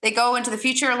 Like, they go into the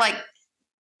future. Like,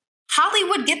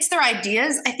 Hollywood gets their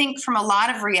ideas, I think, from a lot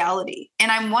of reality.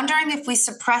 And I'm wondering if we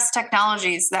suppress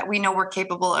technologies that we know we're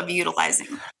capable of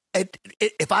utilizing.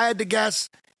 If I had to guess,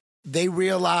 they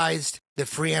realized that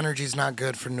free energy is not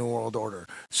good for New World Order.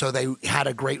 So they had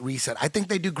a great reset. I think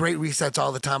they do great resets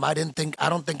all the time. I don't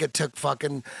think it took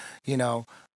fucking,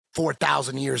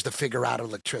 4,000 years to figure out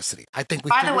electricity. I think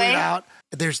we figured it out.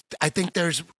 There's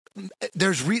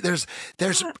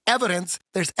evidence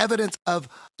of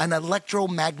an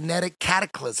electromagnetic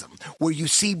cataclysm where you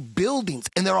see buildings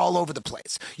and they're all over the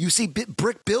place. You see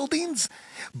brick buildings,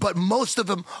 but most of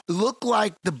them look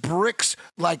like the bricks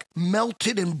like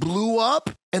melted and blew up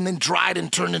and then dried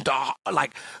and turned into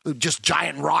like just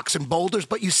giant rocks and boulders,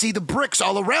 but you see the bricks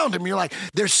all around them. You're like,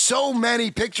 there's so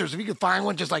many pictures. If you could find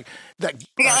one, just like that.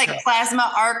 We got like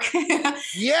plasma arc.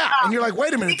 Yeah. And you're like,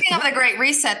 wait a minute. Speaking of the Great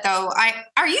Reset, though,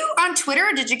 are you on Twitter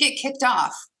or did you get kicked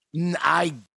off?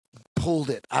 I pulled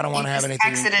it. I don't want to have anything.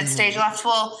 Exited stage left.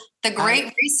 Well, the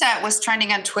Great Reset was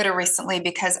trending on Twitter recently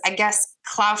because I guess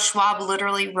Klaus Schwab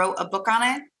literally wrote a book on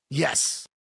it. Yes.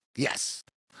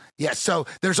 So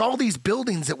there's all these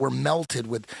buildings that were melted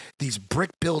with these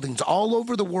brick buildings all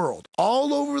over the world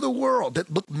that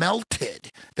look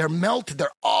melted. They're melted. They're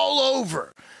all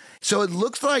over. So it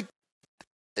looks like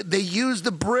they used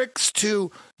the bricks to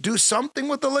do something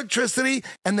with electricity,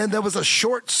 and then there was a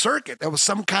short circuit. There was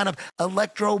some kind of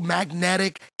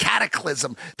electromagnetic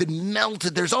cataclysm that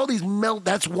melted. There's all these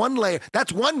That's one layer.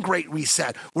 That's one Great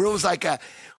Reset, where it was like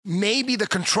maybe the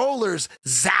controllers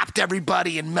zapped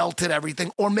everybody and melted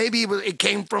everything, or maybe it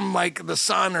came from like the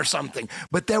sun or something.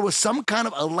 But there was some kind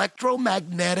of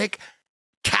electromagnetic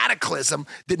cataclysm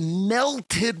that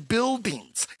melted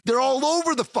buildings. They're all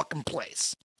over the fucking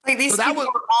place. Like these people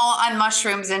were all on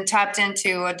mushrooms and tapped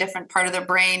into a different part of their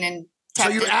brain. And so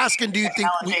you're asking, do you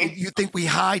think we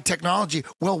hide technology?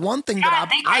 Well, one thing that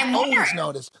I've always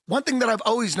noticed. One thing that I've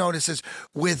always noticed is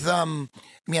with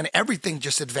everything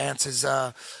just advances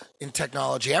in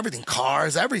technology. Everything,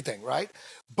 cars, everything, right?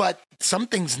 But some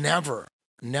things never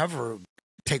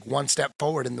take one step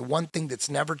forward. And the one thing that's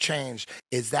never changed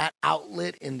is that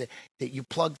outlet that you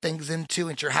plug things into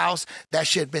at your house. That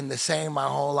shit been the same my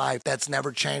whole life. That's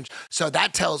never changed. So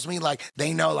that tells me like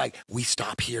they know like we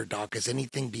stop here, dog. Because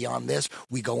anything beyond this,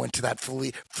 we go into that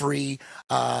free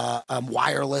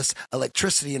wireless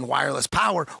electricity and wireless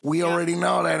power. We already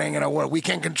know that ain't gonna work. We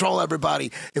can't control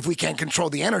everybody if we can't control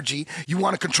the energy. You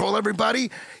want to control everybody?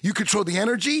 You control the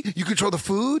energy. You control the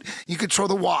food. You control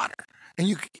the water.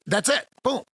 And that's it.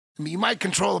 Boom. I mean, you might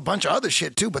control a bunch of other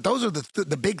shit too, but those are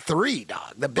the big three,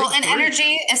 dog.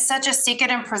 Energy is such a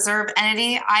secret and preserved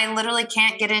entity. I literally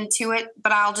can't get into it,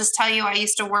 but I'll just tell you, I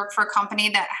used to work for a company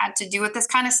that had to do with this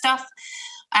kind of stuff.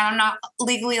 I'm not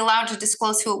legally allowed to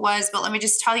disclose who it was, but let me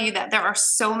just tell you that there are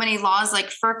so many laws like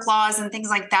FERC laws and things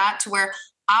like that to where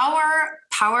our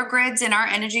power grids and our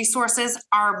energy sources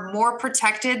are more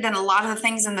protected than a lot of the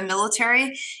things in the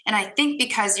military. And I think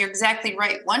because you're exactly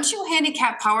right. Once you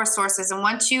handicap power sources and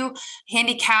once you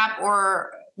handicap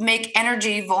or make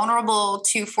energy vulnerable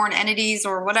to foreign entities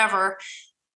or whatever,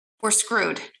 we're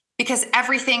screwed because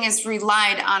everything is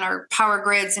relied on our power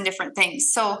grids and different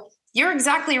things. So you're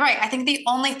exactly right. I think the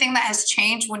only thing that has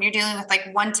changed when you're dealing with like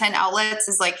 110 outlets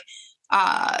is like,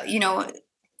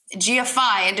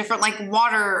 GFI and different like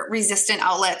water resistant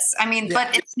outlets. I mean,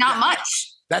 but it's not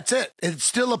much. That's it. It's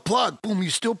still a plug. Boom, you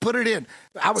still put it in.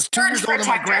 I was 2 years old and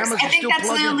my grandma's I think that's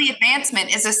the only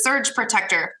advancement is a surge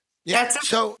protector. Yeah.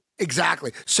 So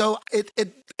exactly. So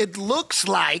it looks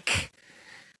like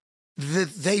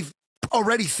they've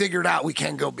already figured out we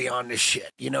can't go beyond this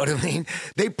shit. You know what I mean?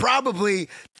 They probably,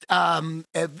 you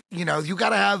got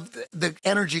to have the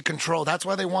energy control. That's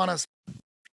why they want us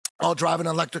all driving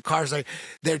electric cars.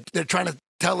 They're trying to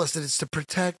tell us that it's to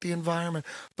protect the environment,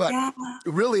 but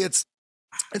really it's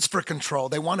for control.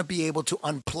 They want to be able to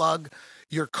unplug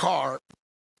your car,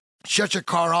 shut your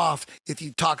car off if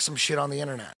you talk some shit on the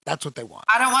internet. That's what they want.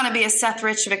 I don't want to be a Seth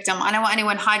Rich victim. I don't want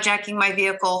anyone hijacking my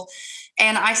vehicle.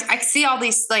 And I see all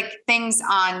these like things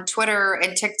on Twitter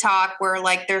and TikTok where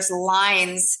like there's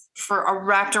lines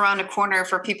wrapped around a corner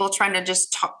for people trying to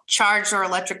just charge their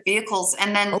electric vehicles.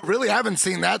 And then really, I haven't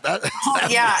seen that.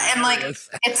 And like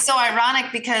it's so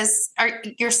ironic because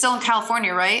you're still in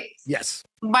California, right? Yes.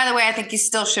 By the way, I think you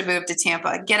still should move to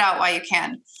Tampa. Get out while you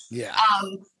can. Yeah.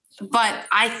 But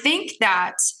I think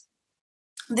that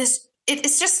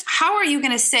it's just, how are you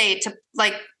going to say to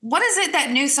like, what is it that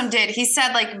Newsom did? He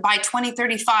said like by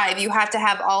 2035, you have to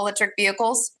have all electric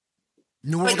vehicles.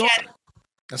 New World Order.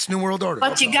 That's New World Order.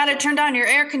 But you got to turn down your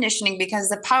air conditioning because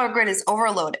the power grid is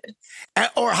overloaded.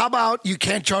 Or how about you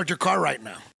can't charge your car right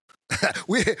now?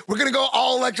 We're going to go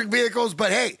all electric vehicles,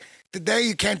 but hey, today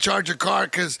you can't charge your car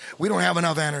because we don't have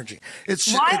enough energy. It's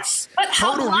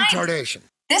total retardation.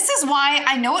 This is why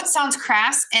I know it sounds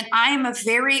crass, and I am a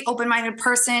very open-minded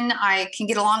person. I can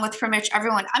get along with pretty much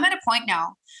everyone. I'm at a point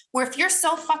now where if you're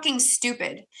so fucking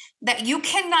stupid that you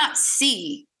cannot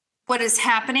see what is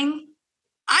happening,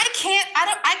 I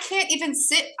can't even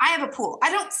sit. I have a pool. I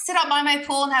don't sit out by my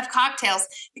pool and have cocktails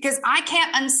because I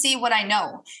can't unsee what I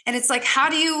know. And it's like, how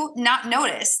do you not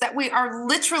notice that we are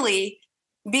literally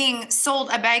being sold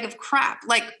a bag of crap?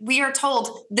 Like we are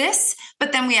told this,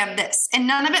 but then we have this and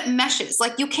none of it meshes.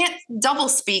 Like you can't double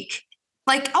speak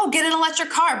Like, oh, get an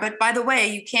electric car. But by the way,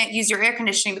 you can't use your air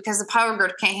conditioning because the power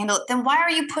grid can't handle it. Then why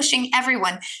are you pushing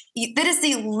everyone? That is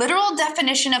the literal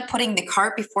definition of putting the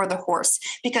cart before the horse,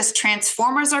 because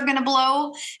transformers are going to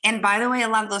blow. And by the way, a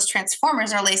lot of those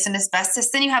transformers are laced in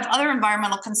asbestos. Then you have other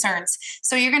environmental concerns.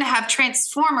 So you're going to have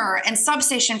transformer and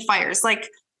substation fires. Like,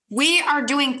 we are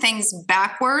doing things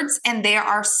backwards, and there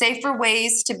are safer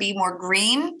ways to be more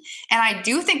green. And I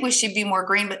do think we should be more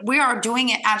green, but we are doing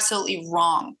it absolutely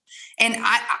wrong. And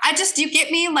I just, do you get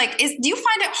me? Like, do you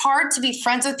find it hard to be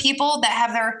friends with people that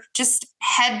have their just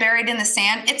head buried in the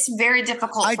sand? It's very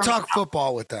difficult. I talk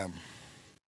football with them.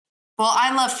 Well,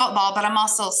 I love football, but I'm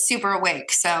also super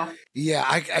awake. So yeah,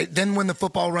 I then when the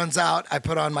football runs out, I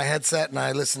put on my headset and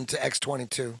I listen to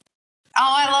X22.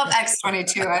 Oh, I love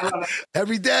X22. I love it.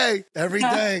 Every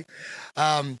day.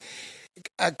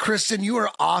 Kristen, you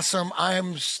are awesome. I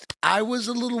was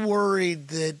a little worried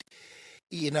that,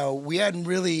 we hadn't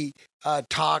really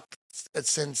talked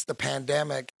since the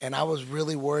pandemic, and I was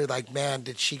really worried, like, man,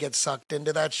 did she get sucked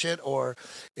into that shit, or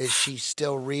is she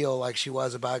still real like she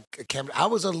was about Cam? I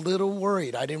was a little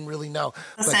worried. I didn't really know.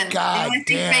 Listen, but God the only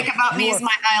thing damn, fake about me is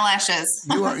my eyelashes.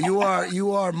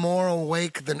 you are more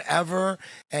awake than ever,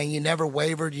 and you never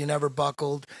wavered, you never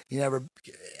buckled,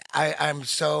 I'm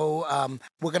so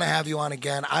we're gonna have you on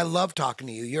again. I love talking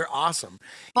to you. You're awesome.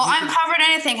 Well, I'm covered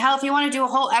anything. Hell, if you want to do a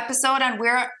whole episode on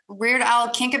Weird Al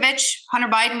Kinkovich, Hunter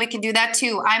Biden, we can do that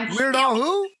too. Weird Al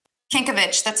who?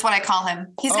 Kinkovich, that's what I call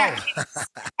him. He's got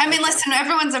I mean, listen,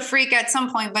 everyone's a freak at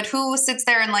some point, but who sits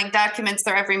there and like documents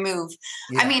their every move?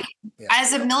 Yeah. I mean,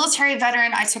 as a military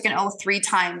veteran, I took an oath 3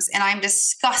 times, and I'm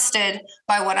disgusted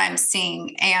by what I'm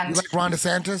seeing. And you like Ron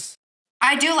DeSantis?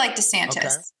 I do like DeSantis.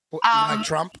 Okay. Well, you like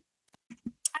Trump?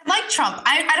 I like Trump.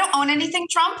 I don't own anything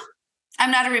Trump.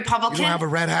 I'm not a Republican. You don't have a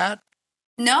red hat?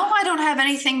 No, I don't have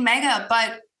anything MAGA,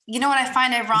 but you know what I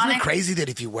find ironic? Isn't it crazy that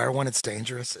if you wear one, it's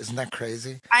dangerous? Isn't that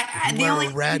crazy? If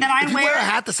you wear a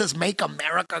hat that says "Make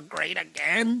America Great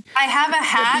Again," I have a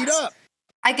hat. Beat up.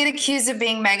 I get accused of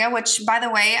being MAGA, which, by the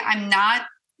way, I'm not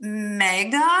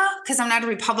MAGA because I'm not a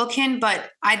Republican,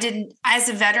 but I did, as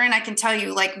a veteran, I can tell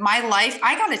you, like, my life,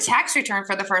 I got a tax return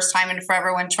for the first time in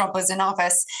forever when Trump was in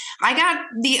office. I got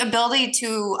the ability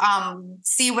to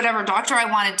see whatever doctor I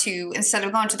wanted to instead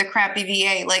of going to the crappy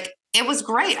VA. Like, it was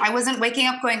great. I wasn't waking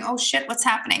up going, oh shit, what's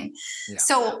happening? Yeah.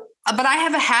 So, but I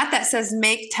have a hat that says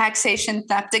 "Make Taxation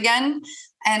Theft Again."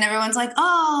 And everyone's like,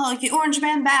 oh, you Orange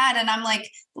Man bad. And I'm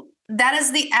like, that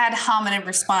is the ad hominem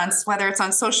response, whether it's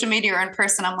on social media or in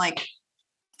person. I'm like,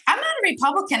 I'm not a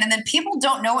Republican. And then people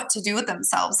don't know what to do with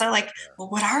themselves. They're like, well,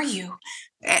 what are you?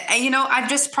 And, I'm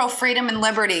just pro freedom and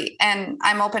liberty, and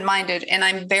I'm open-minded, and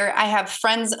I have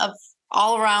friends of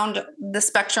all around the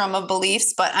spectrum of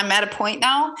beliefs, but I'm at a point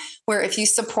now where if you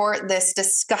support this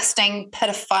disgusting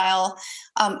pedophile,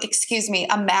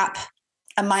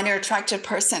 a minor attracted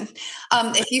person,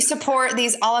 if you support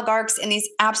these oligarchs and these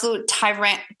absolute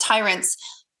tyrants,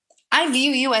 I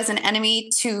view you as an enemy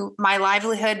to my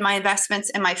livelihood, my investments,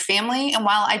 and my family. And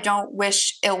while I don't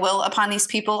wish ill will upon these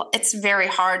people, it's very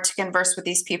hard to converse with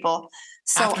these people.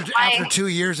 So after 2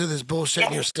 years of this bullshit,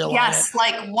 and you're still on it. Yes,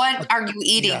 like, what are you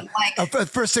eating? Yeah. Like,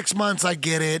 for 6 months, I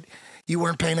get it. You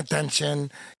weren't paying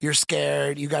attention. You're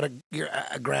scared. You're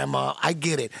a grandma. I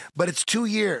get it. But it's 2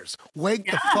 years. Wake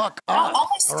the fuck up.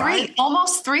 Almost 3. Right?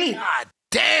 Almost 3. God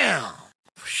damn.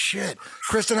 Shit.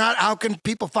 Kristen, how can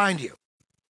people find you?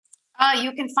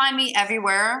 You can find me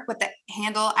everywhere with the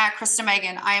handle @Kristen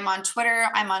Meghan. I am on Twitter.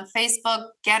 I'm on Facebook,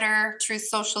 Getter, Truth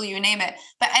Social, you name it.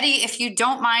 But Eddie, if you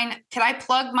don't mind, could I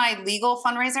plug my legal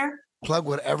fundraiser? Plug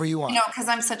whatever you want. Because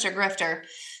I'm such a grifter.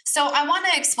 So I want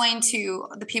to explain to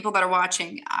the people that are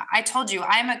watching. I told you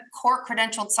I'm a court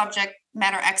credentialed subject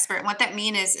matter expert. And what that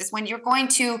means is when you're going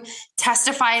to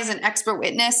testify as an expert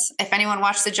witness, if anyone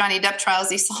watched the Johnny Depp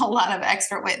trials, you saw a lot of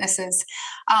expert witnesses.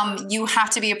 You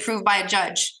have to be approved by a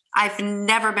judge. I've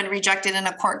never been rejected in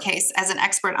a court case as an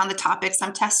expert on the topics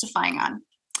I'm testifying on.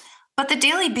 But the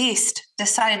Daily Beast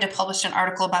decided to publish an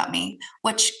article about me,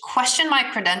 which questioned my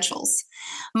credentials,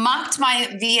 mocked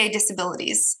my VA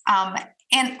disabilities,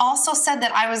 and also said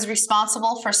that I was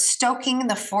responsible for stoking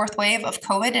the 4th wave of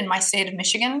COVID in my state of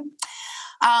Michigan.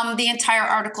 The entire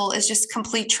article is just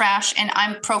complete trash, and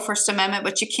I'm pro First Amendment,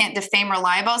 but you can't defame or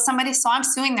lie about somebody. So I'm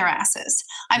suing their asses.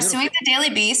 I'm suing the Daily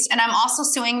Beast, and I'm also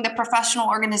suing the professional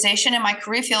organization in my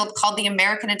career field called the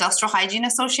American Industrial Hygiene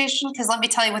Association. Because let me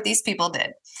tell you what these people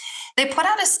did. They put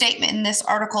out a statement in this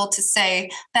article to say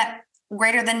that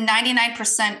greater than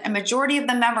 99%, a majority of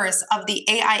the members of the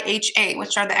AIHA,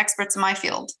 which are the experts in my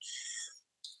field,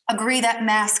 agree that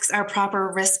masks are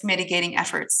proper risk mitigating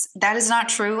efforts. That is not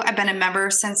true. I've been a member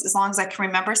since as long as I can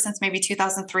remember, since maybe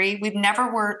 2003. We've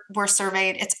never were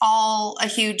surveyed. It's all a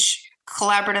huge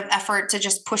collaborative effort to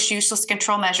just push useless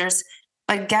control measures.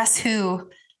 But guess who?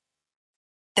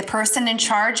 The person in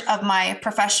charge of my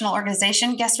professional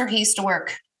organization, guess where he used to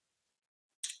work?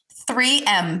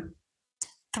 3M.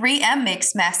 3M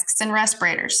makes masks and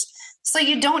respirators. So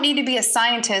you don't need to be a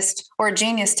scientist or a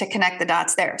genius to connect the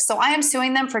dots there. So I am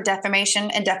suing them for defamation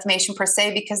and defamation per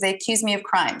se because they accuse me of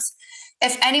crimes.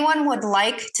 If anyone would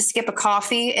like to skip a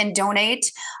coffee and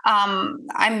donate,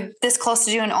 I'm this close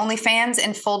to doing OnlyFans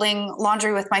and folding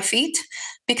laundry with my feet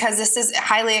because this is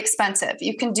highly expensive.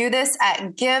 You can do this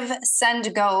at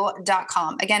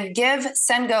givesendgo.com. Again,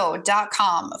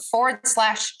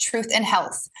 givesendgo.com/truth and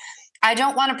health. I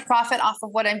don't want to profit off of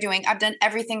what I'm doing. I've done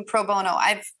everything pro bono.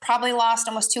 I've probably lost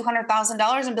almost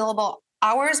 $200,000 in billable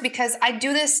hours because I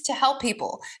do this to help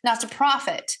people, not to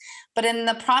profit. But in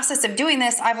the process of doing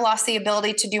this, I've lost the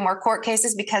ability to do more court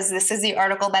cases because this is the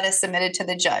article that is submitted to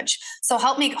the judge. So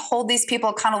help me hold these people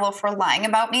accountable for lying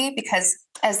about me because,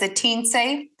 as the teens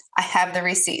say, I have the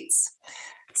receipts.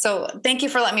 So thank you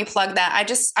for letting me plug that. I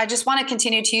just want to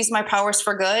continue to use my powers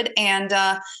for good, and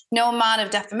no amount of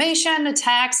defamation,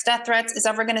 attacks, death threats is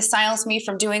ever going to silence me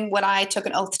from doing what I took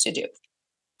an oath to do.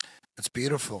 That's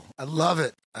beautiful. I love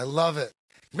it. I love it.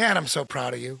 Man, I'm so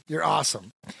proud of you. You're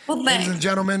awesome. Well, ladies and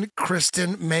gentlemen,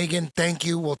 Kristen, Meghan, thank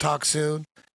you. We'll talk soon.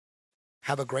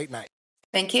 Have a great night.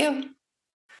 Thank you.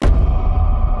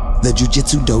 The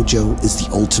Jiu-Jitsu Dojo is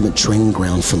the ultimate training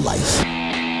ground for life.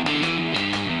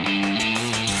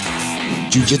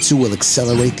 Jiu-Jitsu will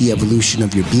accelerate the evolution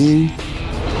of your being,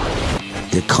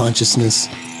 your consciousness,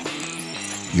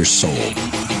 your soul.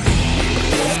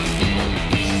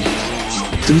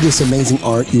 Through this amazing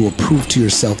art, you will prove to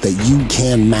yourself that you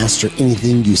can master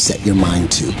anything you set your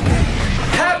mind to.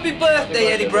 Happy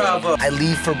birthday, Eddie Bravo! I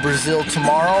leave for Brazil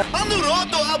tomorrow.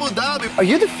 Are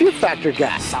you the Fear Factor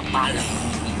guy?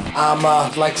 I'm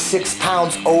like 6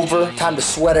 pounds over. Time to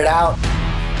sweat it out.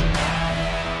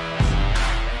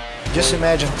 Just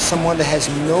imagine someone that has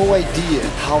no idea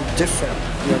how different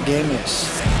your game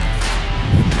is.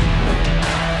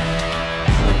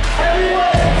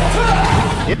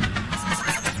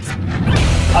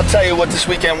 I'll tell you what this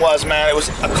weekend was, man. It was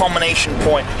a culmination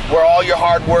point where all your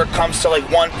hard work comes to like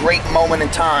one great moment in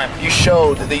time. You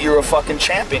showed that you're a fucking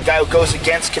champion. Guy who goes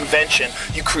against convention.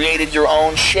 You created your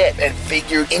own shit and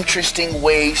figured interesting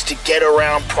ways to get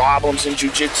around problems in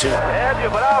jiu-jitsu.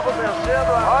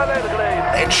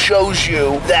 It shows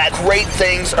you that great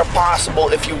things are possible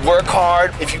if you work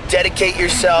hard, if you dedicate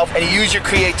yourself, and you use your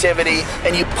creativity,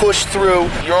 and you push through.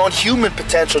 Your own human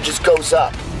potential just goes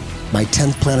up. My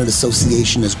 10th Planet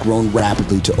Association has grown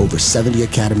rapidly to over 70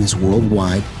 academies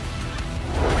worldwide,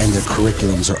 and their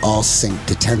curriculums are all synced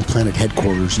to 10th Planet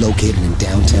headquarters located in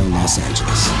downtown Los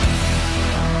Angeles.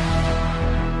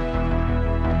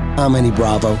 I'm Eddie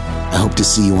Bravo. I hope to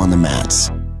see you on the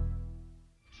mats.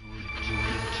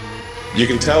 You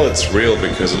can tell it's real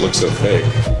because it looks so fake.